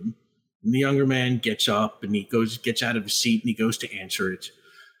adjacent room. And the younger man gets up and he gets out of his seat and he goes to answer it.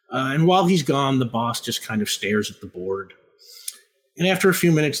 And while he's gone, the boss just kind of stares at the board. And after a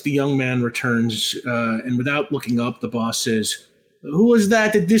few minutes, the young man returns. And without looking up, the boss says, "Who was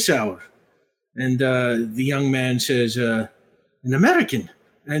that at this hour?" And the young man says, "An American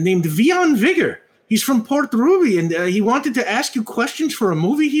named Vion Vigor. He's from Port Ruby, and he wanted to ask you questions for a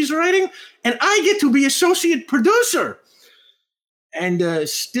movie he's writing, and I get to be associate producer." And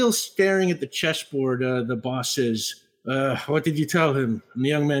still staring at the chessboard, the boss says, "What did you tell him?" And the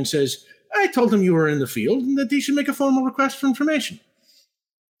young man says, "I told him you were in the field and that he should make a formal request for information."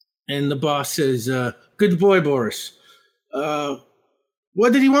 And the boss says, "Good boy, Boris.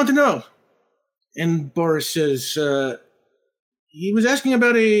 What did he want to know?" And Boris says, "He was asking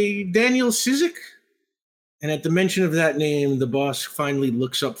about a Daniel Sizik." And at the mention of that name, the boss finally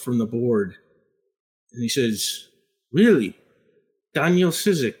looks up from the board. And he says, "Really? Daniel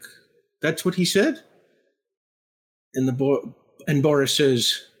Sizik? That's what he said?" And Boris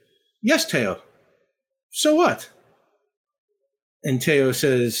says, "Yes, Teo. So what?" And Teo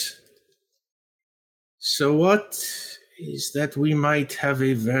says, "So what is that we might have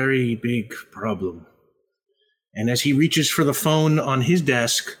a very big problem." And as he reaches for the phone on his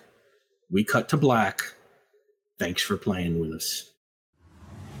desk, we cut to black. Thanks for playing with us.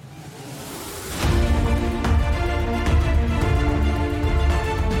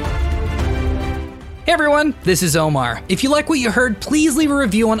 Hey everyone, this is Omar. If you like what you heard, please leave a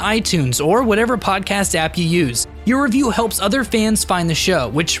review on iTunes or whatever podcast app you use. Your review helps other fans find the show,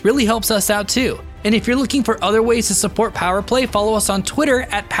 which really helps us out too. And if you're looking for other ways to support Powerplay, follow us on Twitter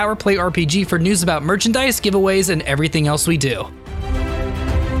 @PowerplayRPG for news about merchandise, giveaways, and everything else we do.